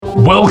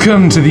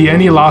Welcome to the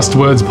Any Last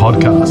Words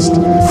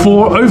podcast.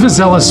 Four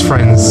overzealous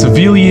friends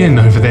severely in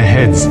over their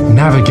heads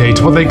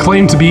navigate what they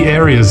claim to be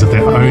areas of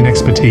their own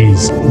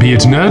expertise, be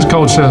it nerd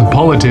culture,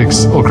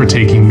 politics, or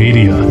critiquing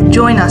media.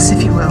 Join us,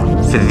 if you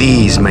will. For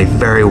these may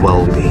very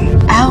well be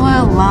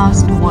our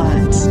last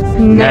words.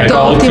 Ned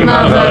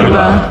Ultima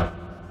Verba.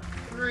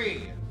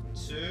 3,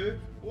 2,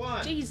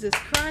 1. Jesus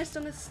Christ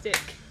on a stick.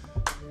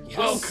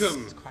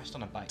 Welcome Christ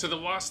on a bike. to the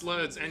Last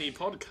Words Any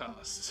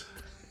podcast.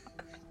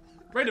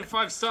 Rated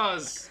 5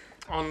 stars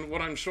on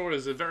what I'm sure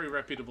is a very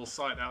reputable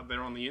site out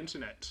there on the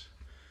internet.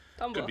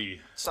 Tumblr. Could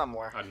be,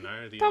 somewhere. I don't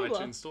know, the Tumblr.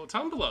 iTunes store.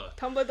 Tumblr.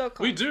 Tumblr.com.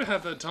 We do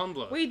have a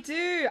Tumblr. We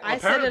do. I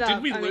set Apparently, it up.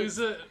 did we lose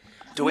it?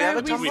 Do we have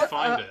a Did we Tumblr?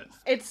 find it?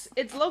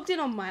 It's logged in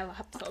on my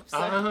laptop, so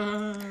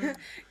Ah.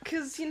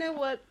 because you know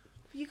what,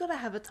 you gotta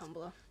have a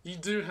Tumblr. You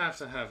do have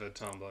to have a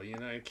Tumblr, you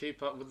know,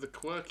 keep up with the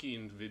quirky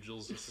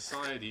individuals of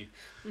society,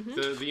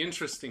 the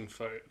interesting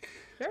folk.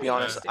 Very To be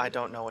honest, interesting. I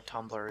don't know what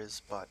Tumblr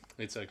is, but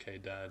It's okay,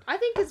 Dad. I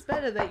think it's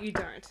better that you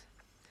don't.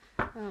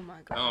 Oh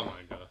my god. Oh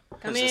my god.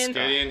 Come Who's this in.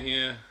 guy? Get in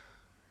here.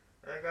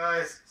 Hey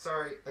guys,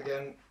 sorry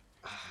again.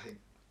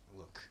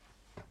 Look,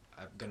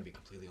 I'm gonna be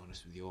completely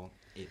honest with you all.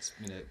 It's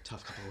been a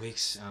tough couple of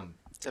weeks.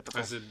 typical.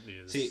 As it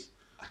is. See,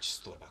 I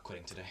just thought about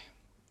quitting today.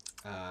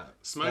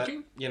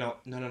 Smoking?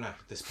 But, no,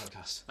 this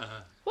podcast.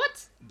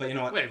 What? But you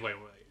know what? Wait.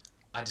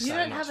 I You decided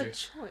don't not have to. a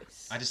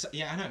choice. I just,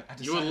 yeah, I know. I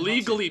decided You are not to.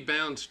 legally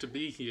bound to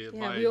be here Yeah,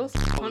 by we also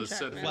have the contract, man.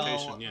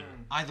 certification, Well, yeah.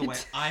 either way,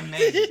 I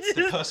made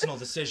the personal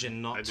decision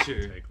That not didn't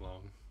to take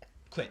long.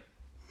 quit.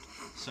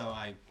 So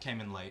I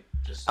came in late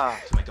just Ah.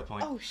 to make a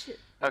point. Oh shit.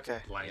 Okay.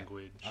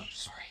 Language. I'm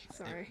sorry.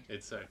 Sorry.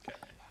 It's okay.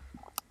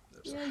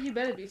 Yeah, you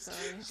better be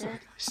sorry. Sorry, Yeah.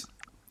 guys.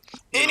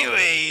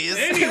 Anyways.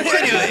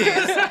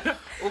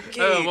 Okay,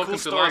 Welcome cool to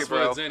story, Last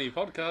bro. Words Any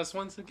podcast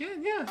once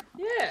again, yeah.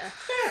 Yeah.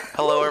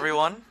 Hello,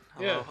 everyone.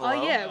 Yeah. Hello,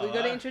 hello. Oh yeah, we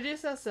gotta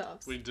introduce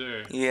ourselves. We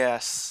do.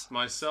 Yes.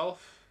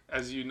 Myself,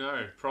 as you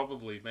know,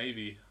 probably,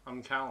 maybe,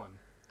 I'm Callan.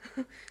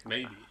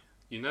 Maybe.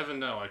 You never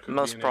know, I could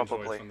Most be an android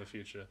probably. from the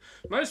future.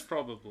 Most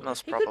probably.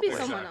 Most He could be probably.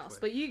 someone Exactly. else,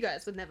 but you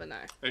guys would never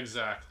know.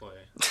 Exactly.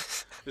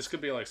 This could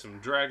be like some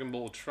Dragon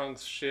Ball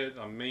Trunks shit.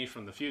 I'm me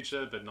from the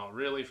future, but not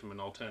really, from an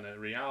alternate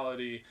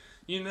reality.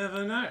 You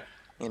never know.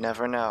 You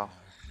never know.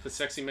 The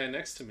sexy man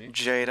next to me.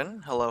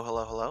 Jaden. Hello,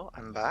 hello, hello.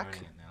 I'm back.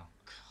 Learning it now.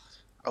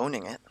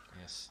 Owning it.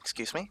 Yes.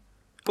 Excuse me.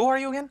 Who are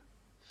you again?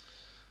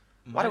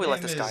 Why do we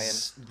let this guy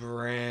in?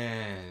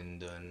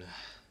 Brandon.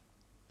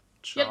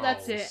 Yep,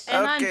 that's it. Charles.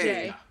 And I'm Okay.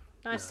 Jay.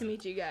 Nice to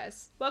meet you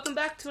guys. Welcome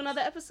back to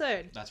another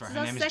episode. That's right, This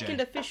her is our name is second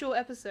Jay. official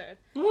episode.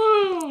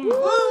 Woo!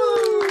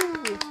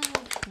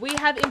 We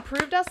have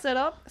improved our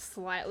setup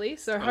slightly,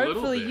 so little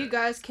hopefully bit. you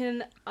guys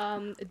can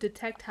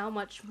detect how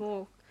much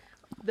more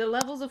the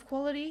levels of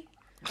quality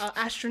are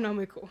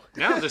astronomical.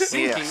 Now the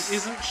syncing Yes.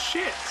 isn't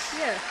shit.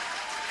 Yeah.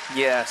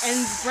 Yes.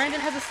 And Brandon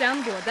has a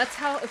soundboard. That's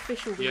how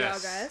official we Yes.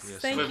 are, guys. Yes.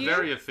 Thank We're you.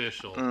 very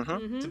official.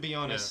 To be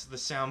honest, the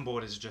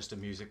soundboard is just a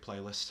music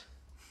playlist.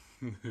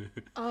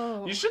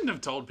 Oh. You shouldn't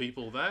have told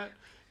people that.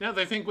 Now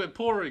they think we're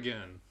poor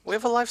again. We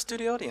have a live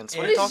studio audience.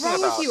 What What are you is talking wrong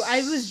about? with you?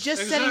 I was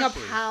just setting up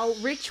Exactly. how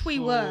rich we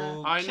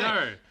were. I Okay.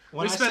 know.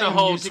 When We I spent say a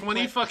whole music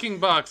 20 fucking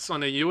bucks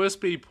on a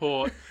USB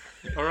port,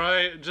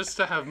 alright, just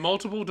to have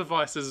multiple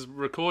devices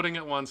recording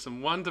at once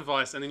on one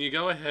device, and then you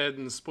go ahead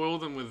and spoil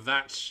them with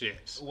that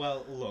shit.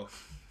 Well, look,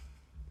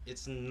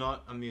 it's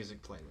not a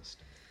music playlist.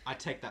 I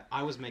take that.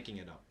 I was making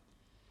it up.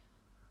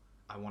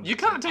 I wanted. You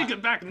can't take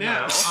it back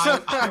now.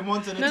 No, I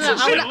wanted No,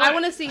 attention. I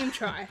want to see him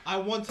try. I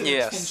wanted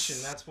Yes.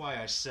 attention. That's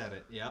why I said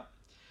it. Yep.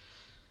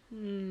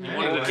 You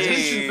wanted Okay.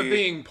 attention for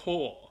being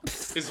poor,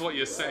 is what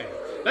you're saying.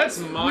 That's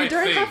my We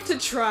don't thing. have to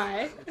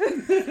try.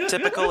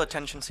 Typical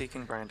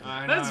attention-seeking Brandon.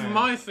 I know. That's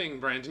my thing,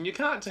 Brandon. You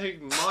can't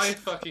take my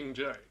fucking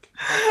joke.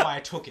 That's why I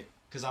took it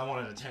because I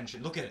wanted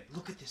attention. Look at it.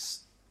 Look at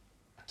this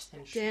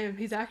attention. Damn,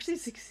 he's actually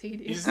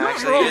succeeding. He's not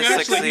Actually, wrong. he is Actually,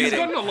 he's succeeding.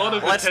 gotten a lot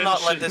of Let's attention.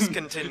 not let this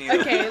continue.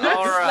 Okay, let's,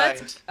 All right.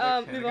 let's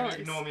Okay, move they're on.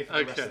 gonna ignore me for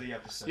the rest of the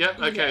episode. Yep,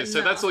 okay, Yeah, so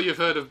no. that's all you've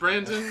heard of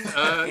Brandon. He's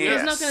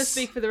Yes. not going to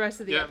speak for the rest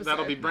of the Yeah, episode.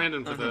 that'll be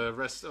Brandon for the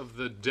rest of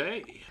the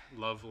day.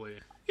 Lovely.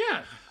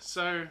 Yeah,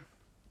 so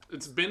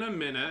it's been a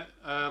minute.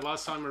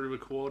 Last time we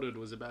recorded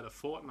was about a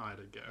fortnight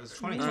ago. It was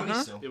 2020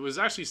 still. It was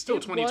actually still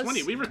It 2020.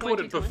 was We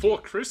recorded 2020.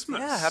 before Christmas.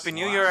 Yeah, Happy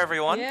New Year,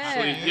 everyone.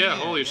 Yeah. Yeah,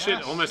 holy shit,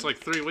 yes. almost like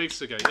 3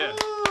 weeks ago, yeah.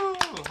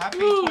 Ooh, happy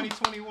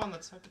 2021.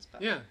 Let's hope it's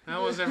better. Yeah,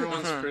 how was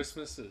everyone's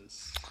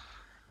Christmases?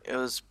 It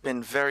was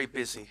been very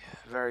busy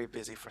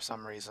for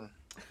some reason.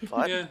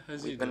 But Yeah,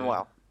 as you we've been do.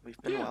 well.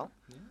 We've been Yeah. well.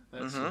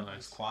 That's It was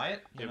nice.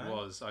 quiet. You It know?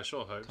 was, I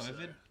sure hope so.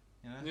 COVID.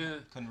 You know? Yeah.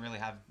 Couldn't really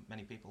have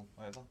many people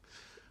over.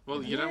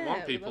 Well, you don't Yeah,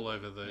 want we people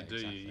love- over though, Yeah, do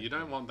exactly, you? You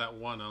don't yeah. want that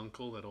one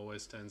uncle that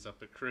always turns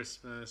up at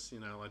Christmas, you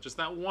know, like just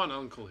that one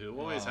uncle who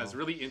always has Wow.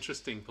 really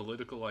interesting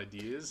political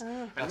ideas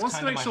and That's wants to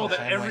kinda make my sure whole that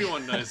family.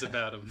 everyone knows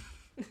about him.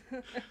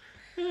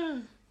 Yeah.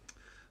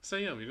 So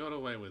yeah, we got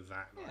away with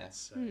that. Yeah. I'd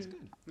say. It's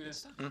good. Yeah. Good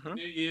stuff.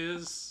 New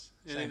Year's,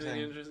 anything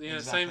thing. interesting? Yeah,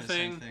 Exactly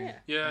same the thing.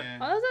 Yeah. Yeah.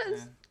 Oh,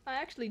 I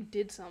actually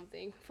did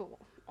something for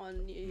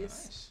on New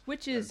Year's, Nice.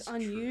 which is That's true.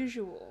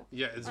 unusual.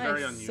 Yeah, it's I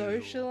very unusual.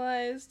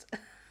 socialized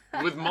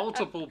With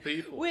multiple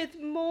people. with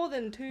more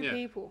than 2 Yeah.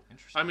 people.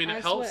 Interesting. I mean, it I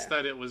helps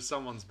swear. that it was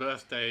someone's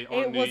birthday on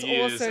It New was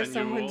Year's, also and we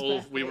someone's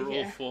were birthday, all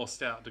yeah.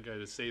 forced out to go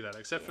to see that,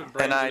 except for And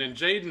Brandon I- and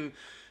Jaden,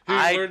 who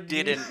I were...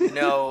 didn't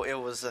know it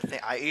was a thing.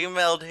 I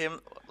emailed him.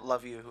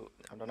 Love you.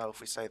 I don't know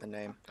if we say the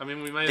name. I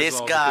mean, we may This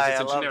as well guy, because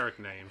I it's a love- generic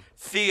name.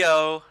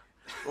 Theo,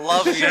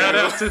 love you. Shout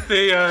out to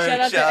Theo. Shout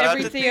out Shout to out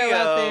every to Theo out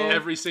Theo. there.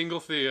 Every single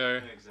Theo.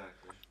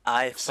 Exactly.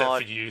 I Except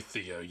thought. for you,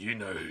 Theo. You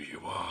know who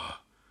you are.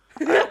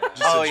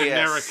 Just Oh, a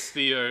generic yes.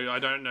 Theo. I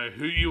don't know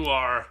who you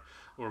are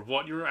or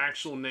what your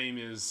actual name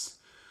is,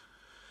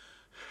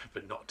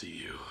 but not to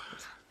you.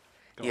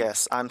 Go on.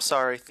 Yes, I'm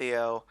sorry,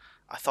 Theo.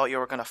 I thought you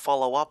were gonna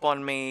follow up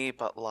on me,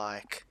 but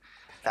like,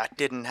 that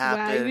didn't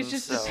happen. Wow, he was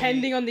just so-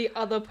 depending on the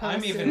other person.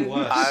 I'm even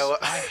worse. I I,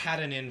 w- had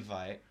an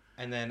invite,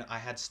 and then I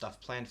had stuff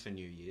planned for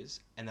New Year's,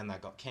 and then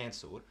that got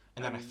cancelled,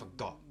 and then I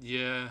forgot.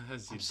 Yeah,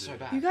 as you I'm do. so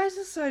bad. You guys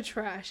are so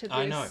trash at this.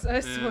 I know. I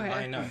swear.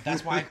 I know.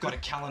 That's why I've got a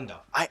calendar,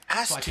 I so I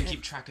asked can him.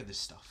 keep track of this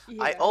stuff.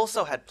 Yeah. I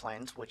also had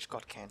plans which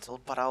got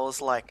cancelled, but I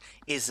was like,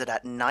 is it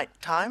at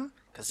night time?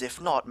 Because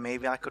if not,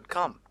 maybe I could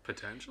come.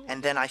 Potential?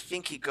 And then I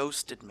think he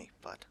ghosted me,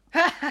 but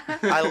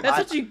That's I,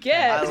 what you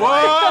get. I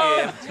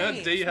Whoa! like him.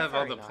 How do you have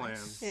Very other nice.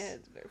 plans? Yeah,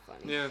 it's very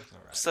funny. Yeah, It's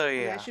alright. So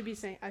Yeah, yeah,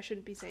 I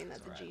shouldn't be saying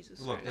that to Jesus.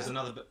 Look, right there's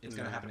now. another. It's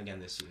gonna happen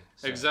again this year.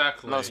 So.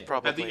 exactly. Most At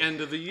probably. the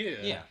end of the year.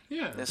 Yeah.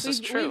 Yeah. this is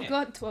true. We've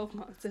got 12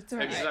 months. It's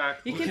alright.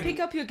 Exactly. You We can can- pick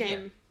up your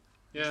game.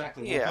 Yeah.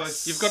 Exactly. Yes. We'll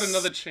both You've got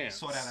another chance.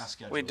 Sort out our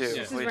schedules. We do. Yeah.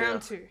 This is We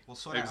round do. 2. We'll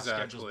sort out our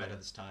schedules Exactly. better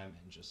this time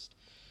and just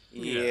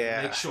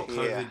Yeah. make sure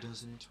COVID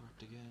doesn't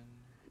interrupt again.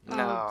 No.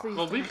 Oh, please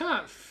Well, we don't.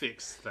 can't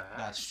fix that.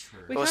 That's true.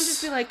 We It can't was-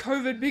 just be like,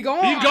 COVID, be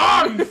gone! Be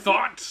gone,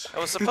 thought! It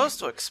was supposed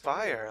to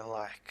expire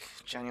like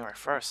January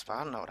 1st, but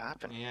I don't know what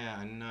happened. Yeah,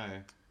 I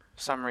know.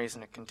 For some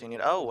reason it continued.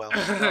 Oh well.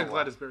 Oh, Glad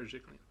well. it's very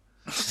jiggly.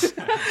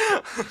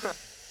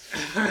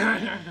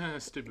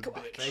 Stupid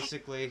bitch.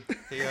 Basically,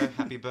 Theo,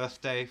 happy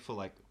birthday for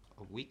like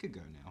a week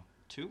ago now.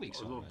 2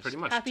 weeks Well, almost. pretty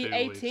much Happy 2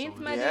 weeks 18th,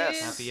 almost. my Yes.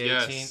 dudes. Happy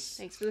Yes. 18th.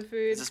 Thanks for the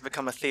food. This has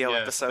become a Theo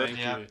Yes, episode. thank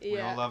Yeah, you. we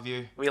Yeah. all love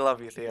you. We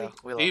love you, Theo.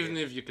 We love Even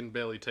you. if you can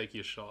barely take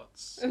your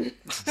shots. Yeah.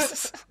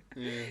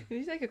 Did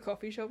he take a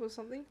coffee shop or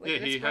something? Like Yeah,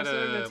 an he had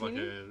espresso like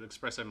martini? an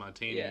espresso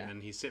martini, Yeah.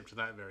 and he sipped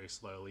that very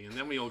slowly, and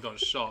then we all got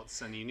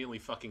shots, and he nearly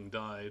fucking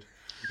died.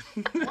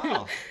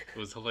 Wow. It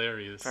was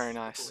hilarious. Very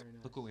nice.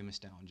 Look what we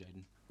missed out on,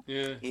 Jaden.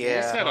 Yeah, Yeah.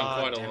 we sat on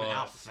Oh, quite a damn it, our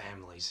lot.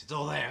 families. It's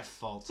all their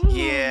fault.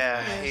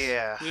 Yeah,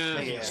 yeah, Yeah.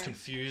 Making yeah. us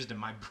confused and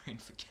my brain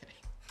forgetting.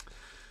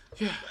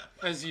 Yeah,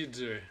 as you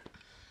do.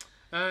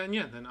 And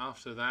yeah, then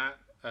after that,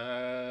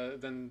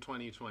 then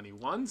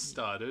 2021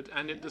 started,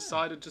 and it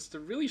decided just to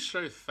really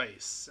show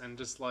face and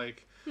just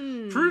like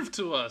prove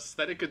to us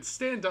that it could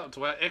stand up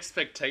to our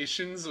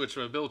expectations, which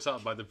were built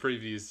up by the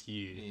previous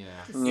year.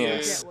 Yeah.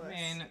 Yes. Get worse.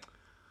 Man, it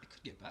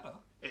could get better.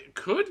 It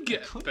could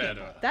get could get better.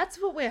 better. That's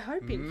what we're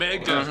hoping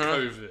Mega Uh-huh.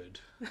 COVID.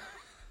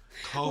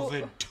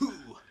 COVID 2.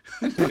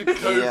 COVID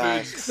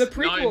Yikes. The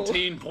prequel.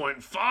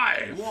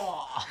 19.5.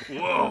 Whoa.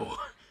 Whoa.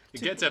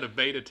 It gets out of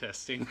beta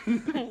testing.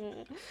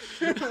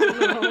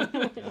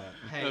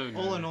 Hey, Oh, no.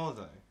 all in all,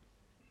 though,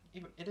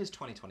 it is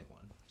 2021.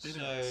 It So,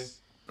 is.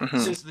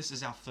 since this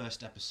is our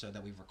first episode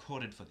that we've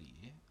recorded for the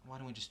year, why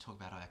don't we just talk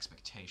about our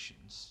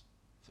expectations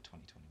for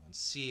 2021?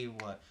 See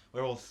what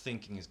we're all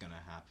thinking is going to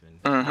happen,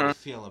 how we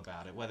feel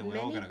about it, whether we're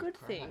all Many going to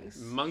good things.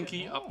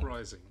 Monkey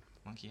Uprising.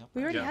 Monkey up.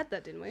 We already Yeah. had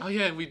that, didn't we? Oh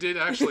yeah, we did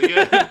actually,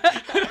 yeah.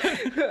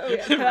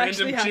 That Random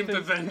actually chimp happened.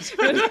 event.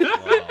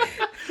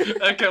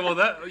 Wow. Okay, well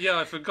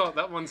I forgot.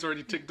 That one's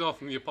already ticked off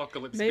from the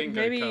Apocalypse bingo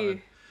Maybe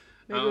card.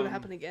 it'll Um,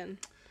 happen again.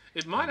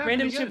 It might happen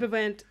Random again. Chimp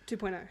Event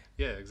 2.0.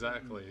 Yeah,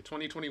 exactly.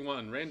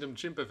 2021, random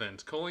chimp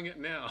event. Calling it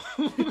now.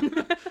 I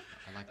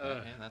like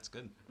that. Yeah, that's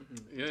good.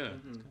 Yeah.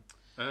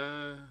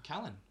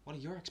 Callan, what are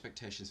your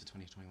expectations for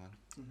 2021?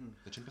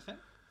 The chimp event?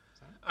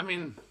 I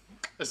mean,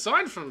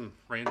 aside from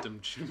random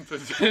chimp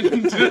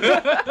event,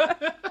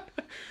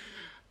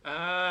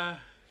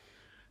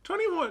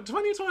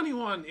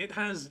 2021, it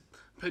has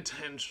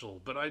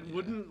potential, but I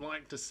wouldn't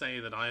like to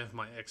say that I have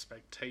my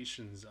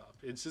expectations up.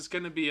 It's just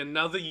going to be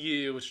another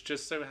year, which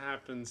just so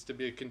happens to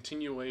be a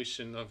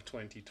continuation of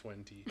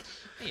 2020.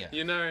 Yeah.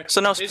 You know,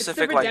 So no it's-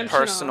 specific the like redemption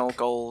personal arc.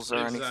 goals or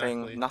Exactly.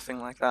 anything. Nothing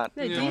like that.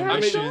 Hey, do Yeah. you I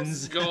have mean, any goals?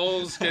 Missions.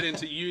 goals, get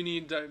into uni,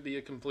 don't be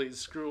a complete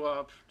screw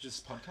up.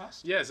 Just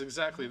Podcast? yes,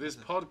 exactly. This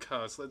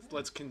podcast,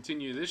 let's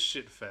continue this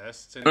shit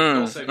fest, and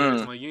Mm, also go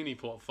to my uni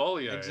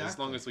portfolio as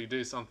Exactly. long as we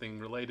do something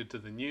related to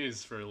the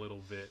news for a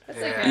little bit. That's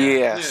Yeah. okay.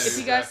 Yes. If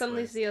you guys Exactly.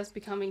 suddenly see us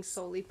becoming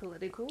solely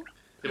political,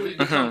 If we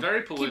become very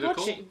keep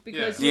political, watching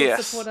because yeah. you'll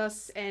Yes. support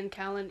us and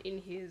Callan in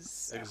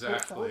his Exactly,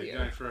 portfolio.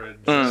 going for a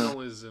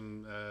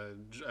journalism,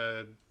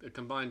 a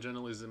combined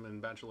journalism and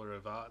Bachelor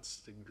of Arts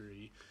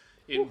degree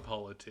in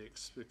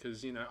politics,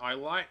 because I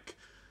like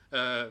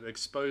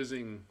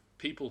exposing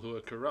people who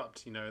are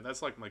corrupt.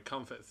 That's like my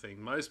comfort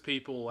thing. Most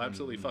people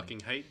absolutely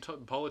fucking hate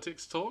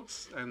politics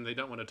talks, and they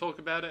don't want to talk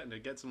about it, and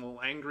it gets them all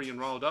angry and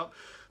riled up.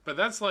 But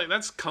that's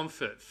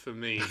comfort for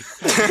me.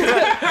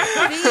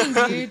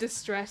 Seeing you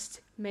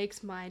distressed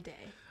makes my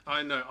day.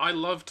 I know. I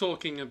love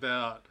talking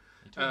about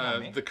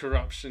the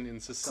corruption in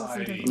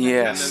society.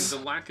 Yes. And then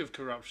the lack of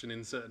corruption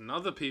in certain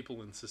other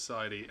people in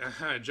society.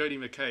 Jodie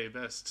McKay,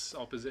 best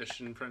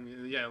opposition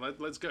premier. Yeah,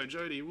 let's go,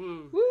 Jodie.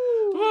 Woo.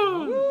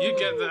 Woo. You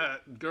get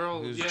that,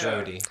 girl. Who's yeah.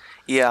 Jodie?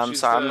 Yeah, I'm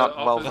She's sorry, I'm the not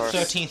well The opposite-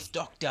 versed. 13th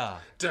Doctor.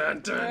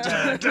 Dun, dun,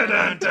 dun,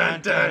 dun,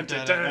 dun, dun,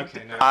 dun, dun.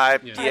 Okay,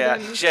 no. Yeah,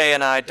 Jay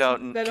and I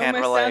can't That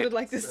almost relate. sounded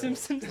like the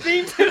Simpsons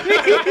theme to me.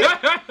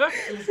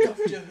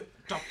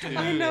 Doctor Who.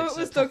 I know it's it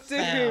was a Doctor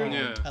Who. profound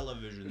Yeah.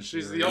 television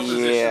She's series. the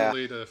opposition Yeah.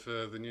 leader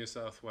for the New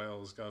South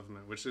Wales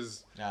government, which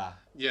is Ah,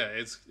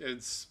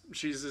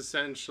 she's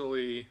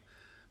essentially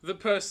the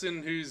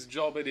person whose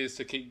job it is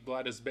to keep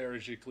Gladys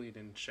Berejiklian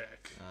in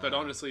check. But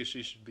honestly,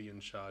 she should be in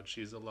charge.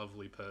 She's a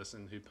lovely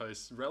person who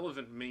posts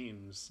relevant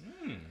memes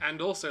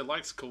and also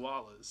likes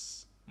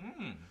koalas.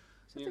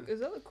 Is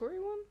that the Corey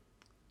one?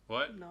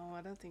 What? No,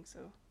 I don't think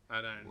so.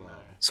 I don't know.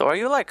 So are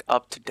you like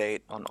up to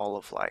date on all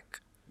of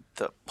like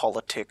the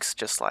politics,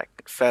 just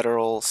like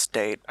federal,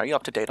 state? Are you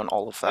up to date on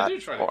all of that? I do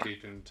try to or-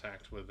 keep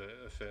intact with it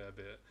a fair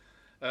bit.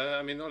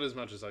 I mean, not as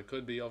much as I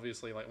could be,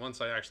 obviously. Like,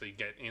 once I actually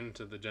get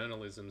into the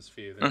journalism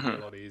sphere, then it'll be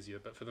a lot easier.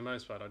 But for the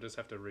most part, I just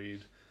have to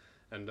read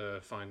and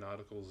find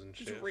articles and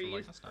shit. read. From,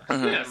 like, that's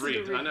nice. yeah,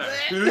 read. I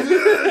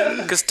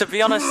know. Because to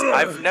be honest,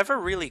 I've never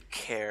really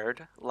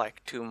cared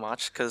like too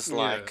much. Because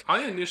like,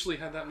 I initially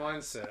had that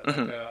mindset.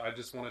 Like, I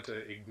just wanted to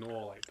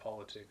ignore like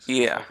politics.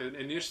 Yeah. Like,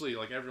 initially,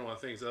 like everyone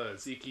thinks, oh,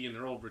 it's icky and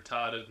they're all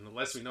retarded, and the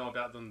less we know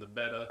about them, the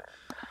better.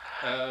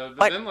 But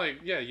Like- then,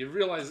 like, yeah, you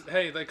realize,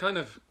 hey, they kind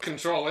of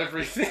control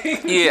everything.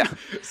 Yeah.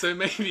 So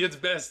maybe it's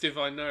best if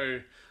I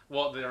know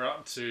what they're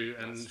up to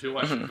and who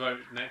I should vote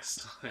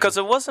next time. because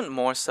it wasn't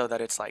more so that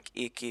it's like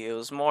icky. It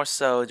was more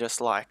so just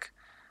like,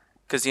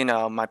 because you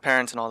know my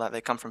parents and all that,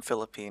 they come from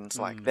Philippines.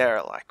 Like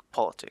they're like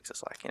politics.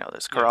 It's like, you know,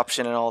 there's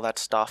corruption and all that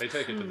stuff. They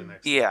take it to the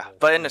next Yeah, level.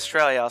 but in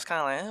Australia, I was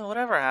kind of like,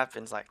 whatever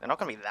happens, like they're not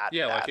gonna be that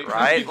Yeah, bad, like it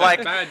right? could be Like,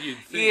 that bad, you'd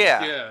think.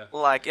 yeah,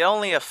 like it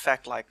only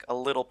affect like a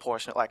little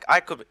portion. Like I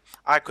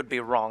could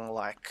be wrong.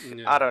 Like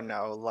Yeah. I don't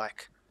know.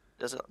 Like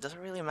does it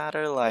really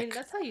matter? I mean, Like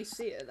that's how you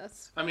see it.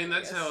 That's. I mean,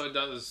 that's guess. how it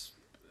does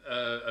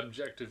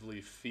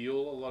objectively feel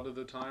a lot of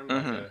the time.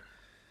 Like,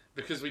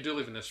 because we do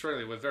live in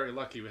Australia, we're very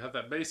lucky. We have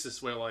that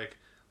basis where, like,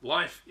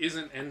 life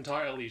isn't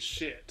entirely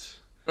shit.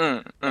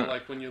 But,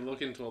 like, when you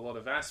look into a lot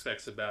of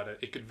aspects about it,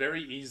 it could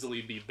very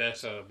easily be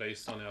better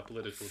based on our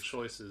political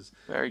choices.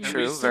 very And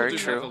true, we still very do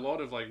true. have a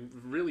lot of, like,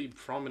 really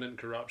prominent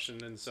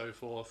corruption and so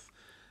forth.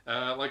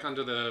 Like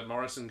under the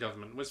Morrison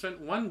government, we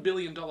spent $1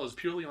 billion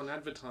purely on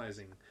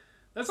advertising.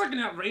 That's like an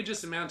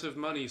outrageous amount of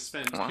money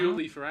spent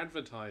purely for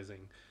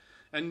advertising.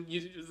 And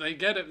they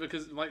get it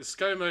because, like,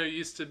 ScoMo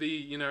used to be,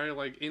 you know,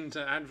 like,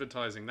 into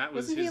advertising. That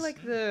was Wasn't his... he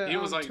like the He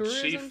was, like,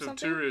 tourism chief of something?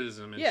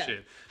 tourism and Yeah.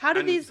 shit. How do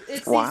And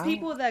it's Wow. these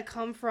people that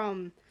come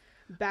from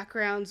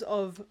backgrounds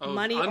of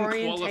money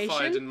unqualified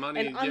orientation and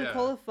money, yeah.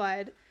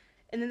 unqualified,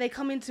 and then they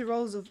come into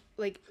roles of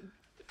like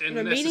and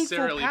know, meaningful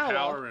necessarily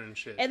power. and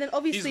shit. And then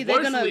obviously he's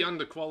they're woefully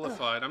gonna-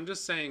 underqualified. I'm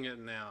just saying it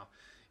now.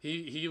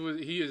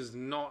 He is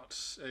not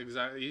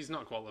exactly. He's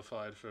not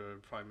qualified for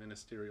prime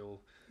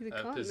ministerial He's a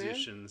cunt, man.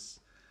 positions.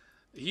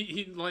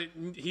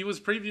 He was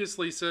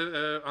previously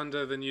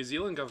under the New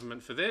Zealand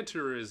government for their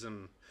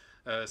tourism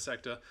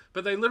sector,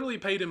 but they literally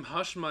paid him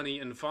hush money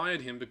and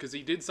fired him because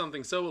he did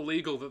something so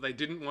illegal that they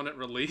didn't want it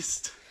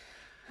released.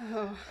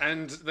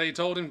 And they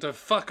told him to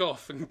fuck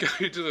off and go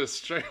to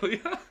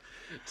Australia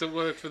to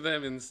work for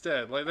them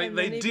instead. Like And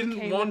they then he didn't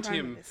became the want Prime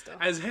him Minister.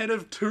 as head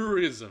of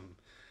tourism.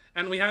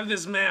 And we have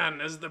this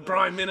man as the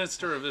Prime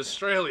Minister of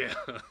Australia.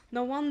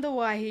 No wonder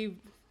why he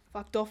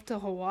fucked off to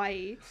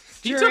Hawaii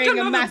He during took a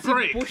another massive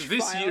break bushfire.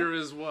 this year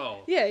as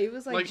well. Yeah, he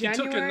was like He took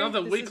January,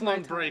 another this is my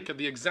week-long break time. at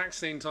the exact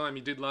same time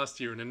he did last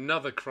year in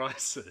another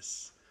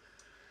crisis.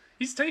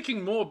 He's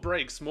taking more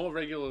breaks more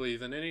regularly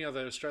than any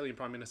other Australian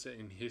Prime Minister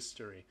in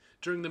history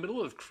during the middle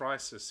of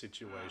crisis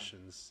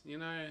situations. You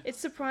know, It's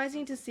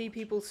surprising to see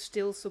people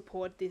still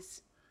support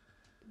this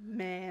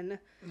man.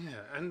 yeah,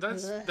 and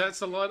that's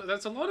a lot.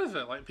 That's a lot of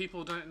it. Like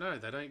people don't know.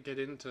 They don't get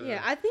into.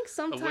 Yeah, I think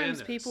sometimes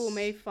awareness. people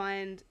may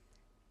find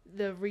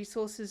the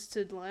resources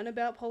to learn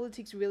about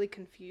politics really Yeah.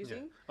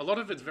 confusing. A lot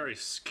of it's very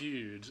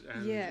skewed.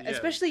 And, Yeah,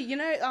 especially you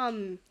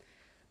know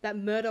that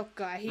Murdoch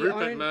guy. He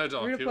Rupert owned,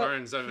 Murdoch, who Rupert-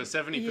 owns over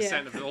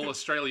 70% of all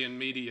Australian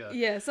media.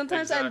 Yeah,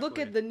 sometimes I look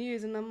Exactly. at the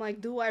news and I'm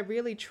like, do I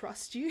really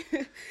trust you?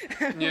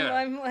 Yeah,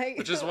 I'm like,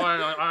 which is why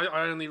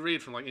I only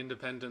read from like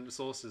independent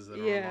sources that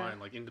are Yeah. online,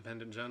 like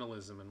independent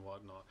journalism and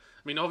whatnot.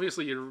 I mean,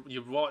 obviously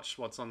you watch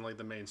what's on like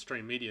the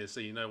mainstream media,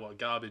 so you know what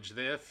garbage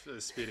they're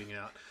spitting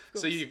out,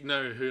 so you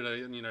know who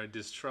to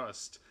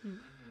distrust.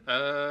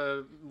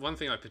 One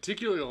thing I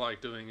particularly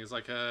like doing is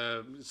like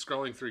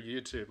scrolling through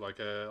YouTube, like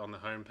on the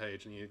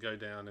homepage, and you go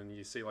down and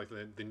you see like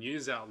the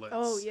news outlets.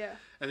 oh yeah,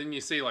 And then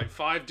you see like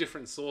 5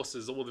 different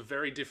sources, all the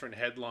very different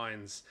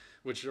headlines,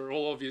 which are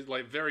all of you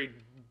like very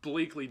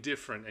bleakly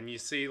different. And you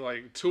see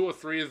like 2 or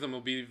 3 of them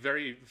will be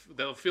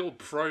they'll feel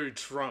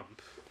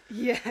pro-Trump.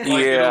 yeah. Like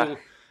Yeah. it'll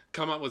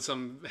come up with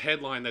some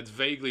headline that's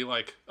vaguely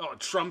like, "Oh,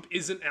 Trump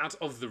isn't out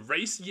of the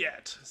race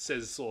yet,"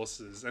 says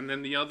sources, and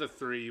then the other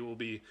three will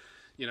be,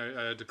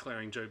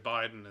 declaring Joe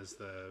Biden as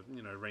the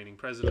reigning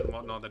president and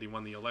whatnot, that he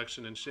won the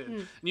election and shit.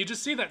 And you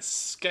just see that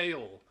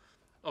scale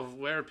of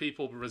where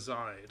people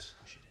reside.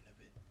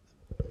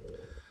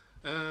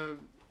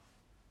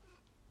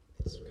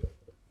 It's gonna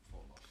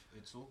fall off.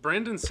 It's all.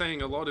 Brandon's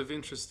saying a lot of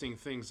interesting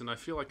things, and I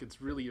feel like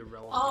it's really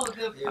irrelevant.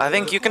 I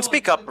think you can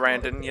speak up,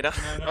 Brandon. No,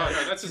 Oh,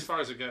 no, that's as far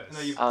as it goes. No,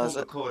 you Oh, pulled is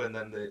the it? cord and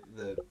then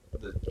the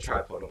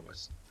tripod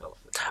almost fell off.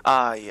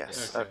 Ah,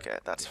 yes. Okay. Okay,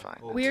 that's fine.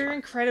 All We're good.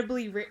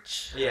 incredibly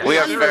rich. Yeah. We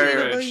are very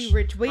Unbelievably rich.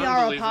 rich. We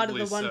are a part of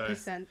the Unbelievably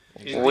so. 1%.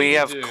 Indeed We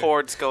have do.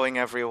 cords going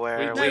everywhere.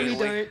 We No, do. we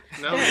don't.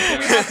 No, we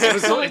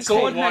don't. It's all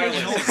Cord wireless.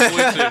 management.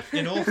 Exclusive.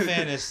 In all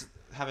fairness,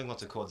 having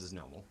lots of cords is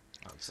normal,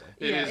 I would say.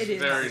 Yeah, it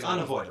is. very It's normal.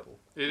 unavoidable.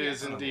 It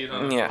is indeed Yes.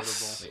 unavoidable.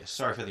 Yes. But yeah,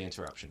 sorry for the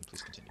interruption.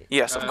 Please continue.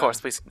 Yes, of Uh,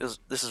 course. Please.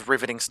 This is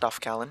riveting stuff,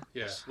 Callan.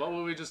 Yeah. What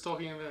were we just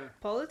talking about?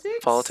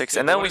 Politics? Politics, Yeah,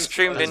 and then what we is-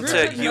 streamed that's into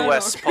very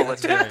U.S. vague.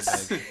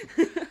 politics. Very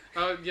vague.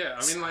 Yeah,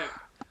 I mean, like,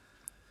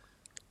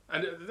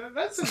 and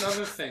that's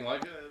another thing.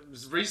 Like,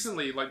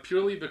 recently, like,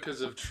 purely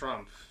because of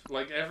Trump,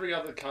 like, every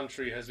other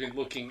country has been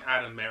looking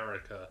at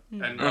America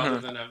and rather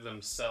than at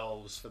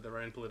themselves for their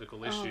own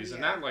political issues,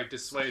 and yeah. that, like,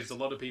 dissuades a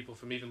lot of people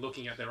from even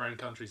looking at their own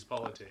country's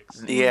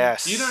politics.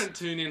 Yes. You don't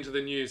tune into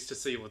the news to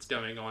see what's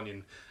going on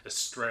in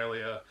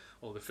Australia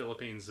or the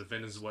Philippines or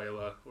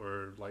Venezuela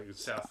or like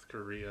South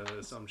Korea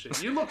or some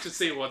shit. You look to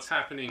see what's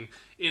happening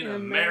in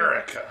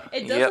America.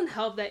 It doesn't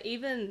help that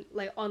even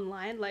like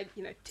online, like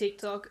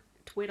TikTok,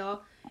 Twitter,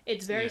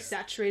 it's very Yeah.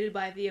 saturated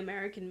by the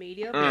American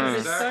media because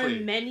there's Exactly.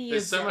 so many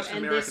There's of so them much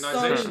and they're so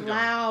Americanization going on.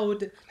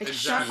 loud. Like shut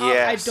Exactly. up!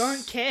 Yes. I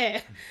don't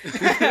care.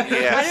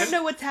 Yes. I don't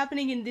know what's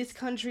happening in this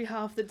country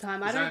half the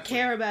time. I don't Exactly.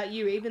 care about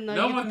you, even though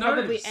No you one could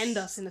probably knows. end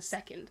us in a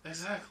second.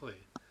 Exactly.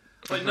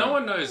 Like, no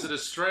one knows that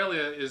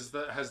Australia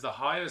has the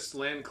highest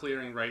land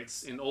clearing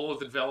rates in all of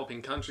the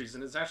developing countries,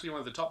 and it's actually one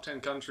of the top 10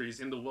 countries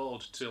in the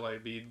world to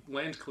like be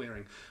land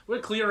clearing. We're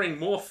clearing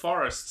more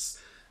forests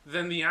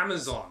than the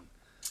Amazon.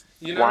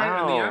 And the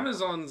Wow.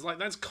 Amazon's like,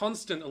 that's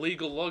constant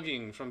illegal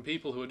logging from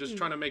people who are just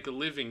trying to make a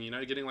living,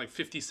 getting like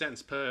 50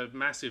 cents per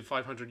massive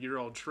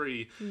 500-year-old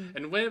tree.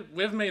 And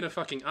we've made a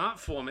fucking art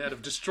form out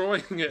of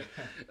destroying it.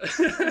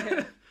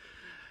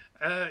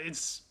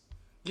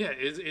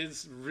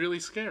 It's really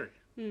scary.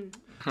 So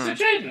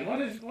Jaden,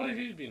 what have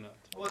you been up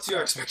to? What's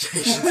your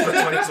expectations for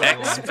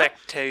 2021?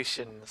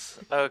 Expectations.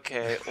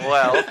 Okay,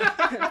 well,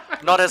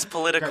 not as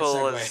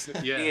political Great as.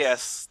 segue.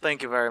 Yes.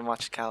 Thank you very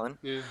much, Callan.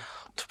 Yeah.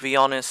 To be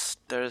honest,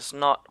 there's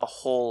not a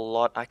whole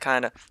lot. I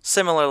kind of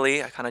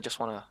just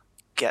want to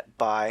get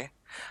by.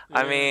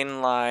 I Yeah.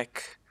 mean,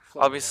 like,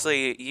 Float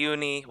obviously,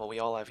 uni. Well, we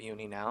all have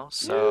uni now,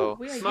 so.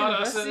 we are Smart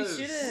university asses.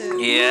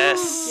 students.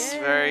 Yes, Yeah.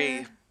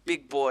 very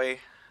big boy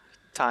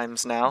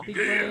times now. Big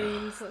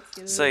brains. Let's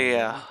get it. So,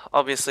 yeah,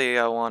 obviously,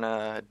 I want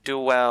to do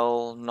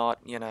well, not,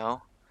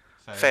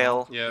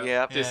 fail. Yeah.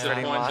 Yeah, pretty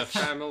Disappoint the much.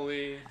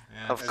 family.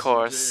 Yeah. Of as you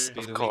course, do. Be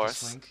of the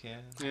course. weakest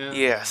link, yeah. Yeah.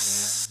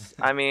 Yes.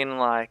 I mean,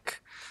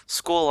 like,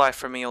 school life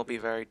for me will be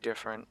very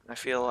different. I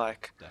feel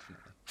like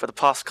Definitely. for the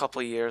past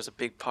couple of years, a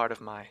big part of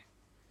my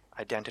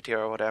identity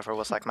or whatever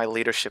was like my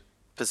leadership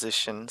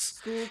positions.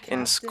 School captain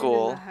in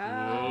school. the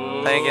house.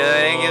 Whoa. Thank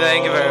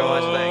you very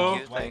much. Thank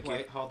you, Wait, thank you.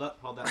 wait, hold that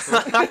thought.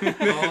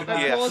 Hold that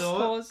Yes.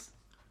 Pause.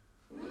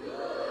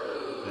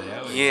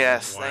 There we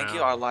Yes, Wow. thank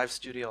you, our live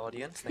studio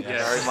audience. Thank you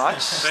Yes. very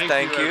much.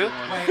 Thank you.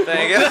 everyone. Wait,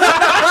 Thank you.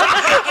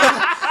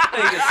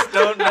 They just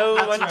don't know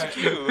That's when to right.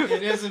 cue.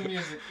 It is a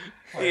music.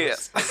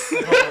 Yes.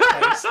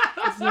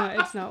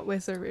 It's not. We're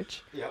so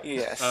rich.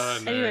 Yes. No.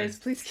 Anyways,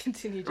 please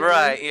continue. Jeremy.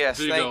 Right, yes.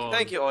 Do go on.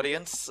 Thank you,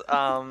 audience.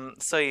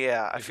 So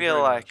yeah, I Thank you feel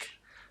very like much.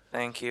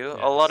 thank you.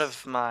 A lot Yes.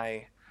 of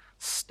my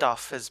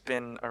stuff has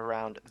been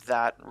around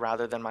that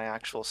rather than my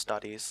actual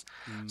studies.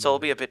 So it'll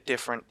be a bit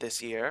different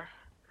this year.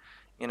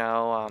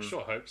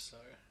 Sure hope so.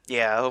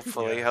 Yeah,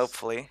 hopefully, Yes.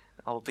 hopefully.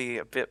 I'll be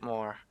a bit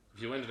more.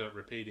 If you ended up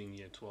repeating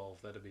year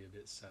 12, that'd be a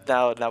bit sad.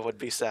 That would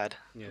be sad.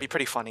 Yeah. Be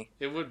pretty funny.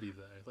 It would be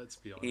though, let's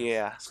be honest.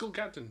 Yeah. School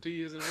captain 2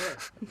 years in a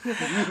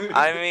row.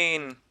 I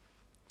mean,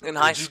 in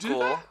high Did you do school.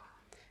 that?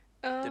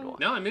 Did what?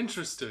 Now I'm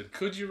interested.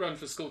 Could you run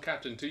for school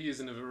captain 2 years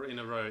in a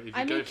row if you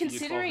I go mean, for year 12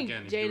 considering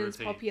again? if you Jaden's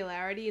repeat?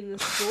 popularity in the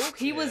school,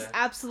 he was Yeah.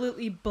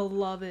 absolutely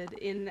beloved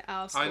in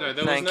our school. I know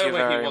there Thank was you no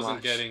way he very wasn't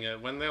much. getting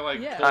it when they like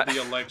Yeah. called the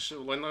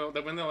election when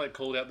they like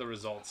called out the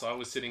results. I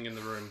was sitting in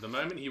the room. The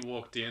moment he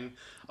walked in,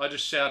 I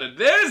just shouted,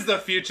 "There's the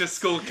future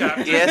school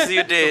captain!" Yes,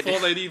 you did. Before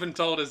they'd even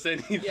told us Yeah,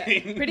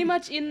 anything. pretty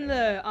much in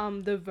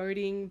the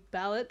voting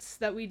ballots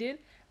that we did,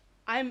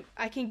 I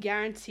can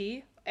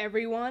guarantee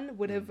everyone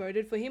would have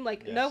voted for him.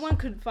 Like no Yes. one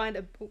could find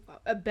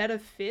a better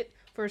fit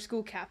for a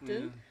school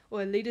captain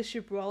or a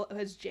leadership role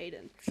as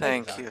Jaden.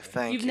 Thank you,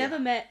 thank You've you. never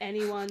met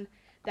anyone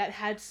that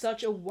had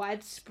such a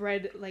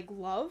widespread like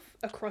love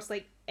across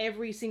like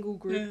every single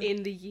group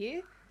in the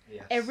year.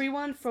 Yes.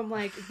 Everyone from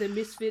like the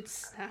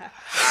misfits,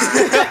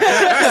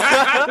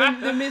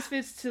 the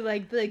misfits to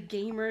like the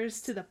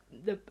gamers to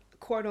the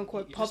quote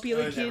unquote He just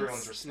popular earns everyone's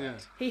kids.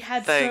 respect. He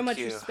had so Thank much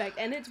you. respect,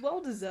 and it's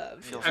well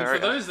deserved. Feel And very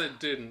for those that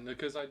didn't,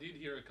 because I did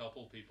hear a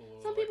couple people who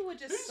were Some like, people were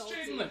just who's salty.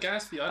 Jaden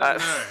Legaspi? I don't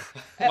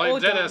know. All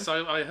Like, done.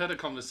 deadass, I heard a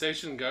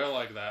conversation go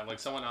like that. Like,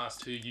 someone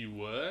asked who you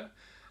were,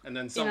 and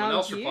then someone our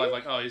else view? replied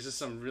like, oh, he's just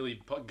some really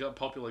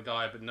popular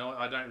guy, but no,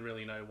 I don't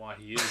really know why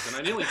he is. And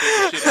I nearly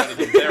beat the shit out of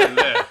him there and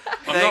there.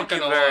 I'm not Thank you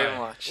gonna very lie.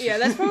 much. Yeah,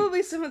 that's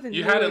probably some of the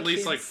You had newer at least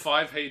kids. like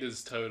 5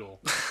 haters total,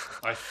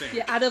 I think.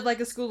 Yeah, out of like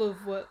a school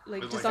of what,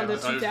 like With, just like, under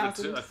over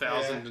 2,000.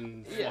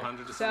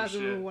 1,400 or some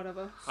 1,000 or shit.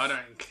 whatever. I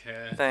don't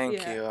care. Thank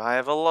Yeah. you. I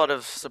have a lot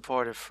of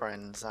supportive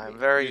friends. I'm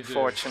very You do.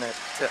 fortunate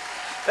to.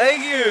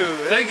 Thank you.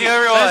 Thank you, you.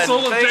 everyone. That's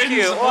all of Thank Jaden's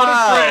you. supportive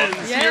Wow.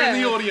 friends here in the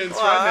Yeah. audience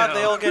Wow, right now.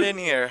 they all get in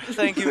here.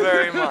 Thank you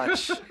very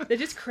much. They're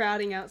just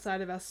crowding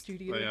outside of our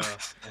studio. They are.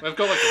 We've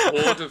got like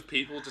a horde of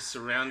people just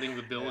surrounding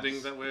the building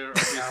Yes. that we're Our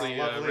obviously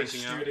lovely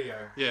renting out. studio.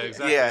 Yeah,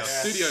 exactly.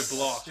 Yes. Our studio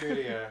block.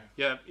 Studio.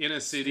 Yeah, inner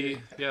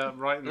city. Yeah,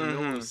 right in the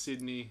middle Mhm. of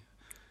Sydney.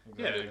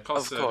 Yeah, it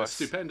costs Of a course.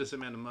 stupendous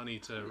amount of money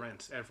to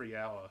rent every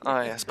hour. Oh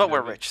yes, but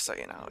we're rich, so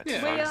you know. It's Yeah.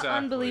 We fine. are exactly,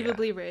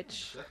 unbelievably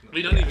rich.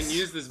 We don't even Yes.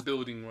 use this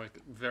building like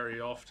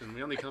very often.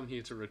 We only come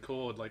here to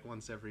record like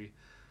once every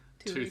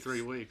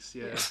 2-3 weeks.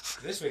 Yeah.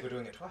 This week we're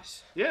doing it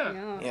twice. Yeah.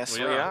 Yeah. Yes,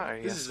 We we are. are.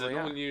 This Yes, is we an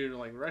are. all new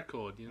like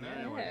record, you know?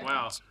 Like, Yeah.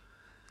 wow.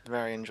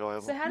 Very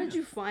enjoyable. So how did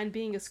you find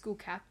being a school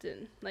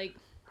captain? Like,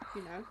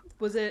 you know,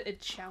 was it a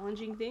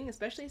challenging thing,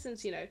 especially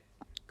since, you know,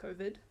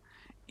 COVID?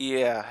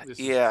 Yeah, This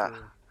is yeah. true.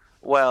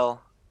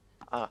 Well,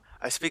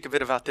 I speak a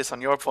bit about this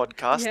on your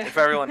podcast. Yeah. If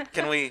everyone,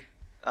 can we,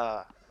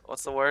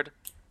 what's the word?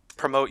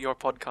 Promote your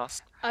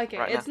podcast. Okay,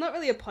 Right it's not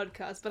really a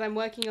podcast, but I'm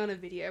working on a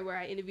video where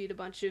I interviewed a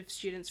bunch of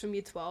students from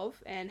Year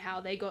 12 and how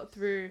they got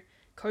through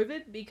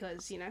COVID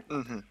because, you know,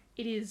 Mm-hmm.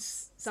 it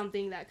is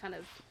something that kind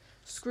of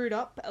screwed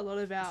up a lot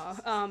of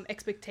our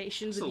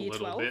expectations Just of a Year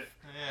little 12. bit.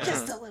 Yeah.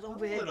 Just a little A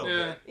bit. little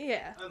Yeah. bit.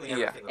 Yeah. Only Yeah.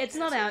 everything got It's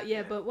not cancelled, out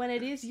yet, but when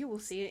it is, you will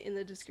see it in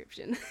the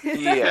description.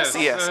 Yes,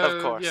 yes,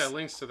 of course. Yeah,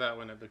 links to that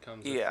when it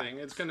becomes a Yeah. thing.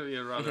 It's going to be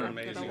a rather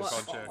amazing what?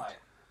 project. Spotlight.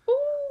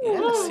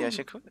 Yes, yes,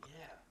 you could. Yeah.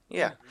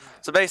 Yeah.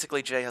 So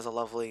basically, Jay has a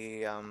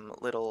lovely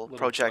little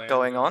project plan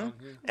going on, yeah.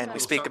 and we Little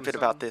speak a something, bit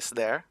about something. this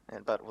there,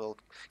 but we'll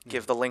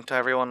give the link to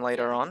everyone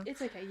later on.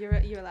 It's okay. You're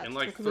allowed In to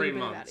like talk a 3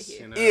 little bit about it months,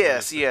 here. you know. Yes,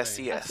 that's the yes,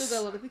 thing. yes. I've still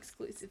got a lot of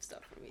exclusive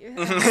stuff from you.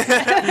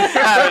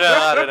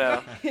 I don't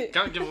know.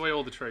 Can't give away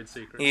all the trade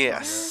secrets.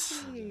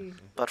 Yes. Yay.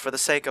 But for the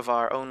sake of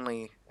our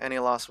only Any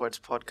Last Words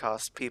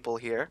podcast people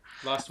here,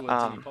 Last words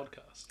on your Um,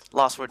 podcast.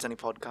 Last Words Any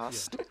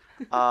podcast,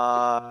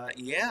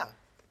 yeah,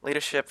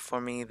 leadership for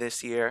me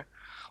this year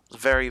was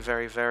very,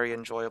 very, very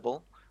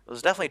enjoyable. It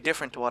was definitely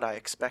different to what I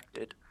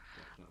expected,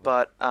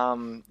 but yeah,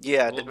 Well,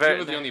 did you very,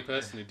 were the only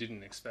person who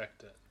didn't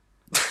expect it.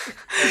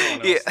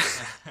 Everyone yeah.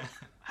 else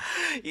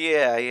did.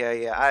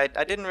 Yeah.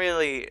 I didn't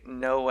really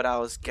know what I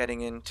was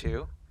getting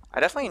into. I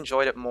definitely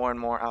enjoyed it more and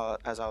more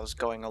as I was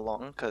going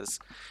along, because,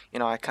 you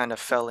know, I kind of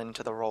fell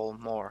into the role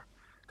more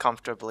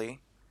comfortably.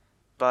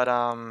 But,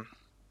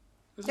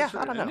 This is Yeah, true.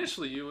 I don't know.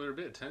 Initially, you were a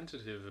bit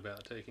tentative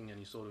about taking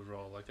any sort of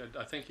role. Like,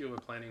 I think you were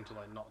planning to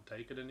like not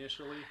take it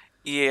initially.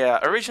 yeah,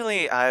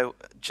 originally I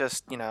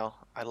just, you know,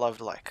 I loved,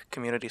 like,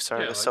 community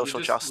service, like, social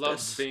you just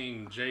justice. loved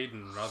being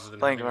Jaden rather than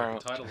Thank having you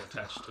like, a very title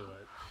attached to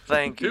it.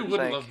 Thank you. Who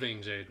wouldn't thank love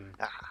being Jaden?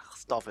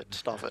 Stop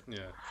it. Yeah,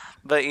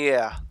 But,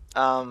 yeah,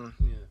 yeah.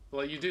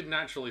 Well, you did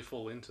naturally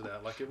fall into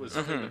that. Like, it was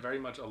something Mm-hmm. that very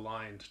much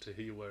aligned to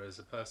who you were as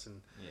a person.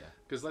 Yeah.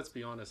 Because let's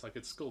be honest, like,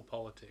 it's school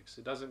politics.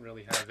 It doesn't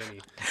really have any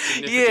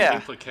significant Yeah.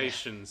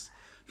 implications.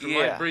 From my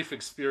Yeah. brief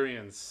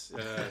experience, Oh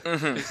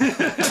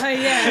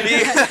yeah.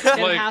 Yeah.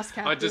 And like, house I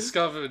captain.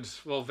 discovered,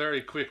 well,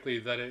 very quickly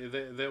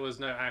that there was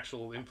no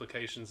actual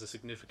implications or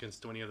significance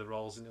to any of the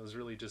roles, and it was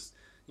really just,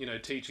 you know,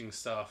 teaching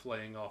staff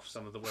laying off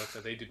some of the work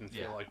that they didn't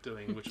feel Yeah. like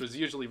doing, which was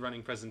usually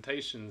running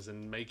presentations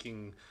and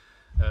making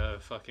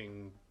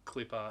fucking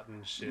clip art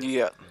and shit.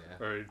 yeah.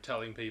 Yeah. Or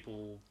telling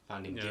people,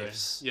 Finding you know,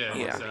 gifts. yeah, from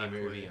Yeah. the exactly.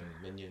 movie and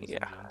Minions Yeah.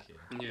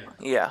 and junk.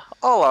 Yeah. Yeah,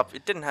 all up.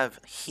 It didn't have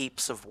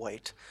heaps of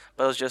weight,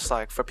 but it was just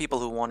like for people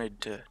who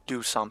wanted to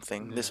do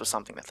something, this was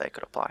something that they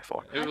could apply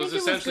for. It I was think it was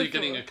essentially good for-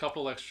 getting a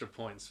couple extra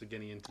points for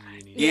getting into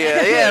uni.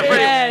 Yeah, pretty,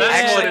 Yeah, actually,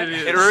 yeah. What it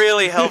is. it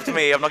really helped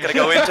me. I'm not going to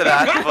go into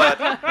that,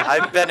 but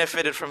I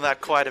benefited from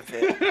that quite a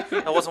bit.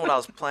 That wasn't what I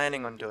was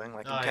planning on doing,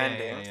 like Oh,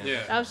 intending.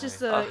 Yeah. That was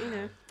just a, you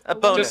know, A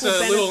bonus. Just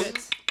a little-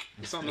 benefit.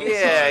 Something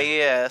Yeah, aside.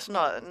 yeah, it's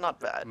not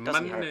bad.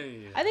 Doesn't hurt.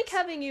 Money. I think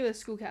having you as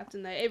school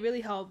captain though, it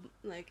really helped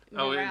like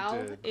Oh, it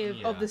morale did. of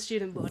Yeah. the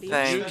student body.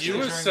 Thank You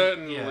were During-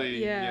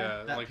 certainly, Yeah.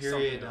 yeah, That like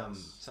period, something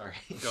else. sorry.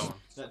 Go on.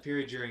 That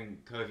period during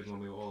COVID when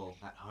we were all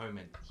at home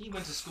and he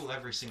went to school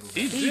every single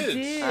He day. He did.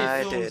 did.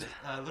 I Filmed,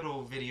 did.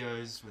 little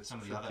videos with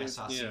some of the other kids,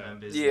 SRC yeah.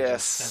 members. Yes. And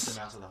just sent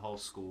them out to the whole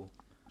school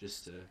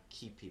just to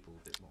keep people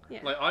a bit more. Yeah.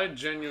 Like, I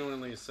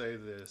genuinely say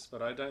this,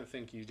 but I don't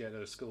think you get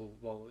a school,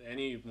 well,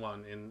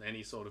 anyone in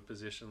any sort of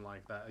position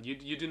like that.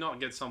 You do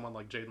not get someone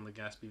like Jaden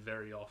Legaspi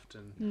very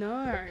often.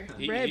 No,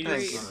 He- rare he's-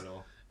 breed. Not at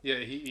all. Yeah,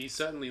 he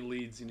certainly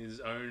leads in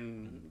his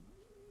own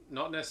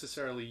not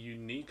necessarily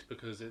unique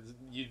because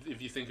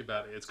if you think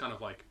about it, it's kind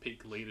of like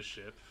peak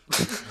leadership.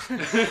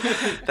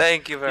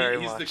 Thank you very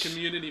He's much. the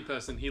community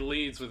person. He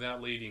leads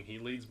without leading. He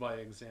leads by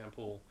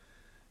example,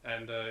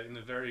 and in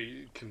a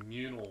very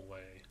communal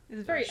way.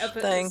 It's very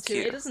effortless Thank too.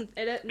 you.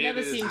 It never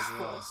is seems as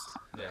well. forced.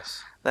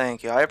 Yes.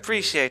 Thank you. I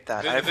appreciate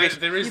that. I appreciate.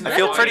 There is You no I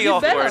feel better, pretty you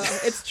awkward. better.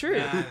 It's true.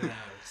 No,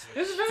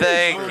 it's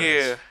Thank Earn you.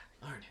 it.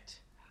 Earn it.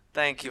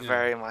 Thank you Yeah.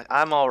 very much.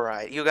 I'm all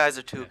right. You guys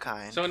are too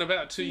kind. So in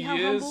about 2 See how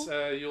years,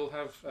 humble? you'll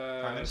have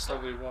Minister.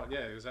 probably what? Yeah,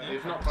 exactly. Yeah,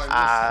 If not Prime prime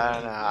I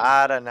minister, don't know.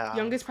 I don't know.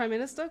 Youngest prime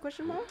minister?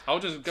 Question mark. I'll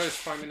just go as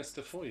prime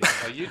minister for you.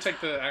 You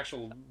take the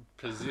actual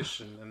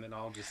position, and then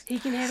I'll just He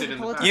can handle sit the in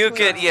the politics. back. You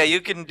well. can, yeah,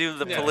 you can do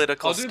the Yeah,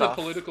 political I'll do stuff.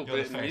 the political You're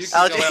the bit, and you face.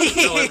 can I'll go out and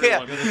do- tell yeah.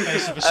 everyone. You're the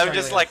face of I'm Australia.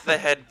 just like the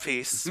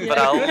headpiece, but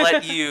Yeah. I'll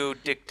let you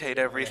dictate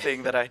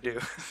everything that I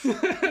do.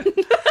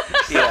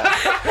 Yeah.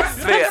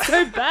 But yeah,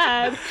 So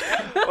bad.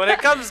 when it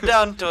comes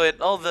down to it,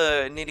 all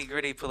the nitty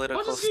gritty I'll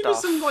political just give you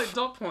stuff. some like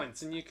dot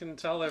points, and you can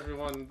tell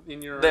everyone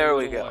in your There own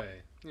we little go.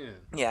 way. Yeah.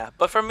 Yeah,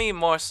 but for me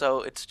more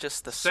so, it's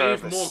just the Save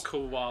service. more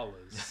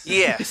koalas.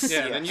 Yes. Yeah,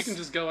 yes. then you can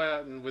just go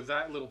out and with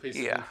that little piece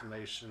Yeah. of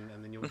information,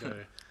 and then you'll go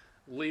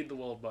lead the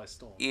world by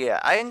storm.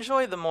 Yeah, I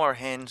enjoy the more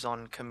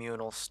hands-on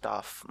communal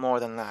stuff more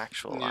than the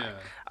actual like Yeah.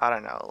 I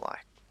don't know,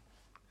 like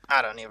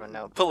I don't even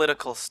know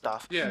political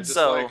stuff. Yeah, just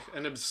so like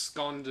an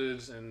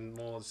absconded and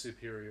more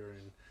superior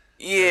and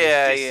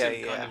yeah, distant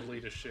yeah. kind of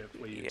leadership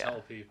where you Yeah.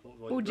 tell people.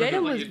 Well, like Jaden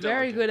you was delegate.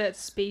 very good at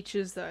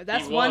speeches, though.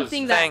 That's He one was.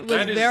 thing that Thank was you.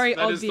 That is- very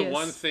that obvious. is the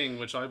one thing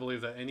which I believe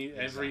that every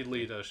Exactly.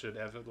 leader should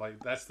ever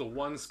like. That's the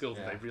one skill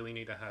that Yeah. they really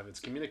need to have. It's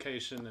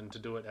communication and to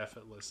do it Hmm.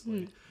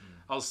 effortlessly.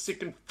 I was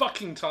sick and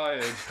fucking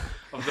tired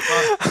of the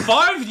past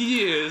 5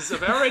 years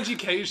of our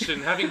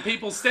education having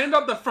people stand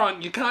up the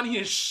front. You can't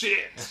hear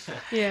shit.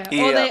 Yeah.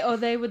 Yeah. Or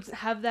they would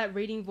have that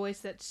reading voice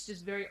that's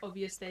just very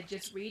obvious. They're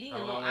just reading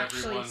and Hello not actually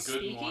everyone. Good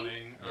speaking.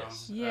 morning.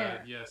 Yes.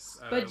 Yeah. Yes.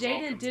 But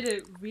Jaden welcome. did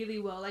it really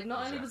well. Like,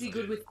 not only was he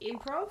good with Exactly.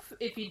 improv,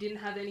 if he didn't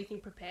have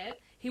anything prepared,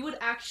 he would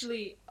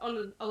actually,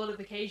 on a lot of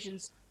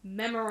occasions,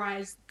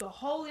 memorize the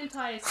whole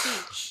entire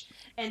speech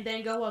and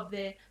then go up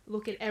there,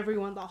 look at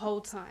everyone the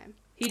whole time.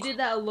 He did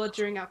that a lot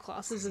during our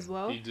classes as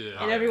well. He did.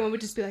 And everyone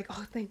would just be like,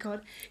 oh, thank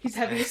God, he's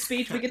having a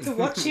speech, we get to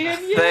watch him.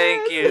 Yes!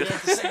 Thank You you. don't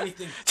have to say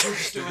anything. We'll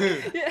just do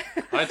it. Yeah.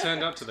 I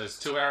turned up to those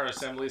 2-hour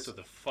assemblies with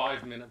a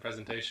 5-minute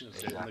presentation of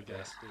Jaden the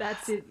guest.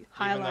 That's it. Even though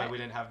Highlight. we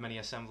didn't have many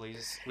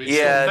assemblies. We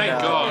Yeah,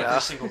 thank no, God. no.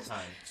 Every single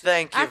time.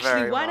 Thank you Actually,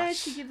 very why much.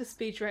 don't you give the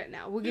speech right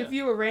now? We'll give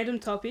Yeah. you a random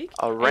topic,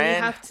 A and you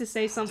ran- have to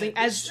say something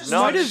as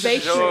Not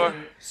motivation. sure.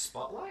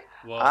 Spotlight?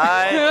 Well,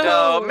 I No.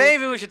 know.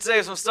 Maybe we should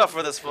save some stuff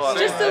for this spot.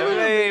 Just a little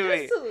Maybe.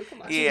 bit. Just a little.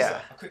 Come on.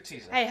 Yeah. A quick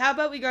teaser. Hey, how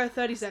about we go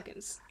 30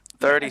 seconds?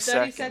 30 A 30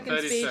 seconds. second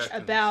 30 speech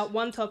seconds. about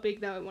one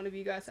topic that one of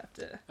you guys have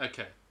to.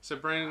 Okay, so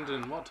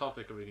Brandon, what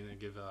topic are we going to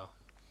give our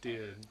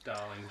dear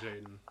darling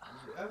Jaden? Have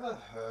you ever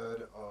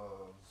heard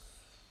of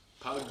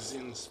Pugs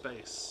in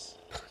space.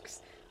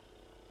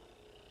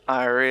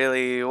 I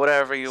really,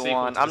 whatever you Sequel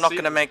want. to I'm the not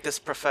gonna sequel. make this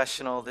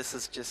professional. This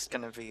is just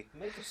gonna be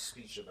make a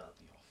speech about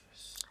The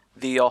Office?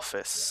 The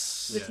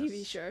Office. The Yes.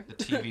 TV show. The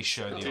TV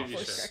show, Not The TV voice show.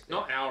 Office. actor.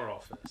 Not our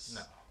office.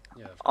 No.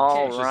 Yeah. of All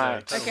course. Which is a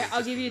right. total Okay,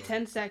 I'll give you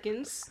different 10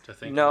 seconds. to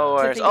think No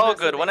about. worries. think Oh, about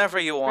good. something. Whenever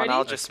you want, Ready?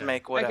 I'll just Okay.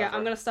 make whatever. Okay,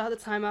 I'm gonna start the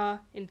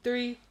timer in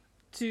 3,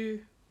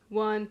 2,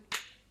 1.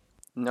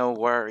 No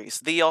worries.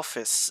 The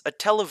Office, a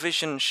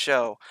television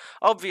show.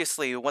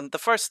 Obviously, when the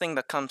first thing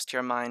that comes to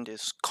your mind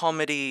is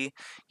comedy,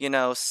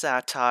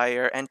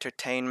 satire,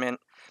 entertainment.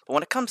 But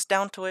when it comes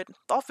down to it,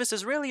 The Office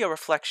is really a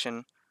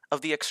reflection of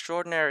the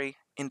extraordinary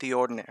in the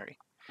ordinary.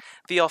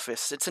 The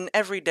Office, it's an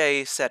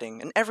everyday setting,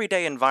 an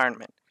everyday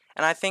environment,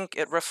 and I think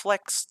it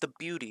reflects the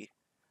beauty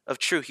of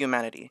true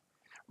humanity.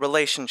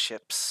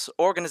 Relationships,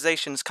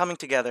 organizations coming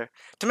together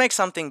to make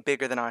something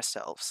bigger than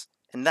ourselves.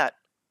 And that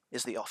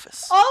is The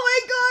Office. Oh my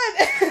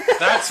god!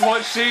 That's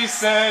what she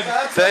said.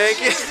 Thank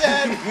you.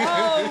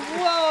 Oh,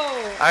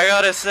 whoa! I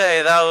gotta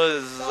say, that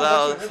was.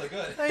 really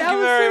good. Thank That you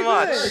was very so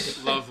much.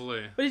 good.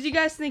 Lovely. What did you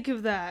guys think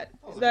of that?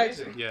 That was Like,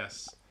 amazing.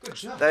 Yes. Good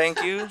job.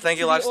 Thank you. Thank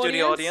you, to live the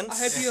studio I audience.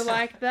 hope you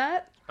liked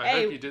that. I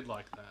Hey, hope you did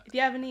like that. if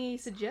you have any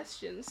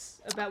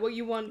suggestions about what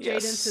you want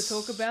Jaden to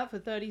talk about for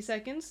 30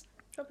 seconds,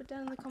 drop it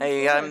down in the comments.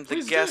 Hey, below. I'm the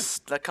Please do.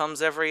 guest that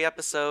comes every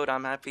episode.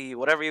 I'm happy.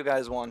 Whatever you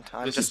guys want.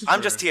 I'm This just. is I'm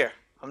true. just here.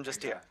 I'm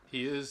just here.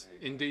 He is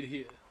indeed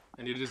here,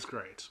 and it is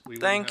great. We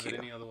Thank wouldn't have you.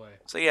 it any other way.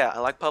 So yeah, I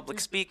like public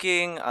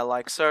speaking. I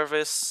like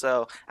service.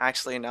 So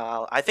actually,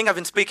 no, I think I've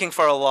been speaking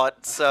for a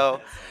lot.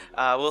 So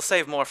we'll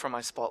save more for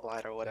my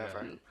spotlight or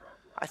whatever. Yeah.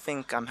 I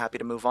think I'm happy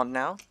to move on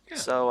now. Yeah.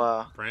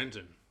 So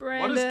Brandon, what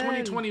Brandon. does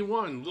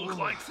 2021 look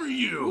like for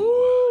you?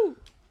 Woo!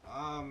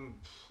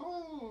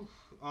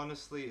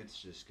 Honestly,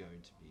 it's just going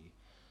to be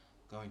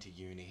going to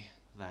uni.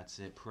 That's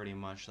it, pretty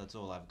much. That's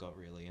all I've got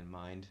really in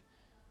mind.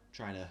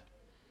 Trying to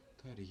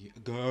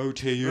Go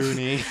to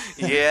uni.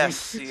 Yes,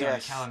 Sorry,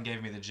 yes. Callum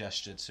gave me the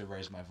gesture to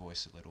raise my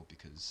voice a little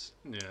because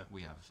Yeah. I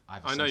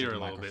have a I know sensitive you're a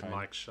little bit microphone.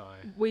 mic shy.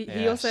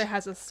 He Yes. also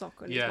has a sock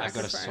on his Yeah, I got a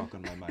microphone. sock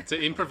on my mic.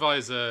 To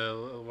improvise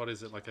what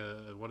is it,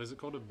 what is it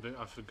called?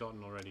 I've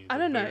forgotten already. I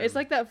The don't know. It's boom.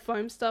 like that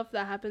foam stuff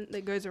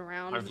that goes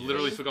around. I've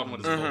literally forgotten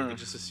what it's called. We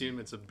just assume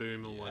it's a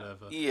boom or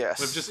whatever. Yes.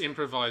 We've just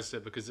improvised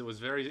it because it was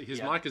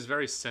his mic is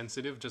very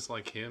sensitive, just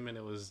like him, and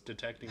it was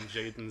detecting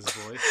Jaden's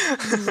voice.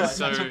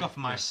 So I took off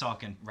my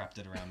sock and wrapped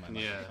it around my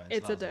Yeah. microphone.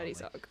 It's so a that was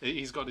dirty lovely. sock.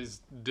 He's got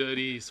his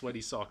dirty,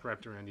 sweaty sock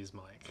wrapped around his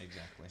mic.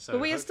 Exactly. So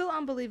But we are hope- still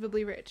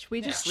unbelievably rich.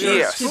 We just we choose are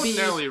Yes. to be.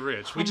 extraordinarily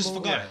rich. We just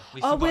humble. forgot it.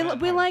 We Oh, forgot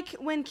we're it. like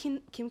when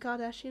Kim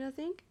Kardashian, I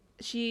think.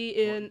 She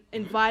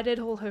invited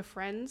all her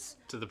friends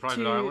to the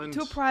private island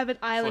to a private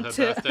for island her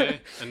birthday,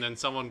 and then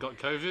someone got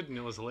COVID, and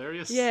it was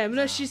hilarious. Yeah,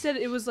 no, she said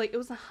it was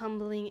a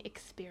humbling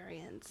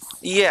experience.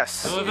 Yes.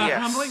 So it was a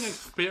yes. humbling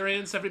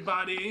experience,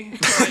 everybody,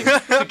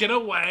 like, to get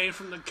away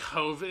from the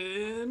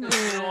COVID. You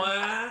know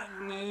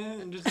what?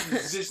 And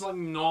just like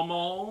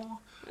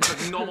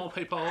normal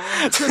people.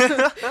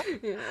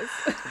 Yes.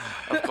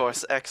 Of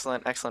course,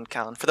 excellent,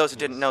 Callan. For those who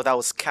didn't know, that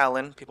was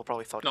Callan. People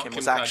probably thought Not Kim Kim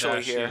was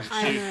actually Kardashian. here.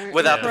 I know.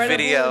 Without the Incredible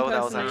video,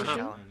 that was actually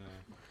impersonation.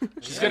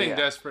 Callan. She's getting Yeah.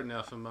 desperate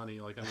now for money.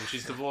 Like, I mean,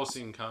 she's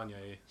divorcing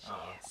Kanye.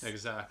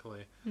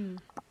 Exactly. I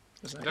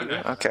don't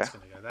know how Okay. that's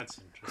gonna go. That's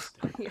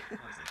interesting.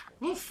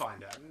 We'll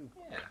find out.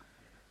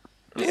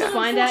 Yeah.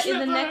 Find out in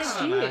the next I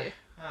don't know. year.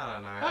 I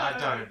don't know. I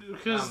don't.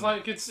 Because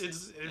like it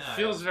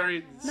feels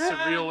very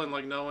surreal and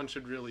like no one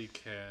should really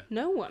care.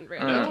 No one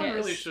really No cares. one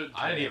really should.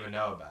 I didn't even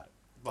know about it.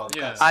 Well,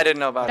 Yeah. that's- I didn't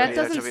know about That it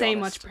either, doesn't to be say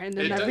honest. much,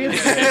 Brendan. It, That does, really.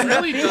 it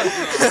really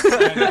does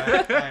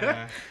not. I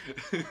know.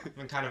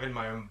 I'm kind of in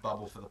my own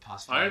bubble for the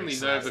past few I only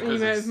weeks, know so because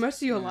You know, it's-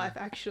 most of your life,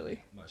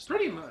 actually. most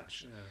Pretty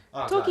much. Yeah.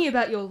 Oh, Talking God.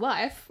 about your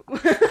life.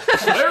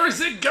 Where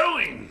is it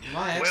going?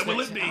 My Where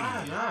will it be? I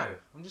don't know.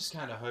 I'm just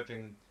kind of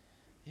hoping,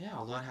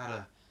 I'll learn how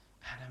to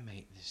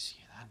animate this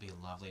year. That'd be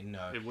lovely.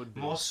 No, It would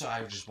be. More so,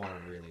 I just want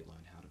to really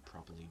learn how to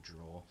properly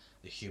draw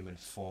the human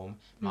form,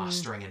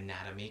 mastering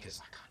anatomy, because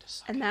I kind of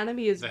suck.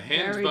 Anatomy is The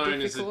hand very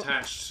bone is difficult.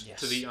 attached Yes.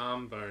 to the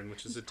arm bone,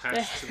 which is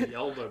attached to the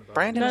elbow bone.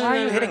 Brandon, No, why are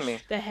no, you no. hitting me?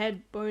 The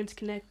head bone's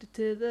connected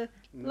to the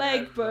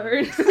leg Never.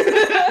 bone.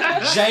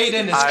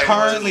 Jaden is I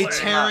currently was-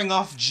 tearing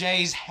off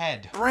Jay's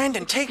head.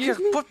 Brandon,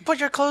 put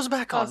your clothes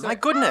back on. sorry. My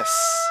goodness.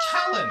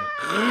 Callan,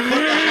 put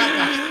the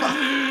hat back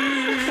on.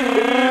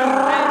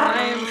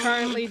 I am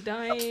currently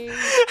dying.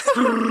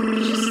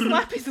 Just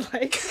slap his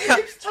leg.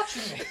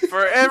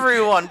 For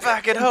everyone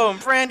back at home,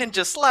 Brandon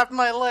just slapped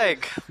my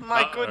leg.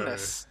 My Uh-oh.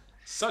 goodness.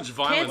 Such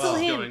violence Cancel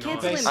is him. going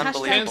Cancel on. him.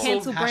 Unbelievable. Hashtag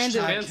cancel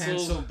Brandon. Hashtag Cancel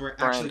cancel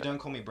Brandon. Actually, don't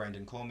call me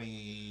Brandon. Call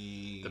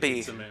me The B.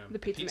 pizza man. The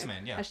pizza, Pizza man.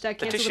 Man, yeah. Hashtag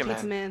The cancel tissue the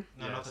pizza man.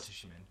 man. No, not the Yes.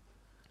 tissue man.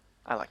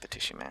 I like the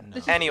tissue man.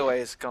 No.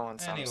 Anyways, go on.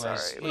 I'm Anyways, sorry.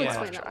 We'll Yeah. Off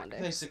explain that track. one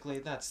day. Basically,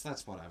 that's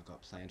what I've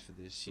got planned for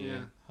this year.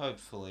 Yeah.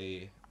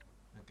 Hopefully,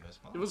 it goes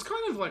well. It was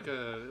kind of like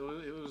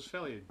it was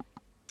fairly.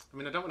 I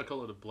mean, I don't want to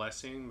call it a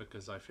blessing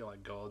because I feel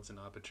like God's an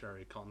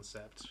arbitrary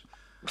concept.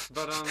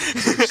 But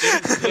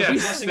yeah,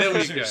 there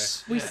we go.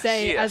 We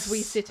say Yes. as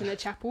we sit in a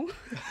chapel.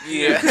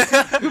 Yeah.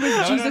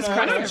 Jesus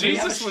Christ. No, every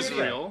Jesus day. was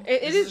real.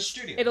 It This is. a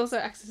studio. It also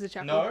acts as a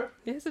chapel. No.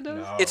 Yes, it does.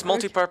 No. It's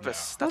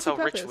multi-purpose. No. That's how rich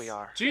Multi-purpose. we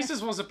are.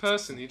 Jesus was a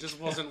person. He just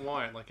wasn't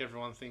white like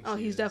everyone thinks. Oh,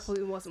 he he is.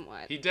 definitely wasn't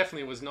white. He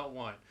definitely was not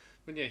white.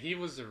 But yeah, he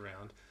was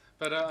around.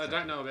 But I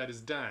don't know about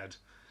his dad.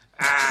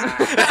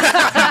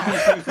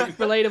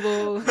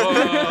 Relatable. Whoa.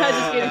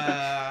 Just kidding.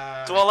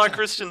 To all our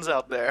Christians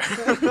out there.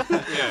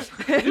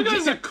 Yeah, you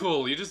guys are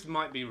cool. You just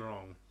might be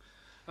wrong.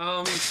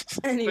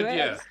 Anyway. But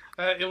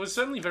yeah, it was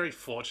certainly very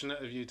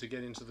fortunate of you to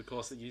get into the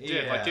course that you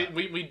did. Yeah. Like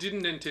we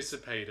didn't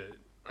anticipate it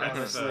at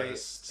Honestly,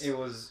 first. it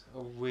was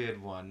a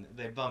weird one.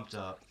 They bumped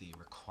up the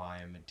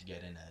requirement to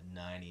get in a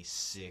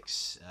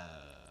 96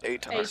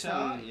 ATAR.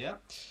 ATAR.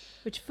 Yep.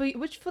 Which for the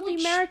Which,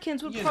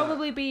 Americans would you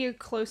probably be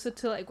closer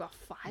to like what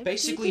 5?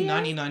 Basically,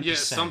 GPA? 99%. Yeah,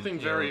 something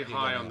very you're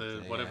high getting on up the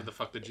there, whatever yeah. the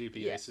fuck the GPA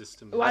Yeah.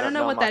 system. Well, I don't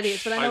know what that much.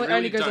 is, but I I know it really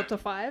only goes don't- up to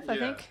 5. I yeah.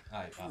 think.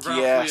 Roughly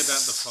Yes.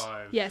 about the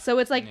 5. Yeah, so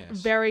it's like Yes.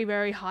 very,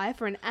 very high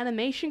for an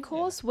animation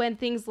course when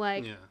things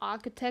like Yeah.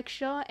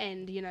 architecture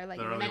and like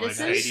They're only like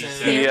medicine,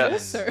 87. they're Yeah.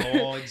 also.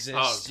 Law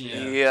exists. Oh, yeah.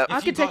 Yep. If you got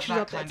Architecture's that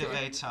up there kind of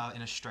too. ATAR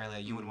in Australia,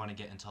 you would want to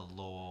get into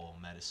law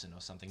or medicine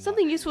or something.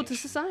 Something more useful to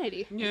aviation.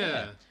 society.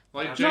 Yeah.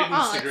 Like Not Jaden's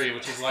art. degree,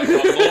 which is like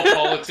law,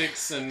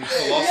 politics, and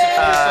philosophy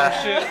or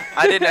some shit.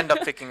 I didn't end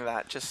up picking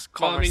that. Just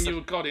Well, I commerce. mean,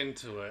 you got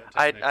into it.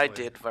 I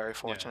technically. did, very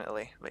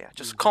fortunately. But yeah,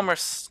 just Mhm.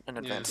 commerce and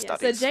advanced Yeah, so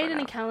studies. for Jaden now.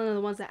 and Callan are the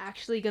ones that are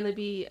actually going to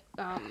be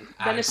Adding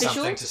beneficial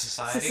something to to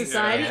society.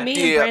 society. Yeah. Me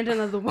and Yeah. Brandon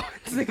are the ones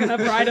that are going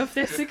to ride off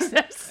their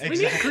success. We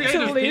need Exactly.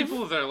 creative To live.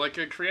 people though, like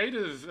a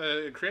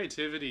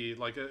creativity,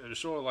 like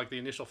sure, like the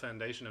initial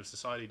foundation of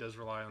society does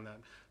rely on that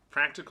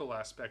practical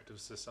aspect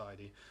of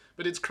society,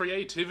 but it's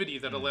creativity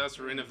that allows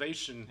for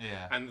innovation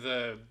Yeah. and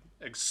the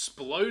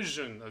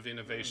explosion of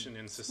innovation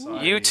in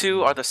society. You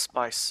two are the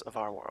spice of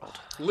our world.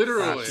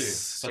 Literally.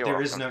 But You're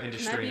there is welcome. no Can I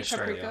industry be in a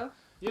Australia. paprika?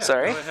 Yeah,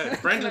 Sorry? go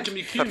ahead. Brandon can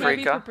be cumin.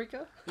 Maybe Paprika.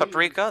 paprika.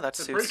 Paprika, that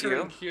suits Paprika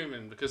you. and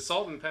cumin, because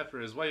salt and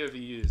pepper is way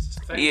overused.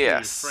 Thank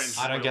Yes. you, French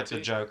I don't get the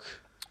royalty. joke.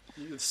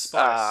 It's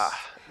spice.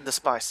 The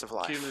spice of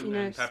life. Cumin You know,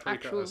 and paprika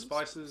actual are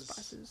spices.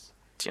 spices.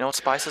 Do you know what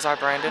spices are,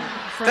 Brandon?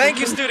 From Thank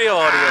you, the- studio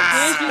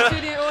audience. Thank you,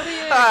 studio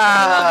audience.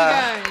 I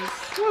love you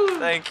guys.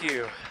 Thank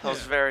you. That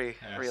was very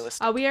Yes.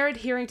 realistic. We are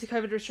adhering to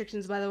COVID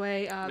restrictions, by the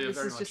way. This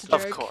very is much just a so.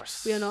 joke. Of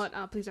course. We are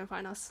not. Please don't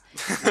find us.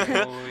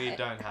 We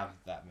don't have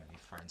that many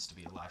friends to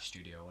be a live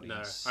studio No,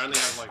 audience. I only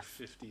have like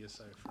 50 or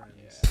so friends.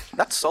 Yeah.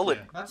 That's solid.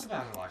 Yeah. That's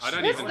about a live I don't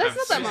studio. even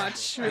That's have not that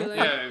six. much, really,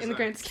 Yeah, in the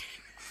grand exactly. scheme.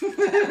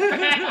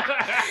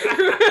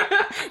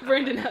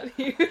 Brendan out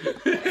here.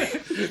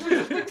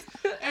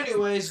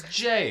 Anyways,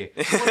 Jay,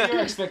 what are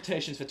your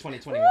expectations for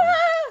 2021?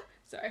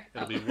 Sorry.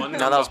 It'll be one No,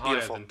 number that was higher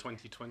beautiful. than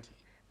 2020.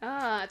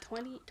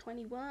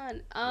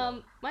 2021.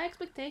 My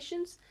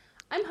expectations.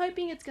 I'm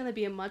hoping it's gonna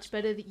be a much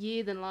better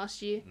year than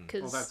last year, Well,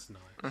 because that's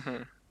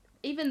nice.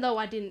 even though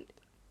I didn't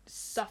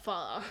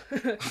suffer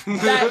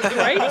that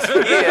great,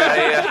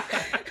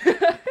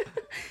 Yeah,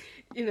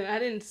 you know, I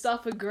didn't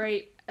suffer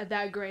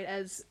that great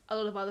as a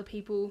lot of other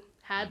people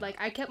had. Like,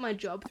 I kept my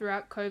job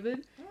throughout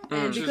COVID,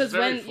 and Which is because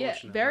very when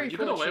fortunate, very right? You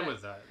got away fortunate.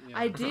 with that. You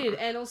I know. did,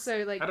 and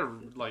also like Had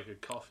a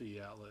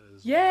coffee outlet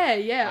as yeah, well.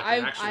 yeah. Like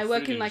an actual I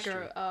work food in like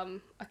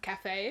industry. a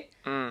cafe,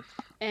 Mm.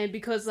 and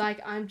because like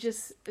I'm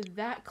just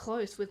that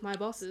close with my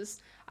bosses,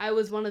 I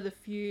was one of the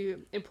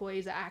few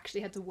employees that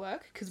actually had to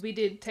work because we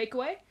did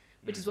takeaway,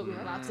 which is what we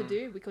were allowed to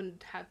do. We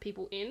couldn't have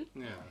people in.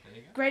 Yeah.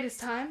 Greatest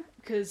time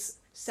because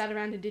sat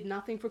around and did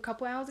nothing for a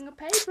couple hours and got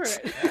paid for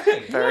it.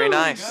 Hey, Very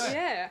nice.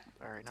 Yeah,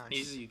 Very nice.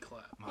 Easy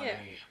clap. yeah.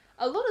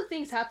 A lot of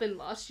things happened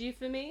last year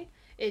for me.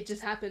 It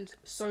just happened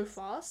so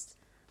fast.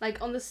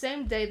 Like on the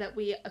same day that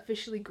we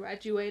officially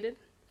graduated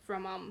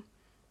from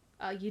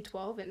year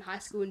 12 and high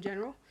school in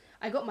general,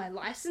 I got my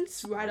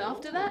license right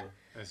after that.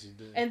 As you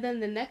did. And then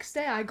the next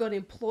day I got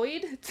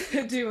employed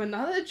to do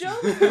another job.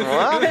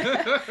 What?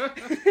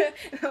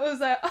 I was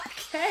like,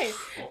 okay.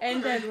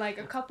 And then like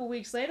a couple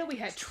weeks later we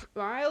had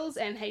trials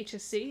and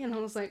HSC, and I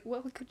was like,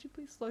 well, could you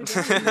please slow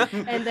down?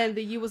 And then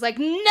the U was like,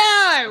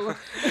 no!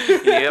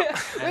 Yep.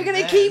 We're gonna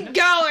then- keep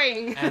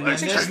going! And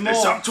Let's then take there's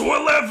this more. up to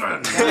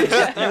 11!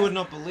 Guys, you would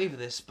not believe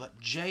this, but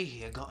Jay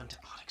here got into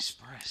Art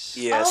Express.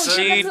 Yes, Oh,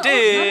 she that's another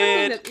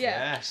thing did. that-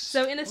 yeah. Yes.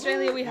 So in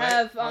Australia we Wait,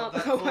 have... hold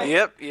that oh, thought.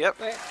 wait, Yep.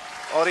 wait.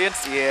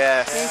 Audience,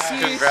 yes.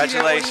 Thank you,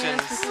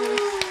 Congratulations. studio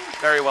audience.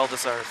 Very well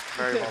deserved.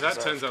 Very well If that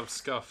deserved. turns up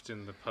scuffed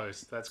in the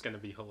post, that's going to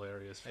be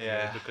hilarious for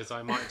Yeah. me because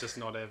I might just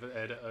not ever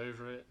edit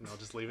over it and I'll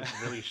just leave it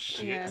really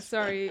shit. Yeah,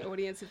 sorry,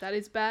 audience, if that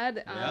is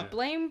bad. Yeah.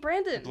 Blame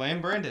Brandon. Blame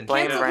Brendan.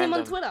 Blame Cancel him on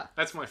Brandon. Twitter.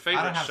 That's my I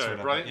favourite don't have show.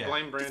 Twitter, Blame, but yeah.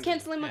 blame Brandon. Just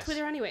cancel him on Yes.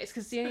 Twitter anyways,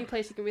 because it's the only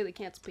place you can really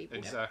cancel people.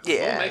 Exactly.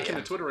 Yeah, We'll make him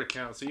yeah. a Twitter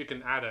account so you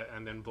can add it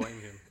and then blame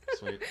him.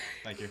 Sweet.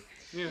 Thank you.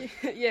 Yeah.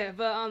 Yeah,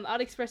 but Art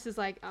Express is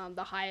like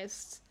the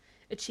highest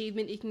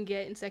achievement you can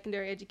get in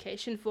secondary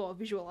education for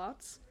visual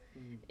arts.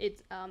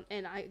 It's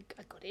and I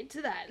got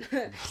into that.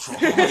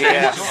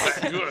 Yes.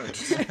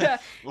 Good.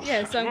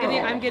 Yeah, so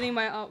I'm getting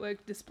my artwork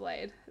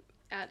displayed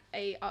at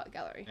a art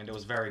gallery. And it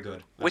was very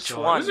good. I Which saw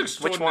it. one? It was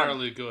Which one?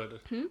 extraordinarily good.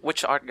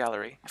 Which art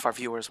gallery? If our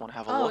viewers want to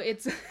have a Oh, look.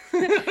 it's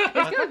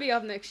it's gonna be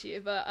up next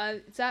year, but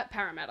it's at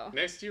Parramatta.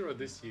 Next year or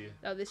this year?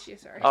 Oh, this year,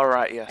 sorry. All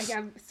right. Yes.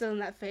 I'm still in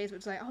that phase where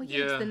it's like, oh yeah,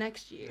 Yeah. it's the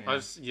next year.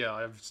 I've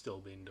still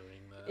been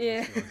doing that.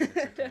 Yeah. It's not-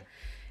 it's okay.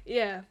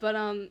 Yeah, but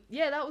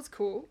yeah, that was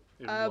cool.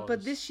 It But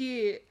was. this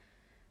year,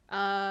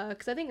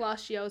 because I think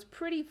last year I was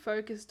pretty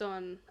focused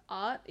on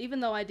art, even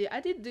though I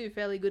did do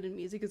fairly good in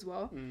music as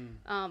well.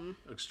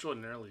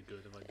 Extraordinarily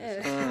good, if I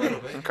Yeah.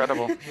 just say.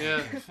 Incredible. Yeah.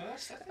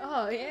 First, I think.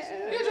 Oh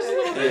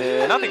yeah.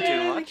 Yeah, nothing Yeah,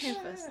 too they much. came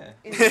first.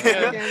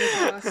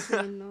 Yeah.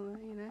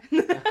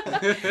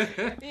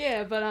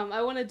 Yeah, but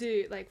I want to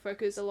do like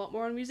focus a lot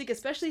more on music,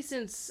 especially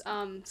since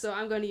so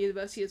I'm going to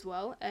university as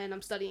well, and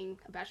I'm studying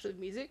a bachelor of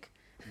music.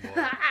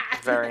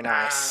 Very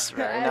nice.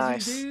 Very As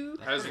nice. you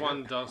do. As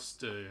one does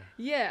do.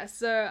 Yeah,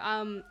 so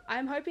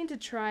I'm hoping to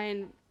try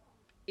and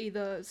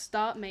either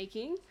start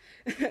making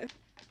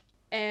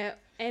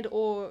and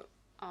or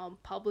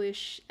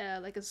publish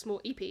like a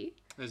small EP.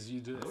 As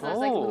you do. So that's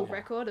like a little Oh.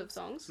 record of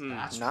songs.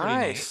 That's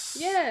Nice.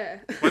 Yeah.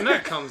 When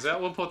that comes out,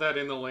 we'll put that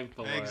in the link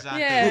below.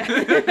 Exactly.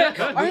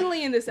 Yeah.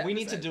 Only in this episode. We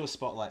need to do a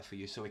spotlight for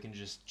you so we can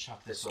just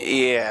chuck this on.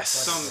 Yes.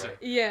 Someday.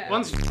 Yeah.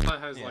 Once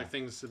has Yeah. like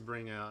things to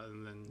bring out,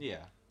 and then Yeah.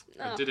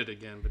 I Oh. did it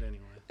again. But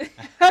anyway,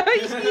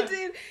 You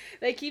did.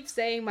 They keep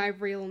saying my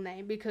real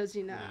name because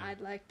Yeah. I'd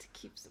like to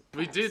keep some.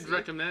 we did privacy.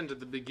 recommend at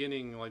the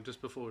beginning, like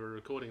just before we were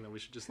recording, that we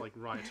should just like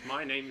write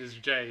 "My name is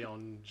Jay"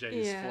 on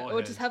Jay's Yeah, forehead.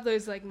 or just have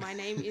those like my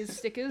name is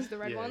stickers, the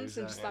red Yeah, ones,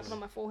 and just slap it exactly. on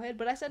my forehead.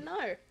 But I said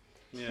no.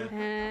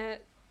 Yeah.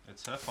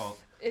 It's her fault.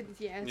 It's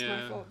my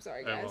Yeah. fault. I'm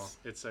sorry, Oh, guys. well,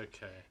 it's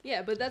okay.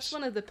 Yeah, but that's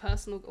one of the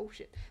personal. Oh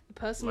shit, the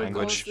personal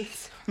Language.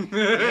 goals.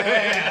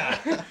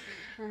 Yeah.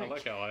 I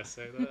like how I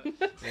say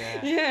that.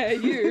 Yeah. Yeah,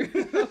 you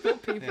of all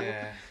people.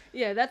 Yeah.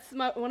 Yeah, that's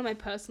one of my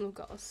personal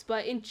goals.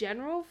 But in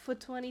general, for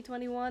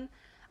 2021,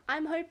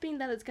 I'm hoping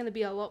that it's going to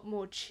be a lot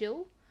more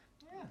chill.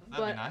 That'd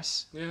But- be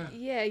nice. Yeah.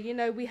 Yeah, you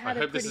know, we I had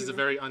a hope pretty. this is a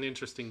very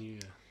uninteresting year.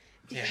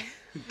 Yeah.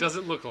 It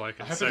doesn't look like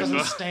I it hope so it doesn't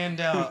far. stand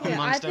out Yeah, I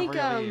amongst think every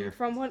other year.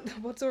 from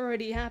what's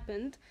already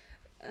happened,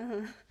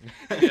 Yeah.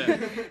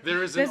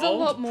 There is an There's a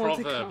lot old more to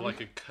proverb, come.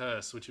 like a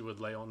curse, which you would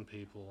lay on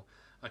people.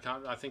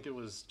 I think it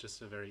was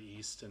just a very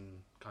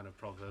Eastern kind of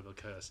proverb or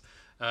curse,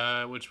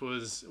 which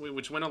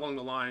went along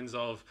the lines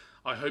of,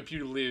 "I hope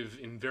you live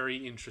in very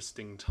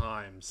interesting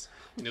times,"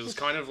 and it was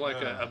kind of like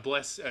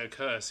a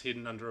curse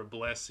hidden under a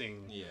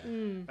blessing.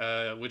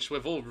 Yeah. Which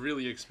we've all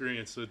really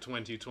experienced with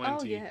 2020.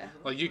 Oh, yeah.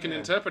 Like you can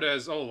interpret it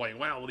as, oh wait,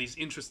 wow, all these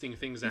interesting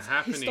things are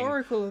happening.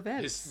 historical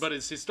events. But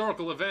it's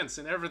historical events,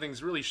 and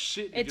everything's really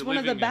shit. if It's you're one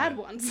of the living in bad it.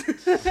 ones.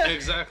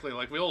 Exactly.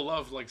 Like we all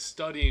love like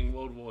studying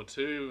World War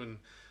II and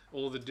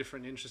all the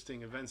different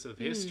interesting events of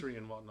history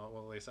and whatnot.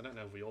 Well, at least I don't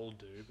know if we all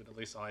do, but at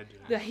least I do.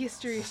 The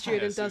history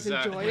student Yes, does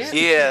exactly. enjoy it.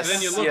 Yes, And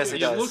then you look, yes, it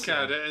you does. look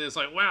at it, and it's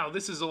like, wow,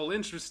 this is all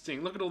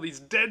interesting. Look at all these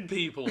dead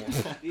people.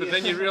 But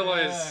then you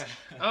realize,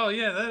 oh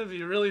yeah, that'd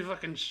be really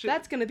fucking shit.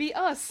 That's gonna be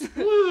us.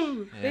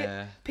 Woo!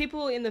 Yeah.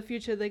 People in the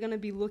future, they're gonna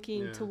be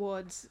looking Yeah.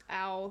 towards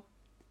our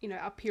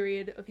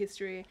period of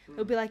history.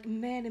 They'll be like,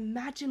 man,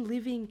 imagine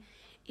living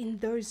in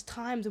those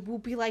times, and we'll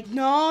be like,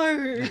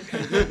 no,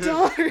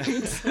 don't.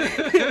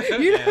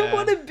 You don't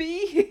want to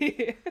be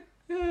here.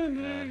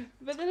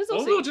 But then it's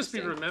also Or we'll just be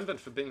interesting. remembered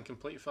for being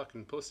complete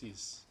fucking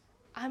pussies.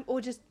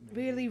 Or just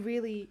really,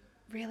 really,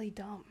 really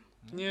dumb.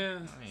 Yeah.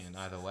 I mean,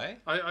 either way.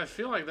 I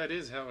feel like that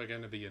is how we're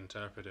going to be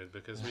interpreted,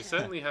 because we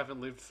certainly haven't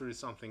lived through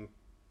something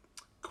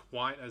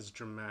quite as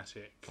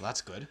dramatic. Well,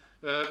 that's good.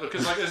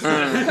 Because like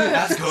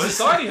That's good.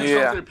 society has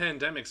Yeah. gone through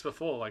pandemics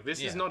before. Like this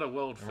is Yeah. not a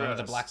world Remember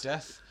first. the Black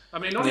Death? I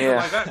mean, not even Yeah.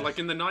 like that. Like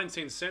in the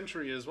 19th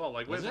century as well.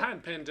 Like Was we've it?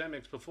 had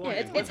pandemics before.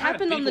 Yeah, We've it's had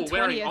happened on the people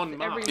wearing 20th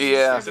en every masse.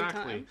 Yeah.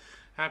 Exactly. time.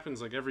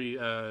 Happens like every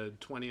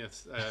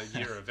 20th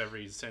year of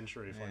every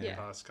century for like Yeah.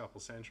 the past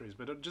couple centuries.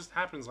 But it just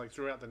happens like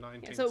throughout the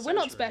 19th Yeah, century. so we're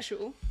not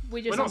special.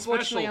 We just We're not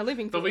unfortunately special, are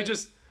living but through we it.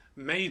 just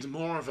made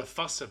more of a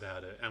fuss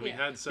about it, and we Yeah,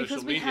 had social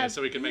because we media, had-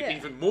 so we could make yeah.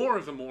 even more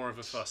of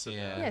a fuss about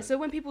Yeah. it. Yeah, so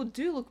when people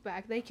do look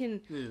back, they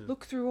can Yeah.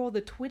 look through all the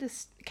Twitter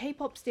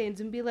K-pop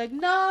stands and be like,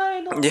 no,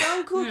 not Yeah.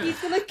 Jungkook,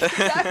 he's gonna get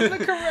back from the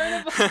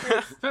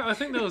coronavirus. I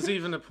think there was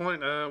even a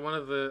point,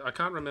 I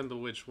can't remember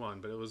which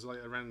one, but it was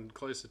like around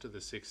closer to the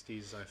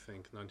 60s, I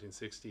think,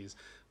 1960s,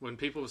 when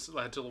people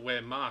had to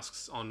wear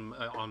masks en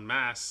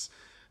masse,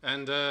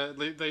 and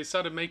they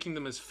started making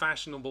them as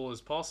fashionable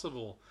as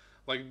possible.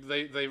 Like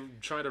they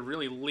try to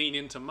really lean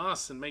into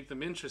masks and make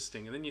them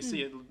interesting, and then you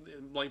see it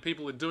like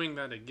people are doing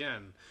that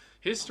again.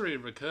 History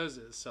recurs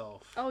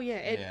itself. Oh yeah,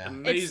 Yeah. it's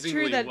Amazingly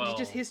true that well.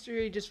 just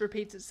history just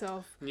repeats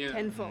itself Yeah.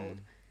 tenfold.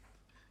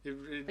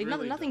 It Like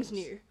really nothing's does.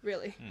 new,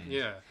 really.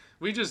 Yeah,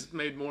 we just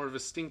made more of a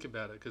stink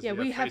about it because Yeah,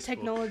 we have Facebook.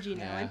 technology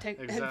now, Yeah, and, and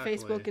exactly.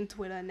 Facebook and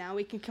Twitter. Now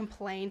we can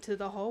complain to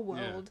the whole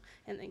world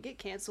and then get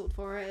cancelled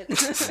for it.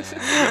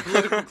 The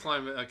political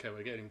climate. Okay,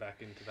 we're getting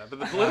back into that, but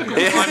the political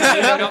climate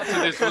leading up to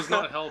this was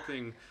not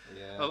helping.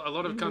 A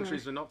lot of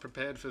countries were not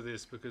prepared for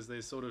this because they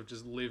sort of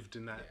just lived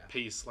in that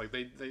peace. Like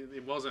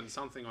it wasn't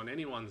something on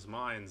anyone's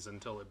minds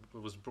until it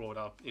was brought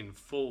up in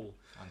full,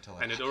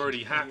 and it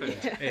already happened.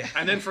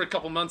 And then for a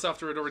couple months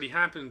after it already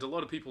happened, a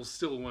lot of people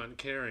still weren't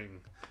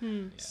caring.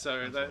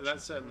 So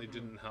that certainly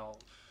didn't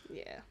help.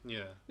 Yeah,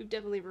 Yeah. we've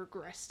definitely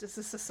regressed as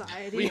a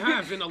society. We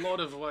have in a lot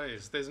of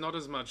ways. There's not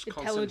as much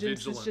constant Intelligence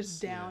vigilance. is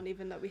just down, Yeah.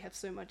 even though we have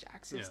so much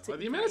access to Like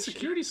the amount of information.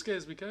 security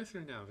scares we go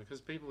through now because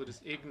people are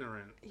just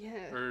ignorant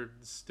Yeah. or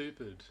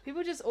stupid.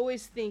 People just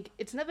always think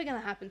it's never gonna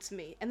happen to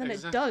me, and then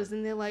Exactly. it does,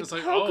 and they're like, It's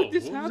like, "How oh, could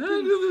this well, happen?"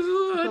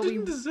 I But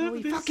didn't deserve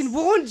we this. fucking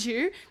warned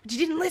you, but you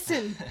didn't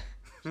listen.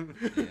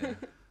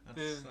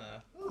 That's,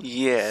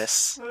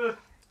 Yes.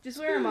 Just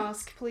wear a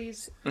mask,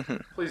 please.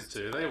 Please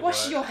do. They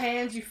Wash work. your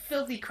hands, you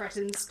filthy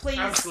cretins, please.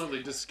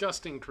 Absolutely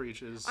disgusting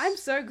creatures. I'm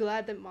so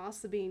glad that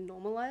masks are being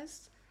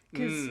normalized.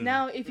 Because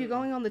now, if you're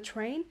going on the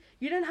train,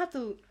 you don't have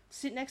to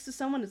sit next to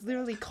someone that's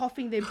literally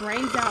coughing their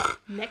brains out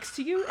next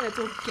to you, and it's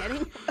all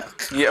getting,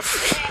 Yep.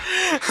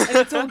 and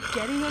it's all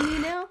getting on you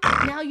now.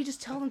 Now you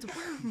just tell them to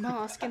wear a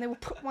mask, and they will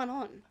put one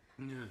on.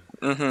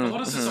 A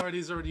lot of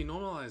societies already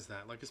normalize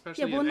that, like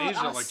especially Yeah, well, in not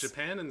Asia, us. like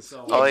Japan and so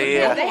on. Oh, They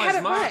yeah. They had normalize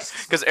it right.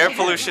 masks. Because air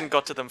pollution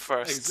got to them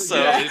first. So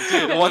Yeah, it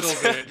did a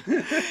once, little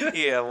bit.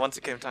 yeah, once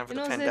it came time for And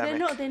the also,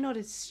 pandemic. they're not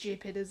as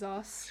stupid as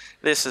us.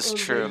 This is Or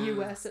true.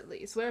 the US, at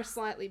least. We're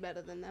slightly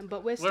better than them,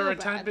 but we're still We're a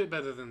bad. tad bit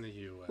better than the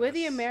US. We're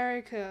the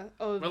America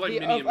of, We're like the,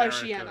 mini of America.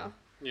 Oceania.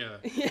 Yeah.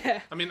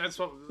 Yeah. I mean, that's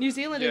what. New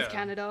Zealand yeah. is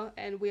Canada,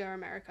 and we are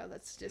America.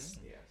 That's just.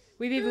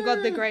 We've even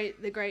got the great,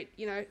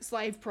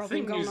 slave I problem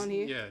think going on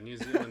here. Yeah, New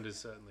Zealand is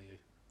certainly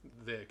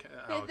our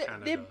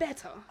Canada. They're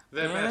better,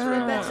 They're Yeah. better in They're a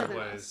lot better of than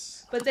ways.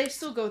 us. But they've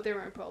still got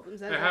their own problems.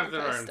 They have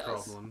their own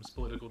problems,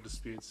 political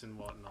disputes and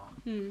whatnot.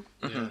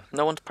 Yeah.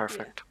 No one's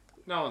perfect.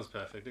 No one's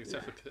perfect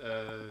except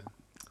for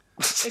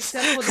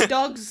Except for the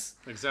dogs.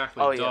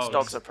 exactly. Oh, dogs. yes,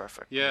 dogs are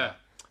perfect. Yeah.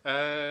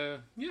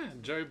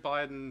 Joe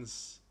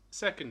Biden's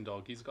second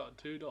dog. He's got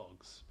 2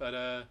 dogs,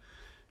 but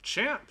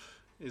Champ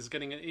is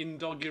getting an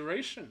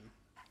inauguration.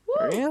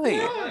 Really?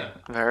 Yeah.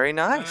 Very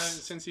nice.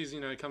 Since he's,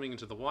 coming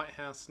into the White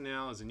House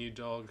now as a new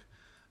dog.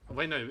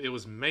 Wait, no, it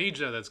was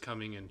Major that's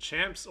coming in.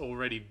 Champ's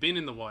already been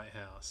in the White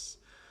House.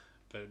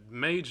 But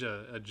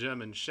Major, a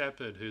German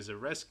Shepherd who's a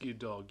rescue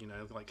dog,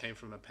 came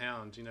from a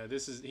pound,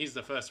 he's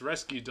the first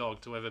rescue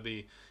dog to ever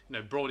be,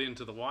 brought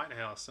into the White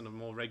House on a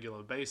more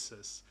regular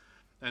basis.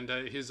 And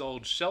his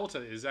old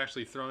shelter is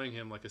actually throwing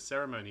him like a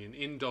ceremony, an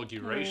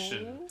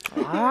inauguration,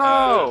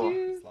 Wow.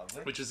 It's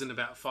lovely. which is in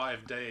about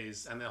 5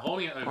 days. And they're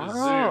holding it over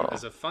Wow. Zoom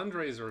as a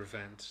fundraiser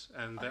event.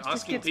 And they're just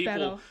asking gets people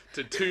better.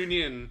 to tune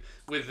in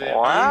with their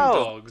Wow.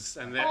 own dogs.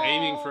 And they're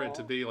aiming for it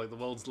to be like the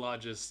world's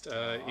largest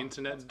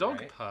internet dog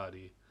great.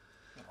 party.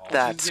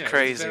 That's It's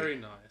crazy. very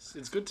nice.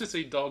 It's good to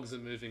see dogs are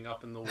moving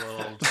up in the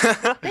world,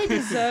 They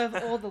deserve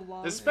all the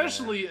love.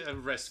 especially a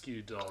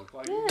rescue dog.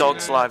 Like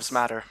Dogs' lives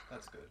matter.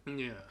 That's good.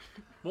 Yeah,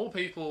 more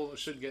people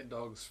should get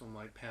dogs from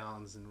like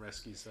pounds and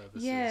rescue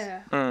services.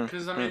 Yeah.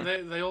 because I mean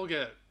they all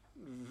get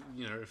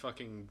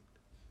fucking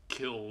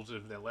killed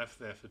if they're left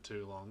there for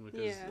too long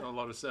because Yeah. a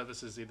lot of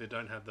services either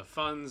don't have the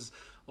funds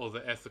or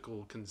the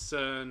ethical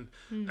concern.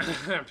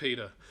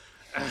 Peter.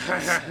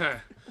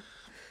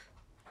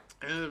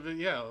 But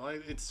yeah,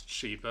 like it's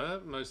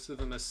cheaper. Most of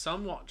them are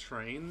somewhat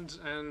trained,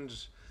 and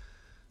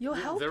You're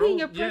they're helping all-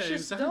 your yeah,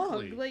 precious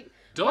exactly. dog. Like,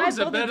 dogs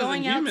why are bother better than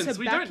going out to humans.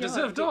 We don't backyard?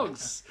 deserve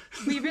dogs.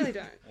 we really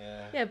don't.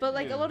 Yeah. Yeah, but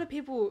like Yeah. a lot of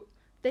people,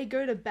 they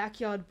go to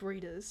backyard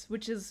breeders,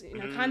 which is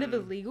kind of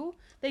illegal.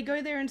 They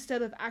go there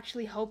instead of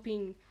actually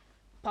helping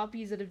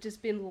puppies that have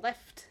just been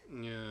left.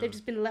 Yeah. They've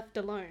just been left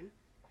alone.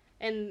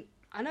 And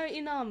I know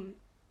in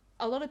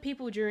a lot of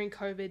people during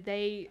COVID,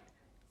 they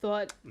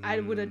thought I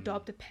would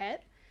adopt a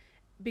pet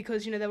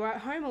because they were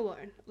at home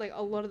alone like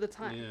a lot of the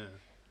time. Yeah.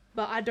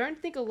 But I don't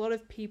think a lot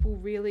of people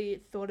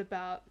really thought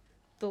about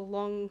the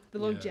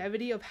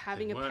longevity of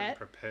having They a weren't pet.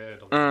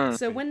 prepared.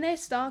 So when they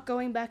start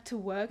going back to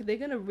work, they're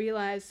gonna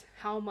realize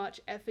how much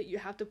effort you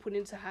have to put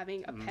into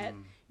having a pet.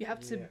 You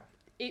have to,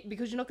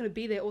 because you're not gonna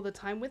be there all the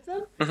time with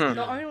them.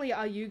 Not only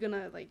are you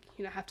gonna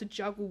have to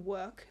juggle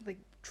work, like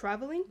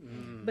traveling,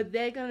 but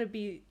they're gonna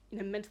be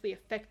mentally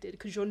affected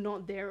because you're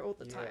not there all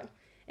the time,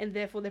 and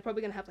therefore they're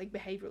probably gonna have like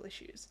behavioral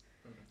issues.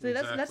 So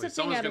that's the thing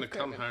Someone's out going of to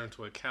come COVID. home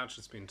to a couch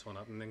that's been torn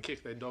up and then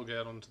kick their dog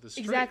out onto the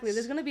streets. Exactly.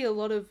 There's going to be a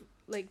lot of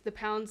like the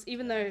pounds,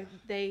 even though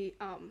they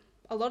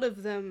a lot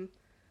of them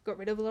got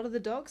rid of a lot of the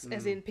dogs,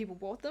 as in people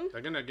bought them.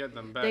 They're going to get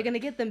them back. They're going to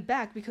get them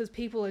back because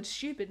people are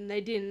stupid and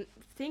they didn't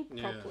think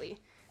Yeah. properly.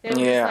 They're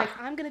Yeah. just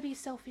like, I'm going to be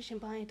selfish and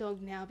buy a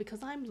dog now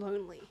because I'm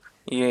lonely.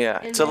 Yeah,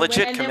 And it's a then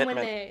legit and commitment.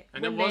 then when they,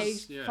 And it when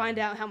was- they yeah. find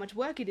out how much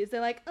work it is, they're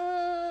like,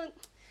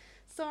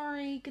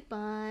 sorry,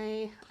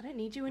 goodbye. I don't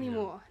need you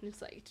anymore. And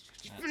it's like,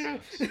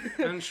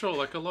 And sure,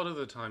 like a lot of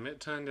the time, it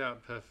turned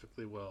out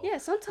perfectly well. yeah,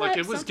 sometimes. Like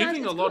it was sometimes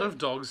giving a it's lot good. of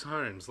dogs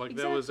homes. Like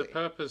there was a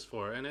Exactly. purpose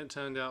for it, and it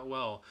turned out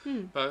well.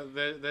 But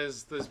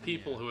there's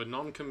people who are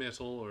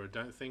non-committal or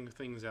don't think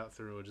things out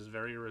through, or just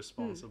very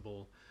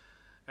irresponsible,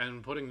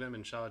 and putting them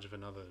in charge of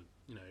another,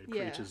 Yeah.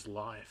 creature's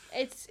life.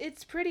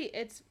 It's pretty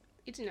it's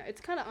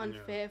kind of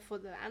unfair for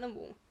the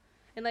animal,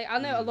 and like I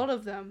know a lot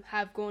of them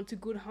have gone to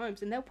good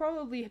homes and they'll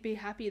probably be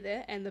happy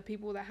there, and the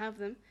people that have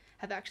them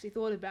have actually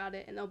thought about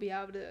it and they'll be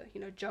able to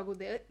juggle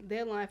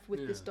their life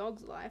with this Yeah.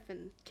 dog's life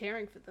and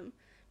caring for them.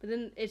 But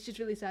then it's just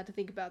really sad to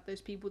think about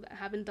those people that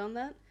haven't done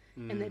that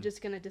and they're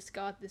just gonna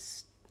discard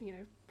this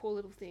poor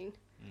little thing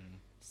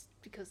just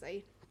because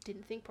they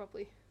didn't think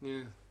properly.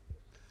 Yeah.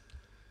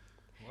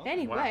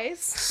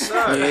 Anyways,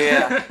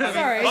 Yeah,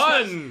 sorry.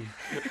 Fun.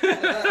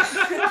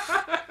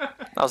 that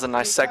was a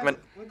nice segment.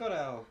 We got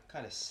our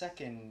kind of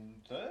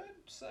third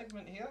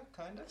segment here,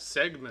 kind of.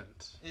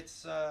 Segment.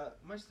 It's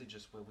mostly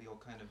just where we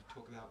all kind of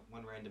talk about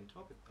one random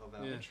topic of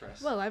our Yeah.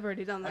 interest. Well, I've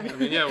already done that. I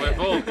mean, yeah, we've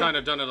all kind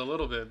of done it a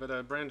little bit,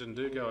 but Brandon,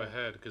 do go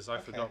ahead because I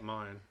forgot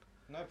mine.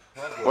 No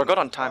problem. We're good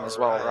on time as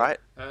well, right?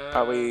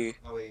 Are we?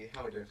 How are we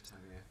doing for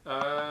time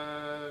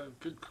here?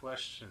 Good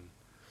question.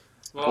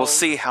 We'll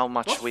see how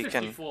much What's we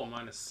can. 54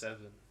 minus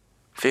 7?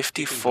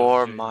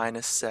 54 Jane.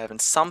 minus 7.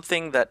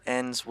 Something that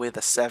ends with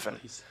a 7.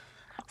 He's-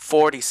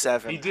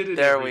 47. He did it,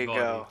 There everybody.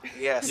 we go.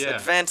 Yes, Yeah,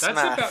 advanced that's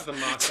math. about the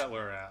mark that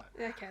we're at.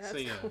 Okay, that's So,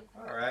 yeah. cool.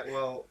 All right.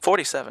 Well,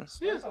 47.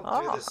 Yeah. I'll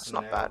Ah, do this that's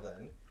not now bad.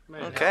 then.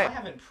 Maybe. Okay. I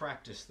haven't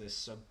practiced this,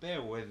 so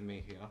bear with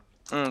me here.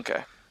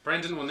 Okay.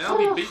 Brandon will now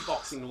be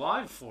beatboxing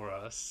live for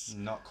us.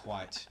 Not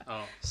quite.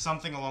 Oh,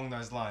 Something along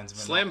those lines.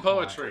 But slam not quite.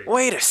 poetry.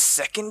 Wait a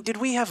second. Did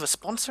we have a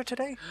sponsor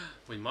today?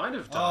 We might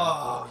have done.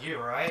 Oh,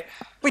 you're right.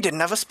 We didn't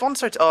have a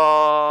sponsor. Do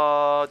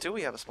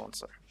we have a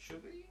sponsor?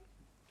 Should we?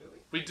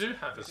 We do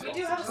have a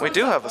sponsor. We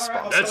do have a All right,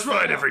 sponsor. That's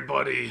right,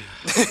 everybody.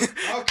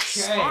 Okay.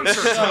 Sponsor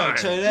So time.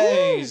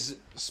 today's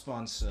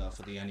sponsor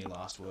for the Any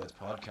Last Words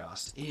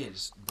podcast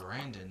is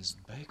Brandon's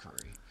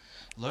Bakery.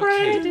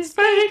 Located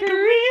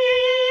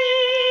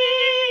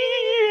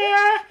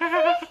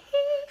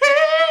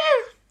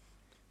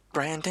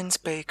Brandon's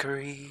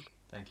Bakery.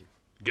 Thank you.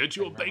 Get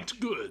your Thank you very baked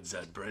goods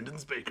at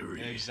Brandon's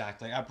Bakery.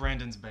 Exactly. At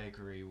Brandon's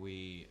Bakery,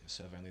 we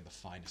serve only the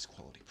finest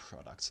quality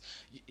products.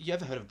 You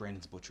ever heard of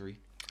Brandon's Butchery?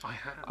 I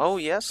have. Oh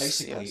yes,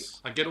 Basically,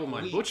 yes. I get all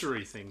my We-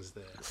 butchery things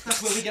there.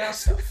 That's where we get our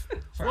stuff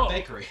for Whoa. our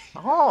bakery.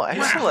 Oh,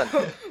 excellent.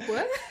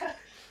 What?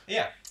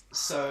 Yeah.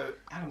 So,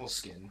 animal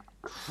skin.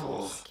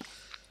 Oh.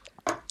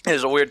 It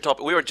is a weird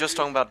topic. We were just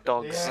talking about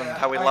dogs and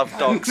how we love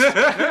dogs.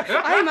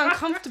 I am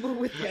uncomfortable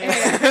with the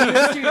air in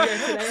the studio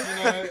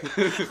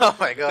today. Oh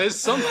my god. There's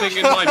something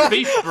in my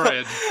beef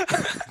bread.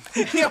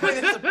 Yeah, but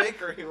it's a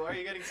bakery. Why are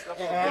you getting stuff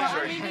from the I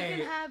butchery? mean, you can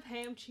have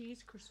ham,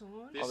 cheese,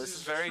 croissant. Oh, this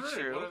is very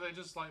true. What do they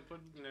just like put,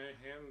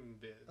 ham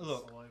bits?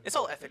 Look, all over It's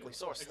all it? ethically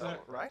sourced, though,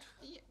 right?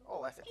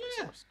 All ethically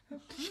Yeah.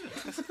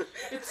 sourced.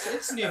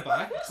 It's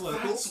nearby. It's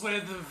local. That's where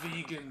the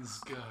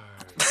vegans go.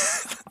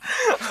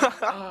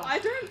 I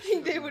don't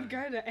think they would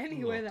go to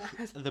anywhere that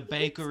has. The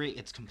bakery,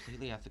 it's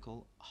completely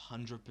ethical.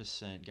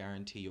 100%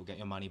 guarantee you'll get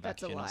your money back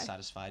That's if a you're not lie.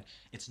 satisfied.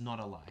 It's not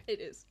a lie. It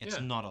is. It's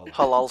Yeah. not a lie.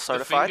 Halal The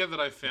certified. finger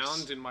that I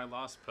found in my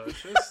last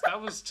purchase, that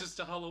was just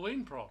a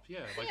Halloween prop. Yeah,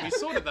 like we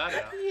sorted that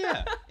out.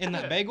 Yeah. In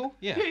that Yeah. bagel?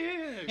 Yeah.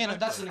 Yeah, No,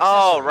 that's an accessory.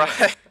 Oh,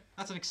 right.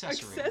 That's an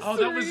accessory. Oh,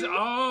 that was. Accessory.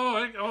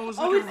 Oh, it was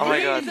like Oh, a is, Oh my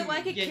it, God. is it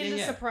like a Yeah, yeah, Kinder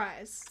yeah.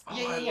 surprise? Oh,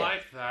 Yeah, I yeah.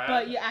 like that.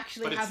 But you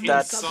actually But have it's more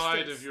That's- inside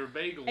substance. of your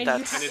bagel, And,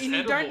 That's- you, it's and you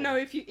edible. don't know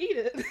if you eat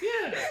it.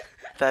 Yeah.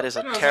 That is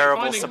a No, it's like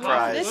terrible finding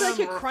surprise. There's like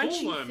a Worm or a full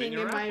crunchy worm in thing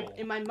your in my apple.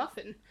 in my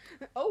muffin.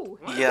 Oh,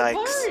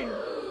 Yikes. bone.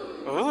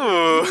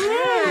 Ooh.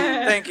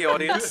 Yeah. Thank you,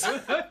 audience.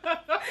 Oh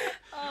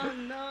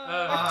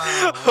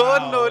no.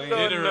 Oh, no, no,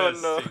 no.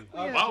 Interesting.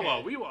 Okay. Wow,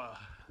 wow, we were.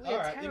 We are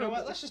Alright, you know what?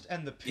 terrible. Let's just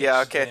end the pitch. Yeah,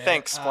 okay, there.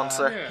 thanks,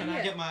 sponsor. Yeah. Can I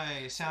Yeah. get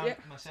my sound Yeah.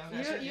 my sound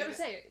You guys? don't, you don't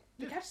say it.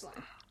 The catch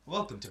line.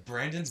 Welcome to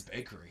Brandon's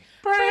Bakery.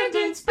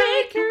 Brandon's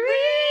Bakery.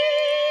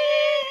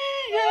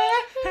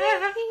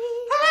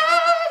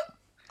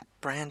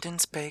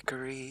 Brandon's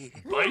Bakery.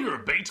 Buy your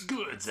baked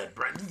goods at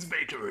Brandon's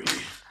Bakery.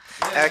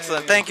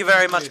 Excellent. Thank you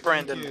very much,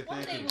 Brandon.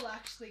 One day we'll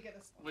actually get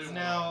a.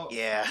 Now,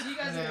 Yeah. You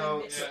guys are now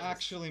gonna miss to it.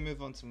 actually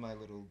move on to my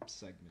little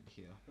segment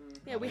here.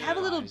 Yeah, we have a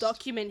little Revised.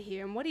 document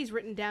here, and what he's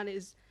written down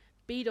is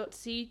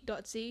b.c.c.c.c.c.c.c.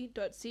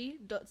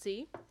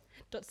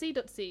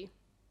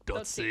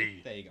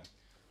 .c. There you go.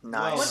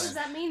 Nice. What does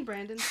that mean,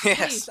 Brandon? Yes.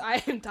 Please,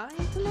 I am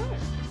dying to know.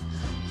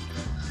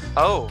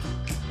 Oh.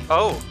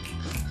 Oh.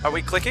 Are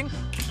we clicking?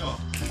 Sure.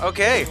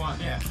 Okay. Go on,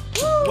 yeah.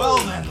 Well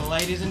then,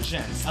 ladies and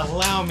gents,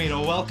 allow me to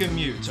welcome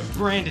you to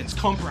Brandon's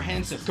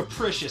comprehensive,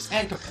 capricious,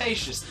 and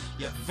capacious,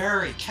 yet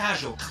very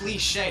casual,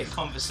 cliched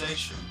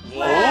conversation. Ooh.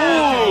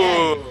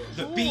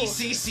 The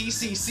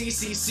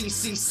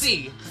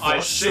BCCCCCCCC. I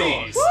for see.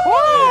 short.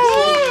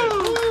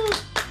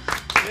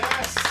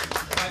 Yes.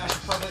 I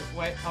should probably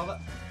wait. Hold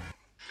up.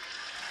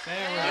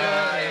 There we go.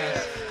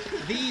 Yes.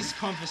 These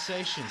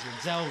conversations will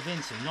delve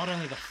into not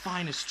only the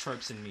finest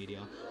tropes in media,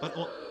 but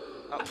all.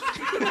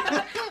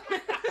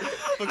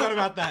 Forgot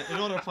about that. In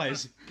order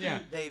place. Yeah.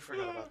 They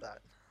forgot about that.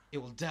 It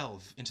will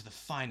delve into the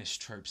finest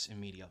tropes in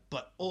media,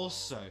 but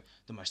also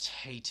the most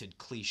hated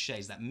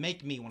cliches that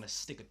make me want to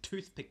stick a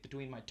toothpick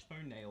between my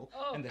toenail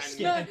and the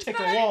skin no, and tick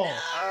no, a wall.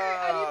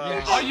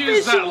 Oh, I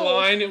used that Visual.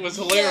 line. It was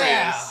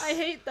hilarious. I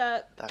hate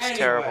that. that's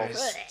terrible.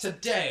 Anyways,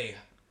 today,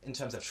 in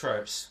terms of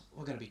tropes,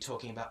 we're going to be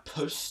talking about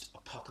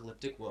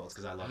post-apocalyptic worlds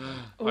because I love them.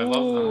 I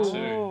love them too.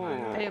 Ooh. I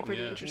know, They are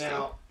pretty yeah. interesting.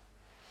 Now,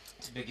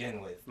 to begin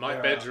with, My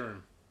there are-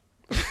 bedroom.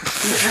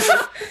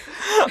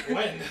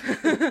 When?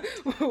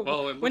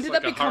 Well, it When looks did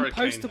like that a become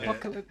hurricane hit.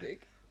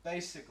 post-apocalyptic?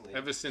 Basically,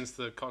 Ever since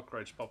the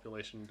cockroach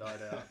population died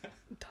out.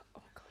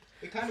 Oh god.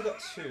 we kind of got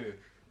two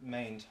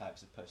main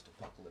types of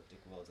post-apocalyptic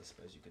worlds, I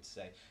suppose you could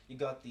say. You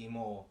got the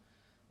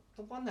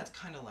one that's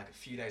kind of like a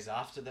few days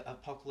after the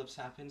apocalypse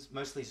happens,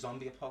 mostly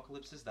zombie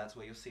apocalypses. That's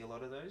where you'll see a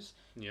lot of those.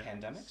 Yeah.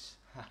 Pandemics.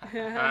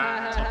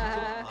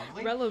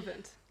 Lovely.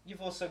 Relevant.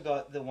 You've also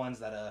got the ones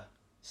that are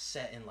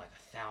set in like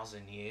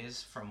 1,000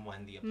 years from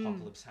when the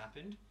apocalypse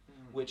happened,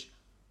 which,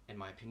 in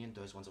my opinion,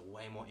 those ones are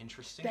way more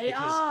interesting. They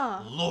because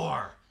are.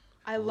 lore.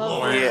 I love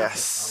Lore. it.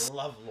 Yes. I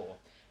love lore.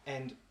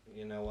 And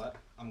you know what?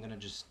 I'm gonna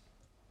just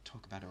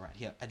talk about it right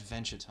here.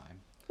 Adventure Time.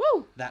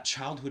 Woo! That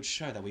childhood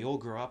show that we all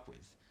grew up with,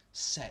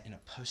 set in a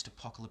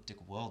post-apocalyptic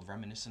world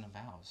reminiscent of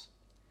ours.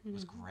 It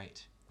was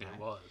great. It right?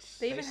 was.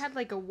 They even had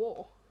like a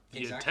war. The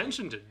Exactly.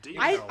 attention to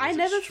detail I was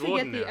never forget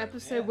extraordinary. the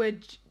episode Yeah.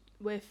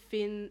 where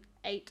Finn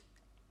ate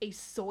a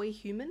soy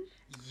human.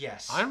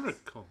 Yes. I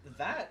recall.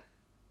 That.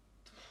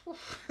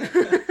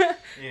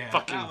 Yeah.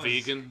 Fucking that was-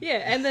 vegan.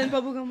 Yeah, and then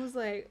Bubblegum was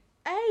like,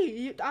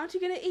 "Hey, aren't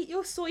you gonna eat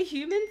your soy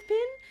human, Finn?"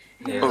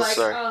 He was Oh, like,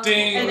 sorry.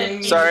 Ding. And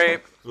then Sorry.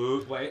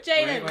 Ooh, wait.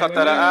 Jaden. Cut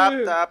that up.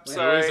 Wait. Up. Who is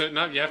Sorry. it?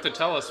 No, you have to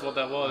tell us what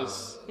that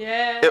was.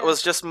 Yeah. It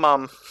was just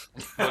Mum.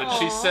 What did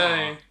she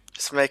say?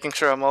 Just making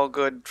sure I'm all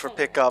good for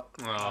pickup.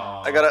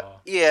 Aww. I gotta.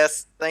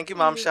 Yes. Thank you,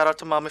 Mom. Shout out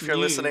to Mom if you're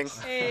You- listening.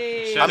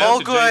 Hey. Shout I'm out all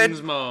to good.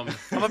 Jaden's mom.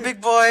 I'm a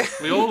big boy.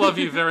 We all love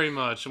you very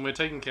much, and we're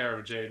taking care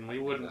of Jaden. We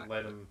wouldn't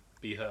let him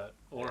be hurt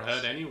or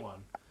hurt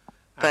anyone.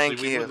 Thank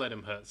Actually, we you. would let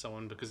him hurt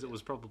someone because it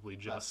was probably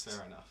That's just.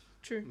 fair enough.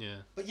 True. Yeah.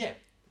 But yeah,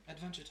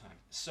 Adventure Time.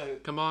 So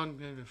Come on,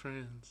 we're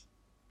friends.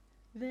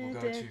 We'll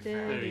go to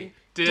very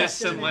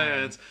distant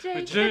lands.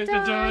 We drink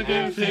the dog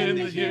and feed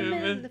the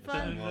human. The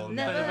fun will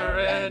never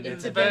end.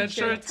 It's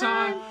adventure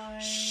time.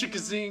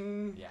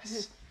 Shikazing.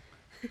 Yes.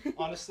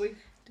 Honestly,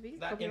 Do we get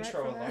that copyright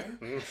intro for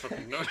that? alone.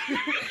 Fucking no.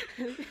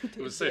 It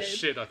was so Dead.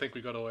 shit. I think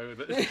we got away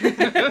with it.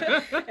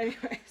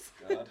 Anyways.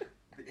 God.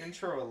 The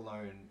intro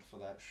alone for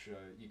that show,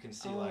 you can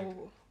see like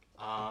Oh.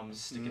 arms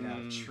sticking out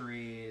of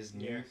trees,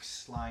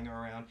 nukes flying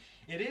around.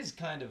 It is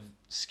kind of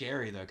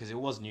scary though, because it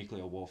was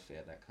nuclear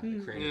warfare that kind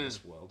of created Yeah.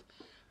 this world.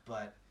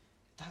 But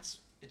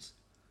it's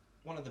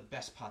one of the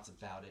best parts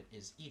about it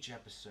is each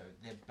episode,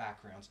 their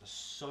backgrounds are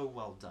so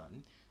well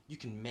done. You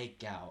can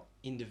make out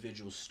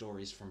individual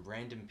stories from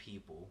random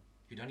people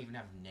who don't even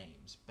have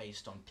names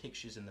based on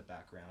pictures in the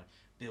background,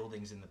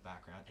 buildings in the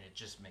background, and it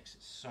just makes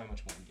it so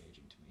much more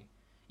engaging to me.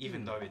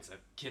 Even though it's a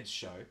kids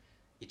show,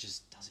 it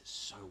just does it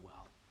so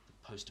well.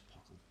 The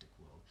post-apocalyptic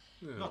world.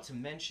 Yeah. Not to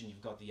mention,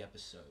 you've got the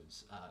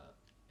episodes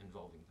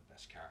involving the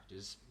best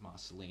characters,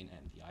 Marceline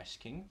and the Ice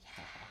King.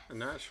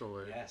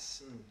 Naturally.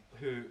 Yes,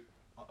 who.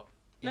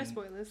 No in-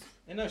 spoilers.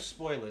 no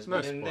spoilers, No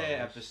but in their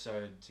spoilers.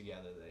 episode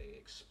together, they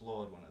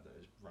explored one of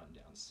those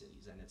rundown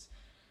cities, and it's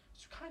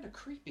kind of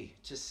creepy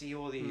to see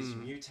all these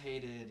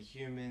mutated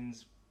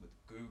humans with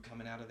goo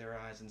coming out of their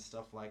eyes and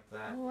stuff like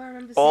that. Oh, I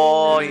remember seeing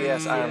Oh, that.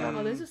 yes, I Yeah. remember.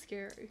 Oh, those are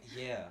scary.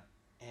 Yeah,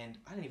 and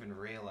I didn't even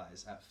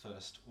realize at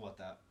first what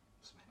that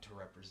was meant to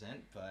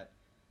represent, but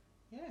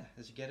yeah,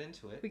 as you get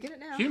into it, We get it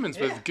now. Humans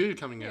Yeah. with goo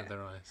coming out Yeah. of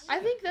their eyes. I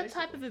think that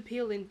type basically. of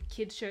appeal in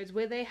kids shows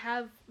where they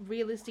have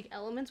realistic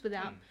elements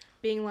without Mm.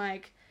 being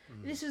like,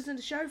 this isn't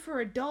a show for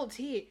adults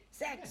here.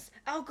 Sex,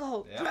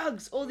 alcohol, Yeah.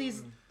 drugs, all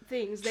these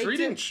things. They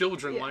Treating do-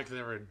 children yeah. like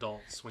they're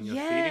adults when you're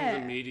feeding Yeah.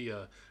 them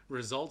media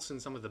results in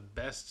some of the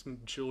best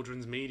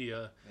children's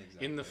media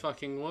in the Exactly.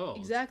 fucking world.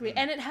 Exactly,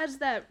 and it has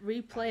that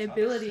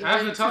replayability.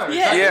 Avatar.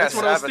 Yeah. That's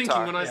what I was Yes,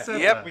 thinking when I Avatar.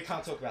 said Yep. that. we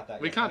can't talk about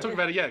that. We yet, can't right? talk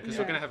about it yet because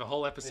we're Yeah. going to have a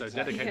whole episode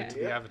Exactly. dedicated to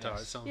the Yeah. Avatar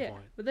Yes. at some Yeah,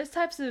 point. but those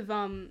types of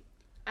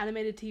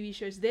animated TV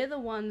shows, they're the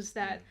ones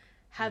that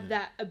have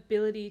that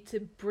ability to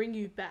bring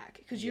you back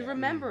because you Yeah.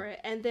 remember it,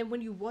 and then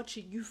when you watch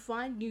it, you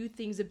find new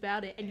things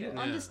about it, and you Yeah.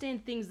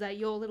 understand things that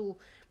your little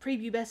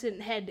prepubescent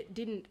head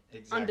didn't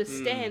Exactly.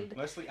 understand.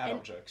 Mostly adult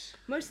And- jokes.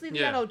 Mostly the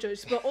Yeah. adult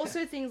jokes, but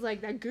also things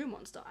like that goo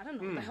monster. I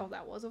don't know what the hell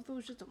that was. I thought it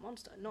was just a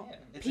monster, not Yeah,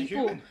 it's a people,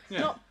 human. Yeah.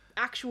 not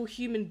actual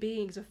human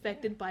beings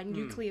affected by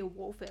nuclear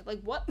warfare.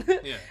 Like what?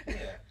 Yeah.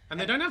 Yeah. And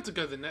they don't have to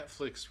go the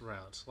Netflix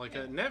route. Like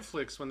at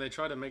Netflix, when they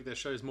try to make their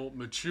shows more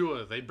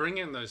mature, they bring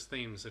in those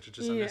themes that are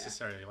just Yeah.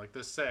 unnecessary, like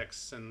the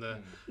sex and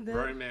the The-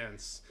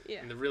 romance Yeah.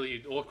 and the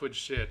really awkward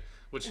shit,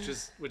 which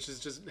is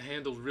just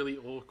handled really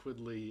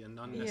awkwardly and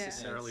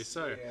unnecessarily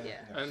so.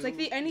 Yeah. And- It's like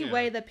the only yeah.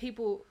 way that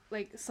people,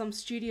 like some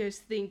studios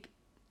think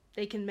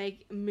they can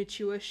make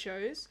mature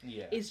shows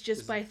Yeah. is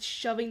just by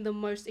shoving the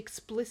most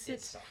explicit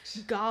It sucks.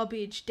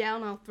 garbage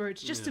down our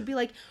throats just to Yeah. be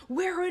like,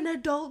 we're an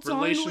adults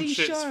only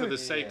Relationships show. for the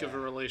sake of a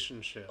Yeah.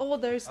 relationship. All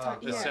those types.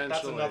 God, yeah. that's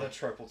Essentially. another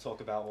trope we'll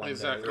talk about one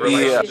Exactly. day.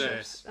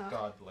 Relationships. Yeah.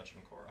 God, the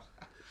Legend of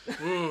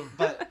Korra. Ooh.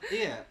 But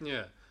yeah,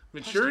 Yeah.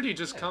 Maturity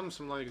just yeah. comes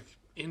from like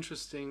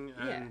interesting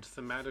and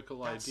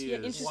thematical That's yeah,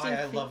 ideas. interesting why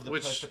I thing- love the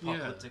Which-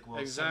 post-apocalyptic yeah,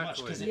 world so much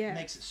exactly. because it Yeah.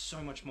 makes it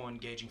so much more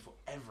engaging for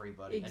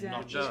everybody and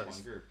not Exactly. just It does.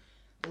 one group.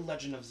 The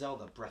Legend of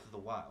Zelda: Breath of the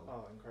Wild.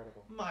 Oh,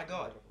 incredible. My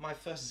God, my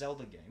first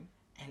Zelda game,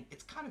 and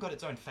it's kind of got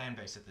its own fan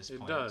base at this It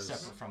point, does.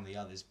 separate from the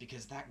others,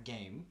 because that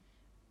game,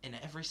 in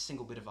every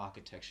single bit of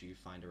architecture you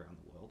find around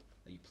the world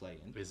that you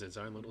play in, Is its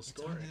own little it's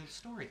story. only a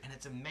story, and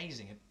it's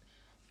amazing.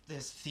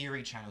 There's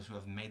theory channels who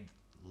have made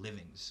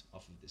livings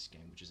off of this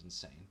game, which is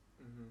insane.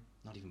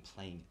 Not even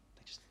playing it,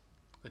 they just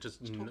It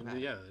just talk about it.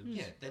 yeah.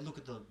 yeah, they look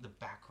at the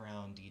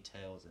background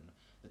details and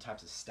the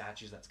types of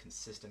statues that's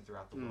consistent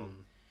throughout the world.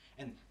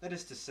 And that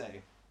is to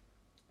say,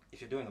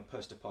 if you're doing a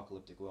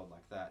post-apocalyptic world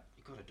like that,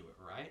 you got to do it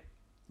right.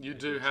 You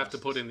do do it have to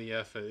put justice. in the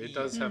effort. It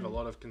does have a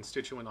lot of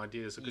constituent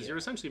ideas because you're Yeah.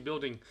 essentially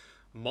building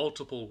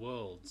multiple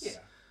worlds. Yeah.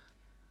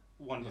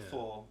 One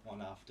before,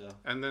 one after.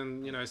 And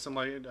then, you know, some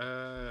like,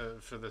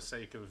 for the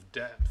sake of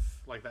depth,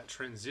 like that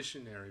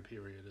transitionary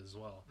period as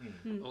well.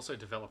 Also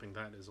developing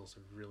that is also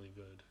really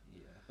good.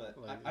 Yeah, but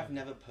Like, I've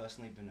never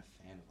personally been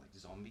a fan of like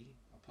zombie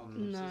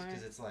apocalypses No.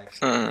 because it's like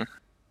Mm.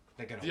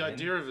 they're gonna The win.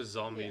 idea of a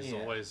zombie is Yeah.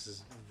 always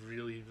has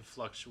really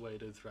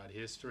fluctuated throughout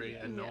history,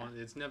 and no Yeah. one,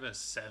 it's never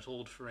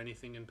settled for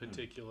anything in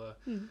particular.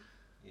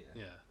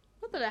 Yeah.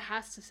 Not that it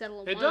has to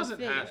settle on It one doesn't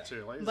thing. have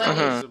to. Like, But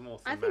zombies are more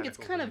I think it's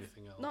thematical kind than of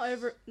anything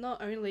else.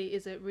 not only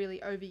is it really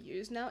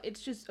overused now,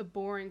 it's just a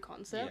boring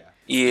concept.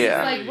 Yeah.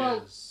 Yeah. Like, well,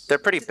 Yes. They're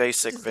pretty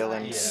basic design.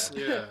 villains.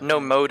 Yeah. No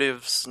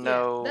motives, Yeah,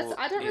 no.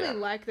 I don't yeah. really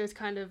like those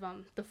kind of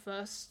the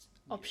first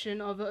option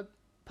of a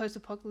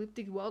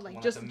post-apocalyptic world, like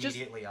One just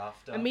immediately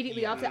after.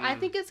 immediately Yeah. after. I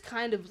think it's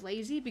kind of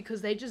lazy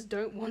because they just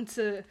don't want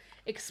to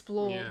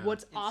explore Yeah.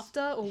 what's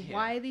after or yeah.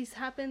 why these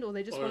happened, or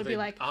they just Or want to they be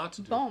like are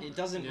to do. bomb. It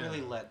doesn't Yeah.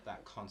 really let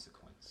that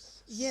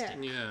consequence Yeah.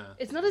 Yeah.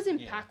 It's not as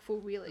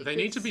impactful, really. They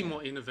need to 'cause- be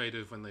more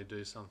innovative when they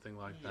do something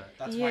like that.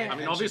 That's Yeah. why I I mean,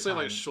 Adventure obviously, Time,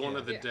 like Shaun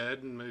of the Yeah.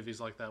 Dead and movies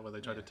like that, where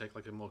they try to Yeah. take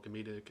like a more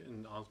comedic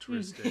and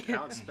altruistic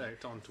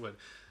aspect onto it.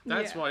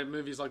 That's Yeah. why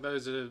movies like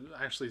those are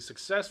actually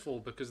successful,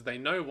 because they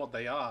know what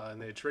they are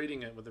and they're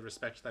treating it with the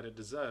respect that it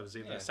deserves,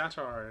 either Yeah.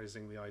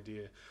 satirizing the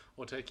idea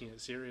or taking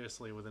it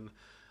seriously with an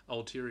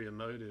ulterior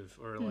motive,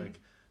 or Hmm. like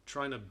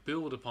trying to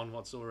build upon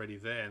what's already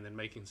there and then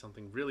making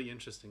something really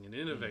interesting and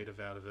innovative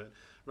out of it,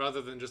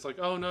 rather than just like,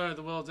 oh no,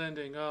 the world's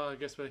ending, oh I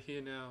guess we're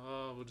here now,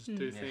 oh we'll just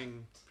do Yeah.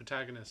 thing,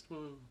 protagonist,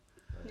 woo.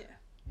 Yeah.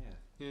 Yeah.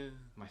 Yeah.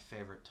 My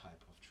favorite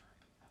type of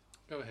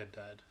trope. Go ahead,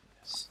 Dad.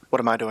 What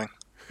am I doing?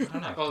 I don't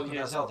know. Oh, Talking yeah.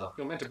 about Zelda.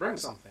 You're meant to bring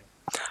something.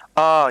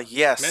 Ah,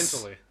 yes.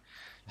 Mentally.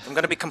 I'm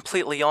gonna be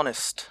completely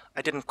honest.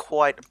 I didn't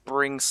quite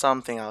bring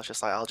something. I was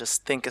just like, I'll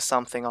just think of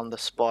something on the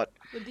spot,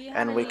 But do you have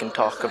and we any- can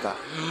talk about.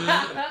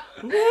 it.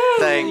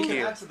 Thank You you.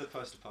 can add to the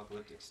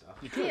post-apocalyptic stuff.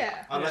 You could.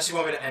 Yeah. Unless you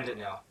want me to end it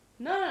now.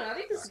 No, I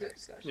think this is a good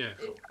discussion. Yeah.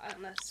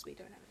 Unless we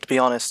don't have To be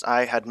honest,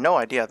 I had no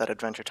idea that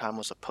Adventure Time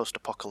was a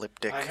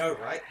post-apocalyptic. I know,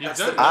 right? You That's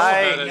don't the- know I-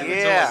 about it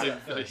yeah.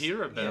 until like, you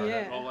hear about Yeah.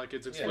 it, or like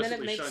it's And then it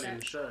explicitly makes shown in the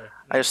sense. show.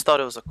 I just thought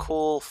it was a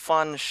cool,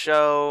 fun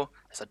show.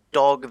 There's a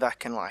dog that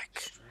can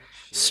like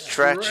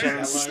stretch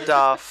and Stretch.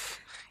 stuff.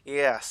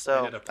 Yeah, They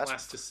so had a that's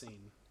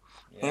plasticine.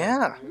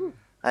 yeah.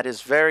 That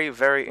is very,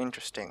 very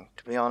interesting.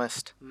 To be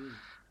honest, Mm.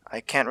 I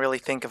can't really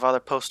think of other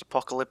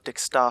post-apocalyptic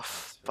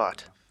stuff,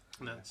 but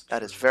That's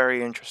that is true.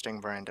 very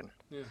interesting, Brandon.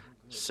 Yeah.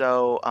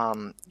 So,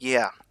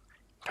 yeah.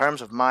 In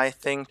terms of my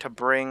thing to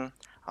bring,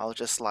 I'll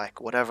just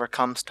like whatever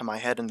comes to my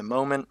head in the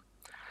moment.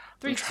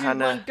 3, 2, trying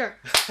 1, to-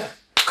 go.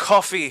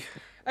 Coffee.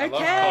 I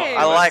love Okay. coffee.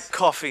 I like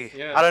coffee.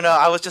 Yeah. I don't know.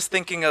 I was just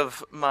thinking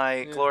of my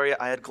Yeah. Gloria.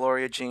 I had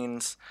Gloria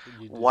Jean's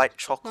You did. white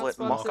chocolate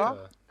Not mocha.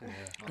 sponsored. Yeah.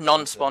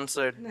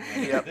 Non-sponsored.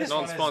 Yep. This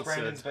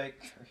Non-sponsored. one is Brandon's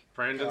Bakery.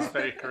 Brandon's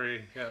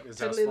Bakery. Yeah,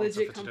 is our Totally sponsor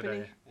legit for company.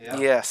 today. Yeah.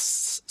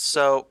 Yes.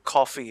 So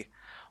coffee.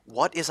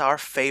 What is our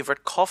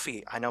favorite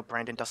coffee? I know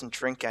Brandon doesn't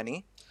drink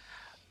any,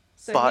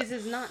 So But- his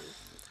is none.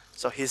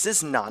 so his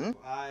is none.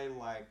 I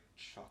like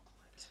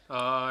chocolate.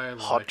 I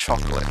Hot like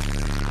chocolate.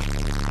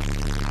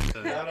 No,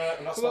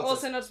 I'm not We're sponsored.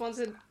 also not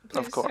sponsored. Please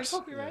don't course.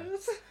 copyright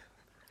us.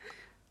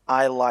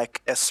 I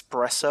like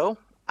espresso.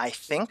 I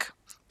think.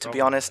 To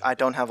be Oh. honest, I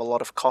don't have a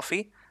lot of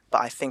coffee,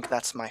 but I think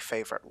that's my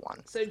favorite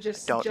one. So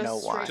just Don't just know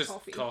why. straight just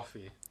coffee.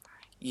 coffee.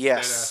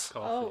 Yes. Dead-ass Oh.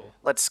 coffee.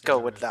 Let's go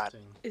with that.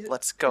 Interesting. Is,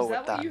 Let's go is with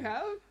that. What that. you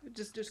have?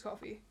 Just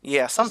coffee.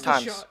 Yeah, Just a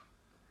sometimes. shot.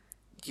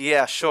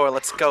 Yeah, sure.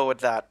 Let's go with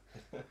that.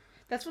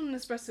 That's what an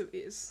espresso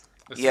is.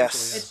 Yes.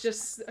 Essentially, It's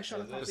just a shot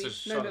of It's coffee. a No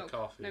shot of milk.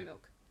 coffee. No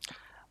milk.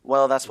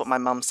 Well, that's what my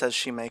mum says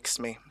she makes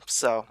me.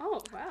 So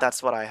Oh wow.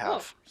 that's what I Oh,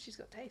 have. she's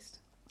got taste.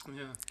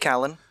 Yeah.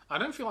 Callan? I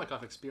don't feel like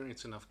I've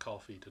experienced enough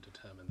coffee to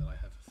determine that I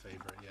have a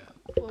favorite yet.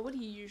 Well, what do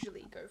you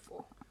usually go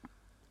for?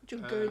 What's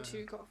your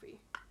go-to coffee?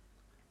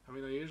 I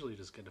mean, I usually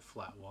just get a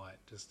flat white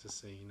just to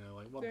see, you know,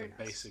 like what Very the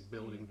nice. basic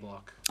building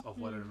block of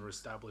whatever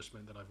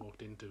establishment that I've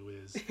walked into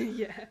is.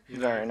 Yeah. You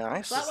know, Very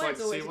nice. Flat Just like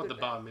white's always see a what the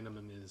good bar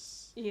minimum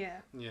is. Yeah.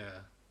 Yeah.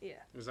 Yeah.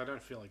 Because I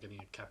don't feel like getting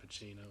a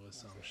cappuccino or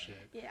some shit.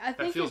 Yeah. I That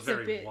think feels it's a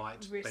very bit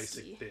white,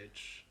 risky. basic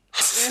bitch.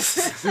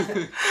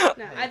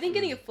 No, I think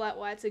getting a flat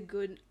white's a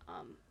good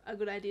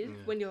idea Yeah.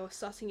 when you're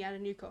sussing out a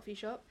new coffee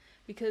shop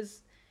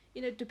because,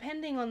 you know,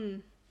 depending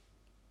on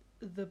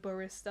the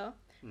barista,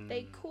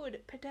 they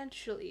could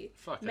potentially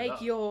Fuck it make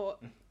up. your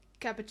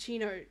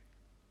cappuccino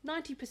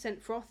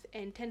 90% froth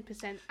and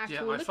 10% actual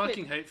Yeah, I liquid.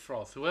 fucking hate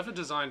froth. Whoever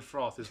designed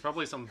froth is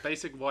probably some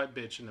basic white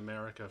bitch in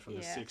America from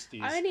the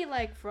 60s. I only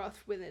like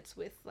froth when it's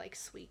with like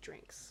sweet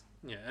drinks.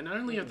 Yeah, and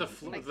only if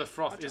Like the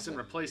froth hot isn't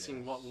chocolate.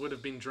 replacing what would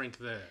have been drink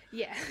there.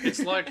 Yeah. It's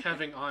like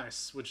having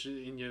ice, which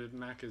in your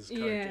Macca's Coke,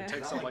 Yeah. it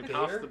takes Not up like like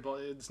half beer? the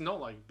body. It's not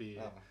like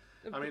beer. Oh.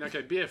 I mean,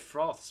 okay, beer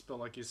froths, but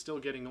like you're still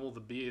getting all the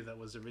beer that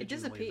was originally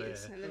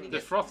disappears, there. and then you The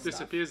get froth stuff.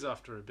 disappears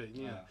after a bit,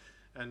 yeah. Yeah.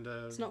 And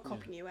It's not yeah.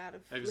 copying you out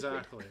of liquid.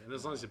 Exactly, and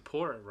as long as you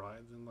pour it right,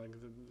 then like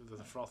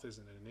the froth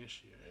isn't an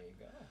issue. There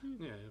you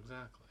go. Yeah,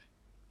 exactly.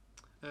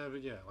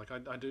 But yeah, like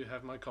I do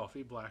have my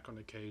coffee black on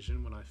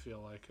occasion when I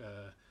feel like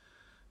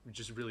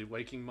just really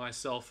waking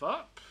myself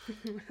up,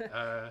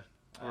 or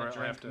I drink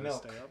have to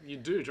milk. stay up. You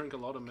do drink a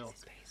lot of milk.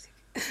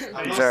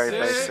 I'm not Very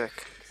Basic.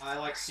 basic. I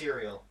like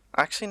cereal.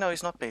 Actually, no,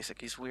 he's not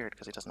basic. He's weird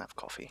because he doesn't have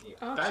coffee.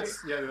 Oh, That's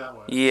yeah, that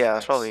works. Yeah,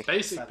 that's probably.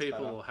 Basic That's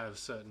people have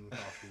certain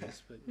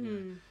coffees, but yeah,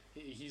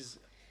 he's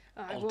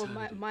well,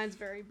 alternative. mine's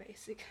very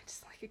basic. I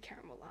just like a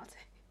caramel latte.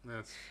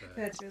 that's fair.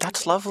 That's really That's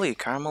basic. lovely.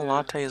 Caramel Yeah.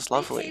 latte is They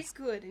lovely. taste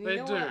good, and you They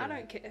know do. what? I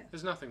don't care.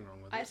 There's nothing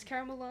wrong with it. Iced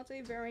caramel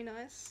latte, very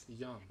nice.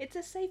 Yum. It's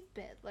a safe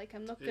bet. Like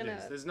I'm not It gonna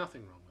is. There's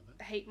nothing wrong with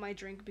it. hate my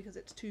drink because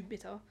it's too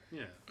bitter,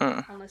 Yeah.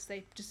 unless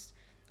they just.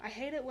 I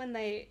hate it when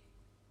they.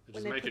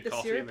 Just they make put a the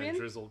coffee syrup and then in?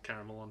 drizzle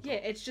caramel on top. Yeah,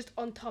 it's just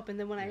on top, and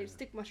then when I Yeah.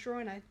 stick my straw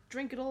in, I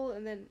drink it all,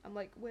 and then I'm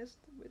like, "Where's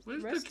Where's the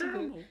the rest of it?"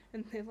 caramel?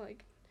 And they're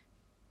like,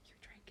 "You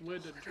drank it." Where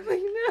all." did I'm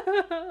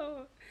like,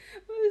 "No,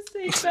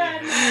 this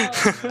bad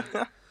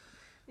now."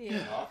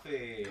 Yeah.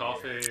 Coffee.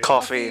 Coffee.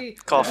 Coffee.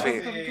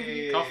 Coffee.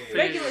 Coffee. Coffee.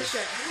 Regular show.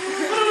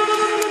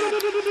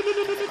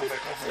 Coffee,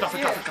 coffee, Coffee,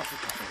 Yeah. coffee, coffee,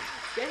 coffee.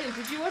 Brandon,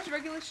 did you watch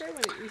Regular Show when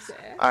it used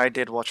to air? I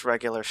did watch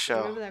regular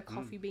Remember show. that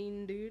coffee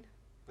bean dude?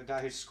 The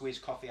guy who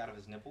squeezed coffee out of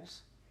his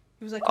nipples.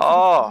 He was like,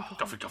 Oh.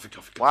 Coffee, coffee, coffee,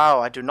 coffee. Wow,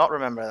 I do not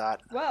remember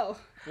that. Well,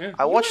 Yeah.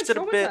 I you watched it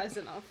weren't a bit. traumatized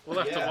enough. We'll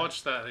have to Yeah.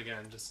 watch that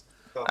again. Just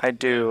I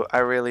do. I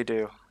really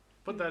do.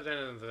 put that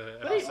in the.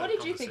 What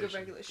did you think of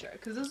Regular Show?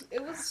 Because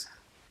it was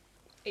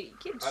a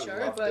kids I show,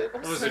 loved but it.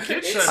 also It was a kids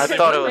it's show. I something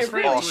thought it was they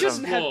really awesome.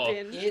 shouldn't have More.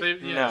 been.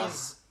 It Yeah.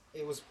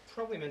 it was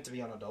probably meant to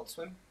be on Adult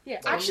Swim. Yeah,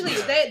 Like, actually,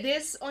 yeah.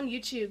 there's on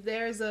YouTube.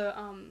 There's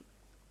a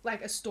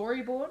like a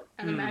storyboard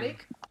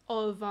animatic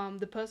of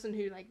the person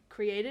who like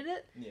created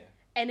it, Yeah.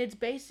 and it's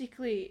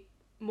basically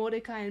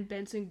Mordecai and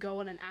Benson go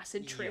on an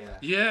acid trip.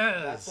 Yeah.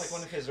 Yes. That's like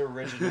one of his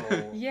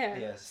original. Yeah.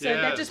 Yes. So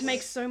that just Yes.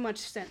 makes so much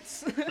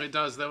sense. It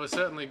does. They were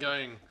certainly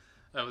going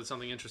with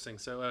something interesting.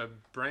 So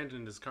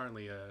Brandon is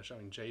currently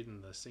showing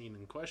Jaden the scene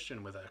in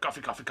question with a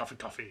coffee, coffee, coffee,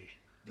 coffee,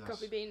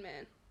 Coffee Bean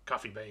Man.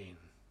 coffee bean.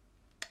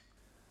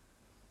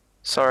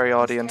 Sorry,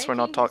 audience, we're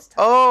not taking talking. his time.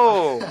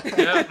 Oh,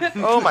 Yeah.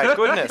 oh my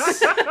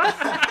goodness.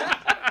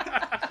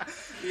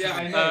 Yeah,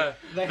 I know.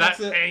 They had that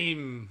to,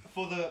 aim.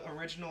 for the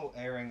original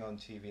airing on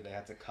TV, they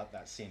had to cut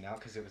that scene out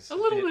because it was A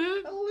little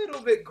bit. a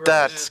little bit gross.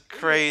 That's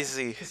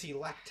crazy. Because he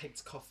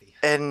lactates coffee.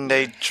 And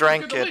they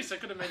drank At it. least I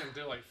could have made him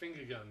do like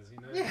finger guns, you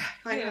know? Yeah,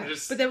 I know. Yeah.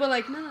 Just- But they were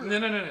like, no.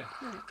 No.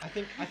 I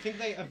think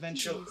they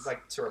eventually Jeez.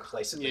 like to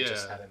replace it. They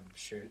just Yeah. had him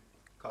shoot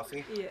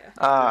coffee. Yeah.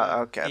 Ah,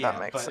 okay, Yeah, that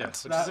makes but- Yeah,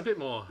 sense. which is a bit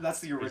more. That's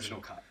the original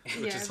reasonable. cut. Which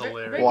yeah, is Re-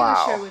 hilarious. Regular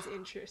Wow. Show was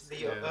interesting.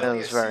 The Yeah. earlier That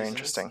was very seasons,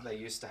 interesting. They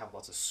used to have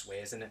lots of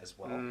swears in it as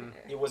well. Mm.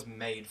 It was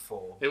made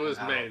for. It was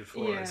an made adult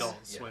for Yeah. Adult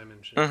Yeah. Swim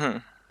and shit. Mm-hmm.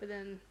 But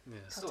then Yeah.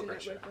 Still a Cartoon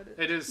great Network show. got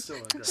it. It is still a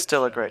great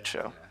Still a show, great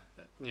yeah. show.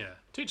 Yeah.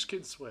 Teach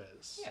kids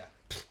swears. Yeah,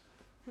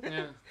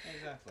 Yeah.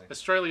 exactly.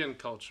 Australian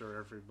culture,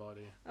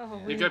 everybody. Oh,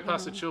 You Yeah. go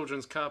past a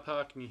children's car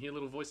park and you hear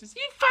little voices.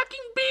 You fucking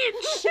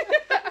bitch!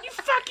 You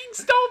fucking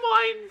stole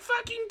my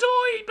fucking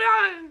toy,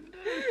 man!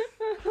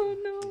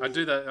 Oh no. I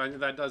do that.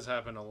 That does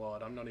happen a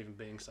lot. I'm not even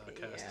being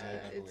sarcastic. Yeah,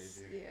 I believe it's,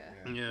 you.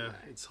 yeah. Yeah,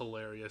 it's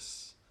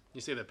hilarious. You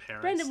see their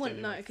parents. Brandon wouldn't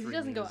standing know like because he 3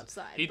 doesn't go meters-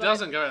 outside. He but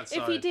doesn't go outside.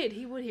 If he did,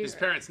 he would hear His it.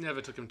 parents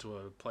never took him to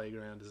a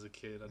playground as a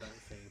kid, I don't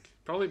think.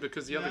 Probably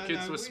because the other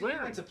kids were We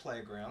swearing. went to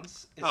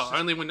playgrounds. It's Oh, just-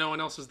 only when no one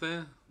else was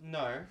there?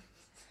 No,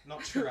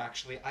 not true.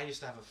 Actually, I used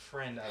to have a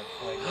friend at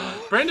a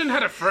playground. Brandon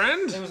had a It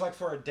friend? was like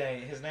for a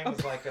day. His name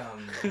was like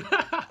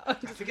I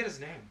forget his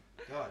name.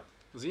 God.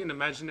 Was he an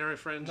imaginary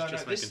friend? No,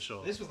 Just this, making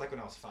sure. This was like when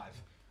I was 5.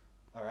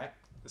 All right.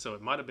 So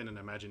it might have been an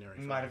imaginary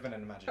friend. Might have been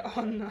an imaginary. Oh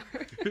friend.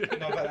 no.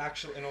 No, but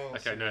actually, in all Okay, no,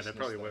 they seriousness,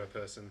 probably though, were a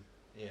person.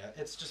 Yeah,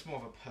 it's just more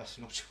of a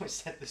personal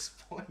choice at this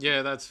point.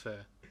 Yeah, that's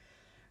fair.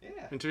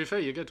 Yeah. And to be fair,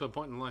 you get to a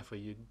point in life where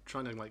you're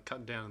trying to like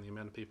cut down on the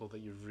amount of people that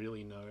you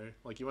really know.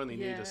 Like you only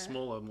need Yeah. a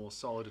smaller, more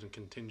solid and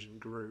contingent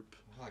group.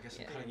 Well, I guess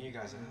I'm Yeah. cutting you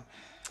guys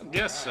out.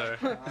 Yes, sir.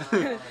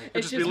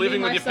 It's just be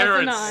living me, with your myself,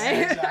 and parents. I.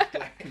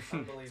 Exactly.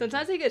 Unbelievable.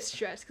 Sometimes I get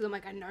stressed because I'm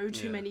like, I know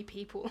too Yeah. many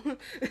people.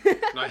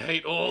 And I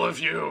hate all of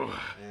you.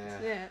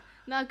 Yeah. Yeah.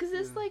 No, because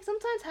it's like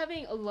sometimes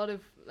having a lot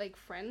of like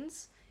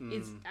friends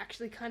is Mm.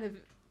 actually kind of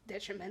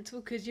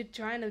detrimental because you're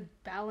trying to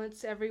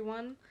balance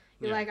everyone.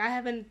 You're Yeah. like, I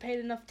haven't paid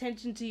enough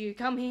attention to you.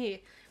 Come here.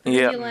 But then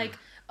Yeah. you're like,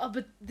 oh,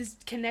 but this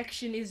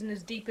connection isn't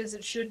as deep as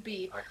it should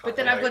be. I can't But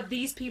then I've relate. got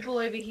these people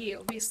over here.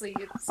 Obviously,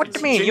 it's. What do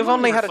you mean? You've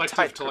only had a Reflective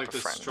tight to group like of the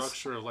friends.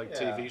 structure of like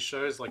Yeah. TV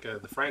shows, like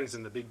the Friends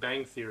and The Big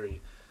Bang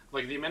Theory.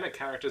 Like the amount of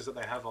characters that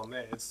they have on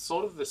there, it's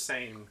sort of the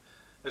same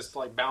as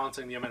like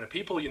balancing the amount of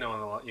people you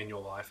know in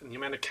your life and the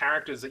amount of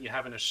characters that you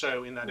have in a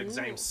show in that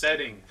same Ooh.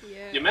 setting.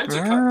 Yeah. You're meant to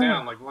cut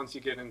down, like once you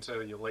get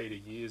into your later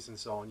years and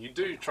so on, you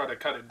do try to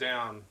cut it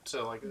down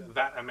to like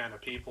that amount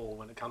of people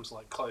when it comes to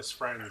like close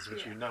friends,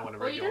 which you know on a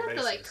Well, you regular don't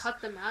have to basis. like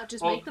cut them out.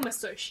 Just Well- make them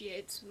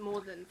associates more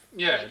than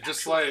Yeah, just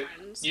actual like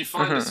friends. you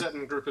find a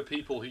certain group of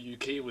people who you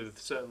key with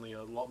certainly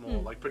a lot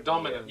more like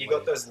predominantly. You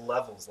got those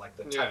levels, like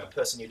the type Yeah. of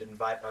person you'd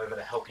invite over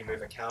to help you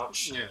move a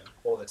couch, Yeah.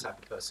 or the type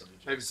of person you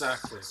just...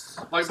 Exactly.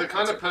 Like the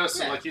kind of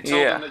person, Yeah. like you tell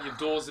Yeah. them that your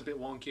door's a bit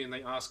wonky and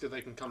they ask if they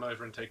can come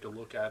over and take a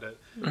look at it.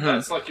 Mm-hmm.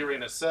 That's like you're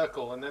in a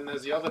circle, and then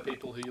there's the other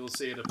people who you'll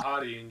see at a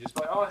party and just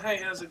like, oh, hey,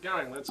 how's it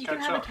going? Let's You catch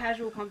can have up. a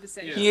casual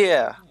conversation.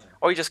 Yeah.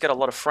 Or you just get a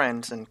lot of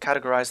friends and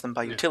categorize them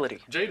by Yeah. utility.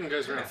 Jaden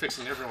goes around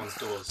fixing everyone's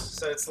doors.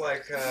 So it's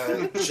like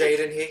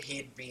Jaden here,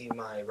 he'd be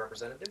my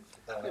representative.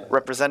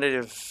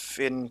 Representative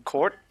in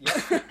court.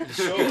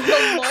 Sure.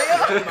 The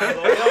lawyer. My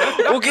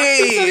lawyer.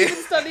 Okay.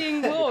 He's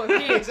studying law.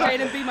 Here,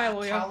 Jaden, be my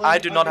lawyer. Callum I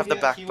do not over have the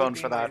here, he would backbone be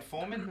for my that.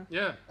 Informant.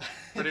 Yeah,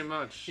 pretty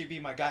much. He'd be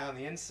my guy on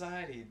the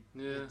inside. He'd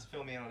Yeah.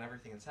 fill me in on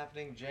everything that's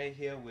happening. Jay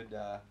here would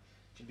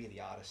he'd be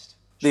the artist.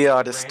 The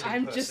artist.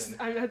 Branding I'm just,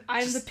 person.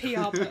 I'm the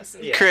PR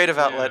person. Yeah. Creative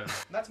outlet. Yeah.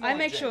 That's I more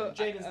make Jaden. sure-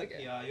 Jaden's okay.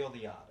 the PR. You're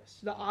the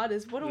artist. The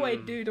artist. What do I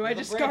do? Do I You're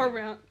the just go branding.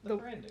 around The the?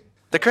 branding.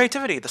 The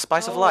creativity, the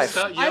spice of life.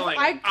 Start yelling.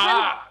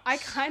 I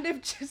kind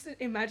of just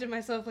imagine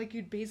myself like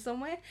you'd be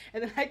somewhere,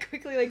 and then I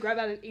quickly like grab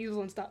out an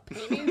easel and start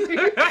painting.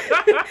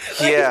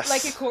 Yes.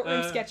 Like a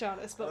courtroom sketch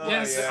artist, but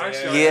Yes, yeah,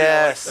 actually,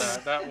 yeah. Yes. I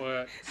like that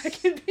works. I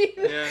could be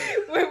Yeah.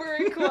 when we're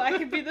in court. I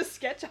could be the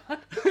sketch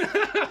artist.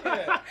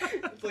 Yeah.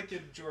 It's like you're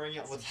drawing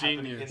out what's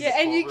happening Genius. in Yeah,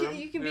 and you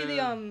courtroom. can be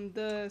Yeah.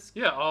 the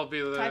Yeah, I'll be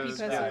the Typey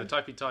person.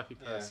 typey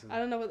Yeah. person. I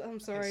don't know what I'm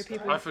sorry It's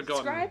people. I've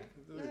forgotten. Scribe?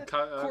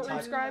 Courtroom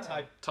Courtroom scribe?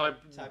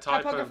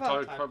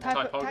 typographer.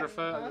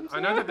 Typographer. I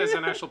know that there's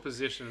an actual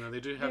position, and they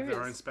do have There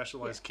their is. own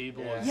specialized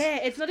keyboards. Yeah,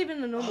 it's not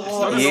even a normal.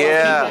 Oh, it's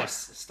Yeah.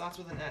 S. It starts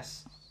with an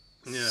S.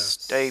 Yeah.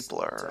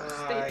 Stapler.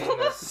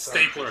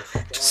 Stapler.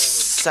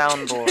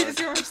 Soundboard. Is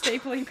your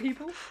stapling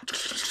people?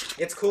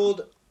 It's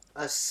called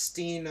a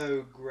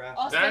stenograph.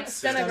 Oh, That's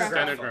stenographer.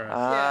 stenographer.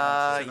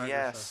 Ah, Stenographer.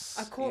 yes.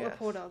 A court yes.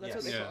 reporter. That's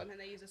what they Yes. call it, and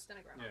they use a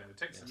stenographer. Yeah, it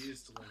takes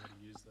years to learn how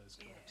to use those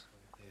correctly.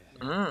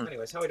 Mm.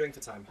 Anyways, how are we doing for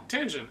time?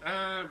 Tangent.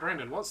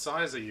 Brandon, what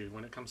size are you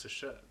when it comes to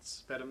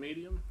shirts? Better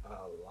medium?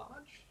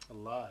 Large. A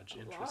large.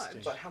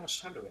 Interesting. But how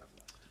much time do we have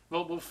left?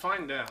 Well, we'll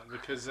find out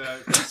because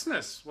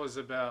Christmas was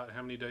about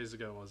how many days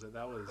ago was it?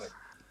 That was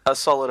A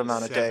solid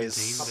amount of 17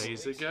 days.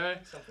 days ago.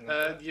 Something like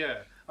that. Yeah,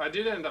 I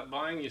did end up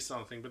buying you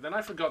something, but then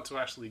I forgot to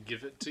actually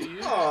give it to you.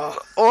 Oh,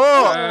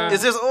 Oh,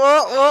 is this?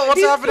 What's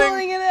He's happening?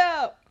 pulling it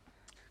out.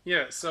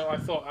 Yeah, so I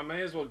thought I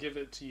may as well give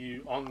it to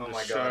you on the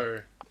my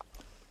show.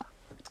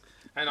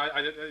 And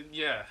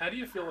yeah, how do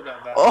you feel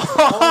about that?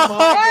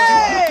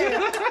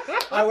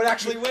 I would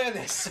actually wear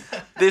this.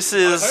 This I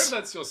hope is.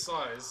 that's your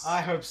size.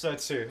 I hope so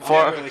too. For-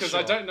 I'm really because sure.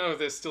 I don't know if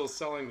they're still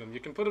selling them. You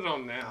can put it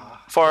on now.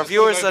 For our Just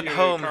viewers put at over your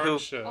home current who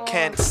shirt.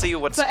 can't see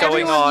what's For going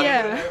everyone, on,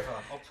 yeah.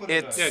 I'll put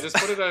It's- Yeah, just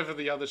put it over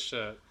the other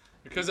shirt.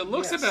 Because it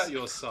looks Yes. about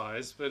your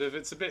size, but if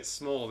it's a bit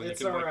small, then It's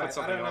you can like, alright. put I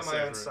something don't know else my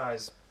over own it.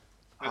 size.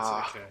 That's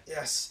Ah. okay.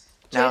 Yes.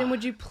 Jaden, Now,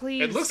 would you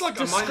please It looks like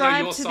I might know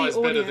describe your to size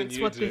the better than audience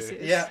you what do. this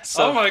is? Yeah.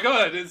 Oh my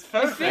god, it's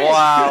perfect.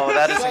 wow,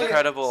 that is Say it.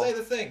 incredible. Say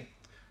the thing.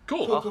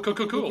 Cool, cool, cool,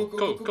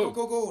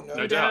 cool. No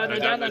No doubt.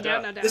 doubt, No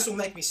doubt. This will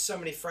make me so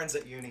many friends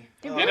at uni.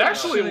 It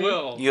actually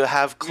will. You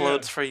have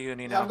clothes for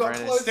uni now, I've got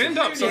Brandon. clothes. Stand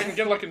up so I can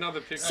get like another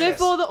picture. So Yes.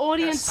 for the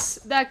audience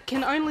that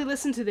can only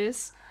listen to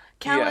this,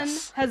 Callan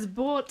Yes. has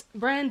bought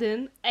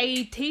Brandon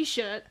a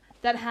T-shirt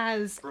that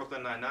has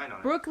Brooklyn Nine-Nine on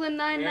it. Brooklyn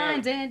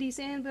Nine-Nine's Yeah. Andy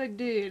Sandberg,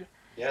 dude.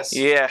 Yes.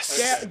 Yes,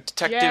 Okay.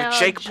 Detective Yeah,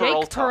 Jake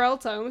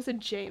Peralta. I almost said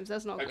James.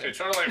 That's not Okay, good.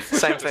 try to like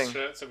flip Same up the thing.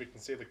 shirt so we can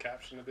see the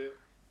caption a bit.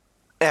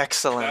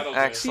 Excellent, That'll do.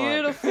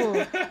 excellent.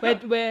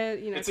 Beautiful. We're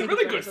you know. It's a taking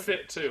really good photos of-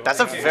 fit too.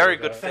 That's a I like very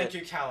that. good Thank fit.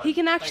 you, Callan. He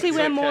can actually Thanks,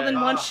 wear more okay.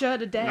 than one Ah.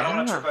 shirt a day. I don't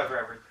want to Ah. trip over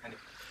every penny.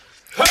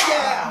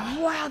 Yeah!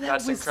 Wow, that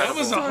That's was incredible. That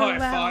was so a high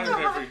loud.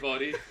 five,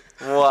 everybody.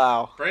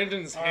 Wow.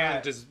 Brandon's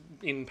hand is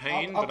in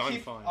pain, but I'm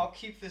fine. I'll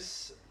keep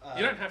this.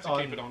 You don't have to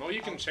keep it on, or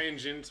you can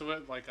change into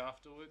it like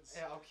afterwards.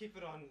 Yeah, I'll keep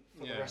it on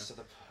for Yeah. the rest of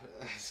the.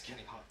 It's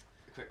getting hot.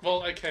 Quick.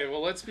 Well, okay.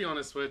 Well, let's be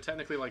honest. We're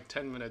technically like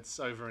 10 minutes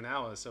over an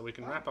hour, so we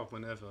can wrap up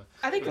whenever.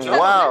 I think we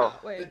Wow.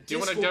 Wait, Do you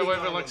want to This will go be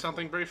over going like on.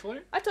 something briefly?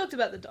 I talked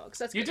about the dogs.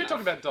 That's You good did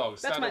talk enough. about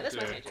dogs. That's my that'll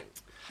that's my do.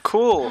 tangent.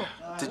 Cool.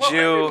 Did Well,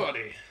 you?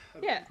 everybody.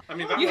 Yeah. I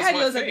mean, that You was had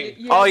my yours.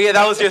 thing. Oh yeah,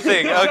 that was your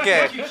thing.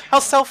 Okay. How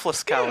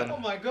selfless, Oh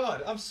Callan. my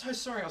god, I'm so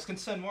sorry. I was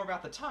concerned more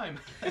about the time.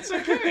 It's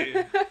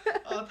okay.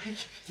 Oh, thank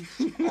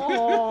you.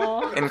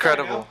 Aww.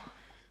 Incredible.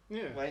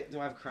 Yeah. Wait, do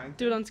I have crying?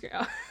 Do it on screen.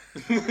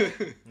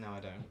 No, I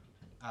don't.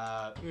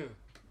 Yeah.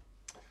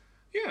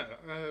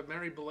 Yeah.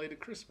 Merry belated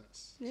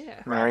Christmas.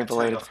 Yeah. Merry I turned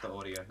belated. off the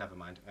audio. Never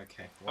mind.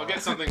 Okay. I'll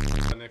get something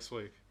next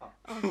week. Oh,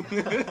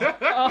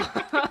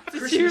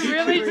 did you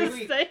really every just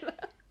week. say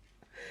that?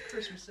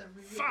 Christmas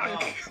every week.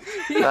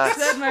 Fuck. You That's-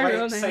 said my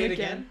real Wait, name say it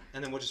again. again,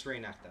 and then we'll just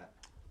reenact that.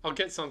 I'll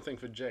get something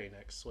for Jay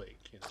next week.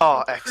 You know.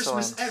 Oh,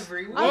 Christmas excellent.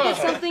 every week. I'll get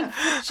Whoa. something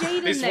for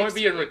Jaden This next won't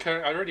be a week.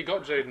 recurring. I already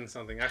got Jaden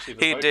something. Actually,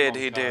 the He Pokemon did,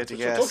 cards, did, which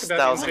yes. We'll talk about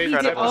That in was future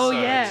incredible. Oh,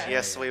 episodes. yeah.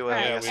 Yes, we will.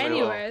 Right, Yes, we will.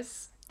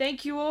 anyways,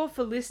 thank you all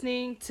for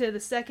listening to the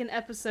second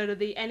episode of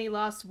the Any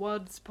Last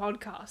Words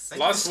podcast.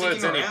 Last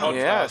words, any Sticking around. podcast.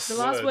 Yes. The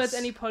Last Words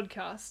Any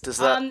podcast. Does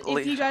that if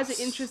leave you guys us?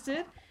 are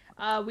interested,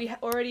 we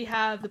already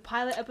have the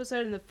pilot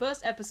episode and the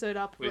first episode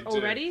up We do.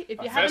 already. If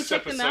you Our haven't first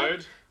checked them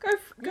out, episode.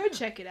 go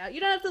check it out. You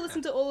don't have to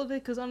listen to all of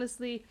it because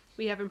honestly,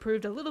 we have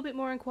improved a little bit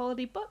more in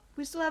quality, but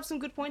we still have some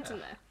good points in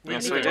there.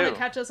 Yes, and we if you want do. to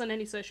catch us on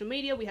any social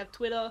media, we have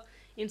Twitter,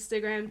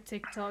 Instagram,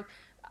 TikTok,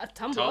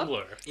 Tumblr.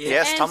 Tumblr.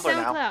 Yes, and Tumblr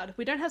SoundCloud. now.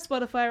 We don't have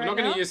Spotify We're right not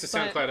going now. to use the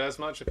but- SoundCloud as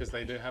much because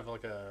they do have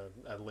like a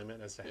limit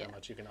as to how Yeah.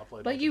 much you can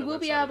upload. But onto you the will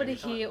be website at able to any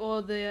time. hear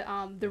all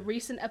the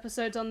recent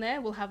episodes on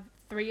there. We'll have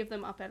 3 of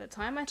them up at a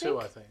time, I think. Two,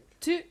 I think.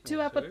 Two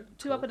up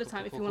two? at a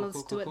time if you want to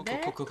listen to it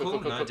there.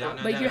 No doubt,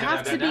 But you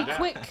have to be doubt.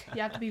 quick.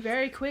 You have to be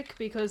very quick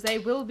because they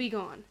will be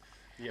gone.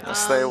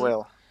 Yes, they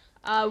will.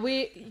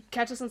 We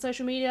catch us on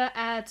social media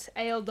at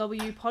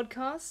ALW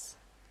Podcasts.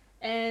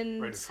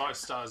 And Rated 5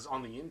 stars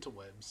on the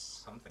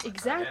interwebs.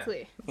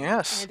 exactly.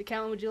 Yes. And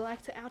Callan, would you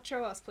like to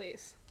outro us,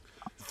 please?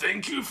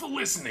 Thank you for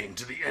listening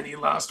to the Any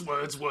Last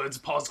Words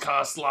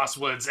podcast, Last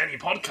Words Any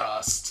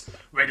podcast.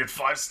 Rated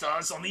 5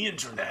 stars on the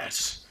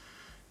internet.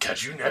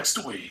 Catch you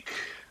next week.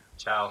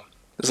 Ciao.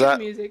 Does Cue that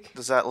music.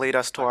 does that lead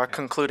us to our Okay.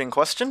 concluding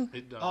question?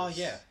 It does. Oh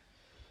yeah.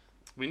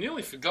 We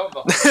nearly forgot the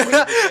whole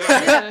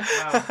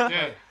Yeah.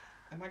 Yeah,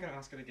 Am I gonna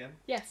ask it again?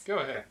 Yes. go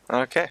ahead.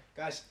 Okay.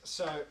 Guys,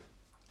 so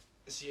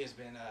this year's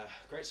been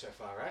great so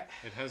far, right?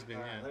 It has been,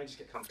 Alright, yeah. let me just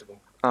get comfortable.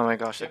 Oh my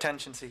gosh, Yep.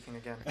 attention seeking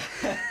again.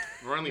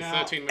 We're only Now-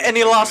 13 minutes.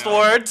 Any in last now.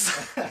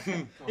 words? Yeah,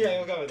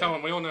 we'll go with Come that.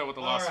 on, we all know what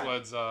the last Alright.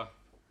 words are.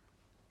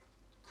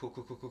 Cool,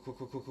 cool, cool, cool, cool,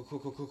 cool, cool, cool,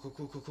 cool, cool, cool,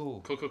 cool, cool,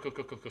 cool. Cool, cool, cool,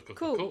 cool, cool, cool,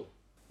 Cool. cool.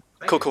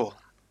 Thank Cool, you. cool.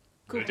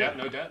 Cool. No doubt,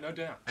 no doubt, no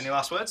doubt. Any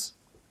last words?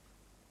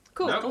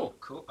 Cool. No? Cool.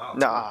 Cool. Oh.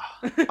 Nah,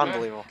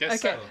 unbelievable.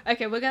 Guess Okay. so.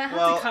 Okay, we're gonna have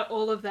Well- to cut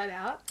all of that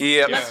out.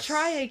 Yep. Yeah. Let's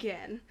try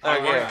again. I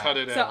Okay. won't cut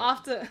it So out.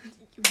 after,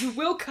 you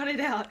will cut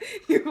it out.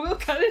 You will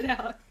cut it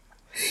out.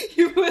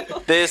 You will.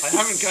 This. I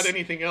haven't cut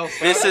anything else.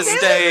 This is Should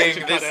staying.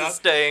 cut This out. is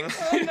staying.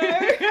 Oh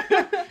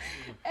no.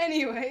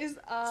 Anyways,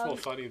 It's more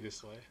funny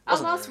this way. our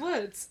last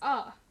words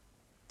are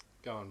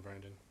Go on,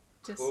 Brandon.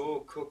 just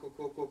Cool, cool, cool,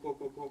 cool, cool, cool,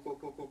 cool, cool, cool,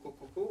 cool, cool, cool,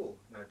 cool, cool.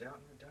 No doubt,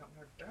 no doubt,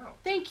 no doubt.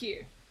 thank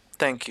you.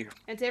 Thank you.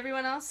 And to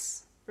everyone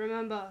else,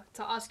 remember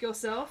to ask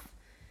yourself.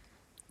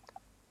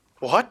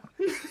 What?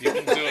 You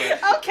can do it.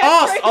 Okay.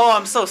 Oh, great. oh,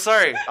 I'm so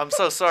sorry. I'm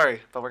so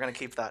sorry. But we're gonna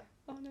keep that.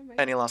 Oh, no, mate.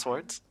 Any last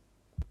words?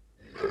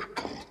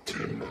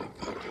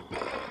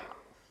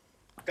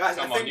 Guys,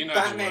 Come I on, think you know the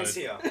Batman's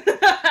word. here.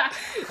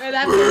 No,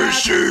 that's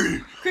she?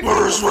 Quick,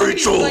 Where's somebody,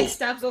 Rachel? Like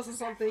stabs us or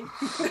something.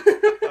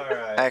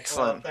 Alright.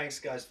 Excellent. Well, thanks,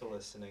 guys, for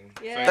listening.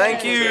 Yeah.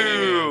 Thank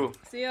you.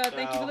 See ya. Thank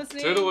you for Ciao.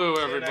 listening. Toodaloo,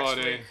 See you next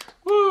everybody. week.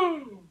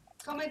 Woo!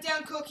 Comment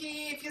down,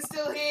 Cookie, if you're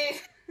still here.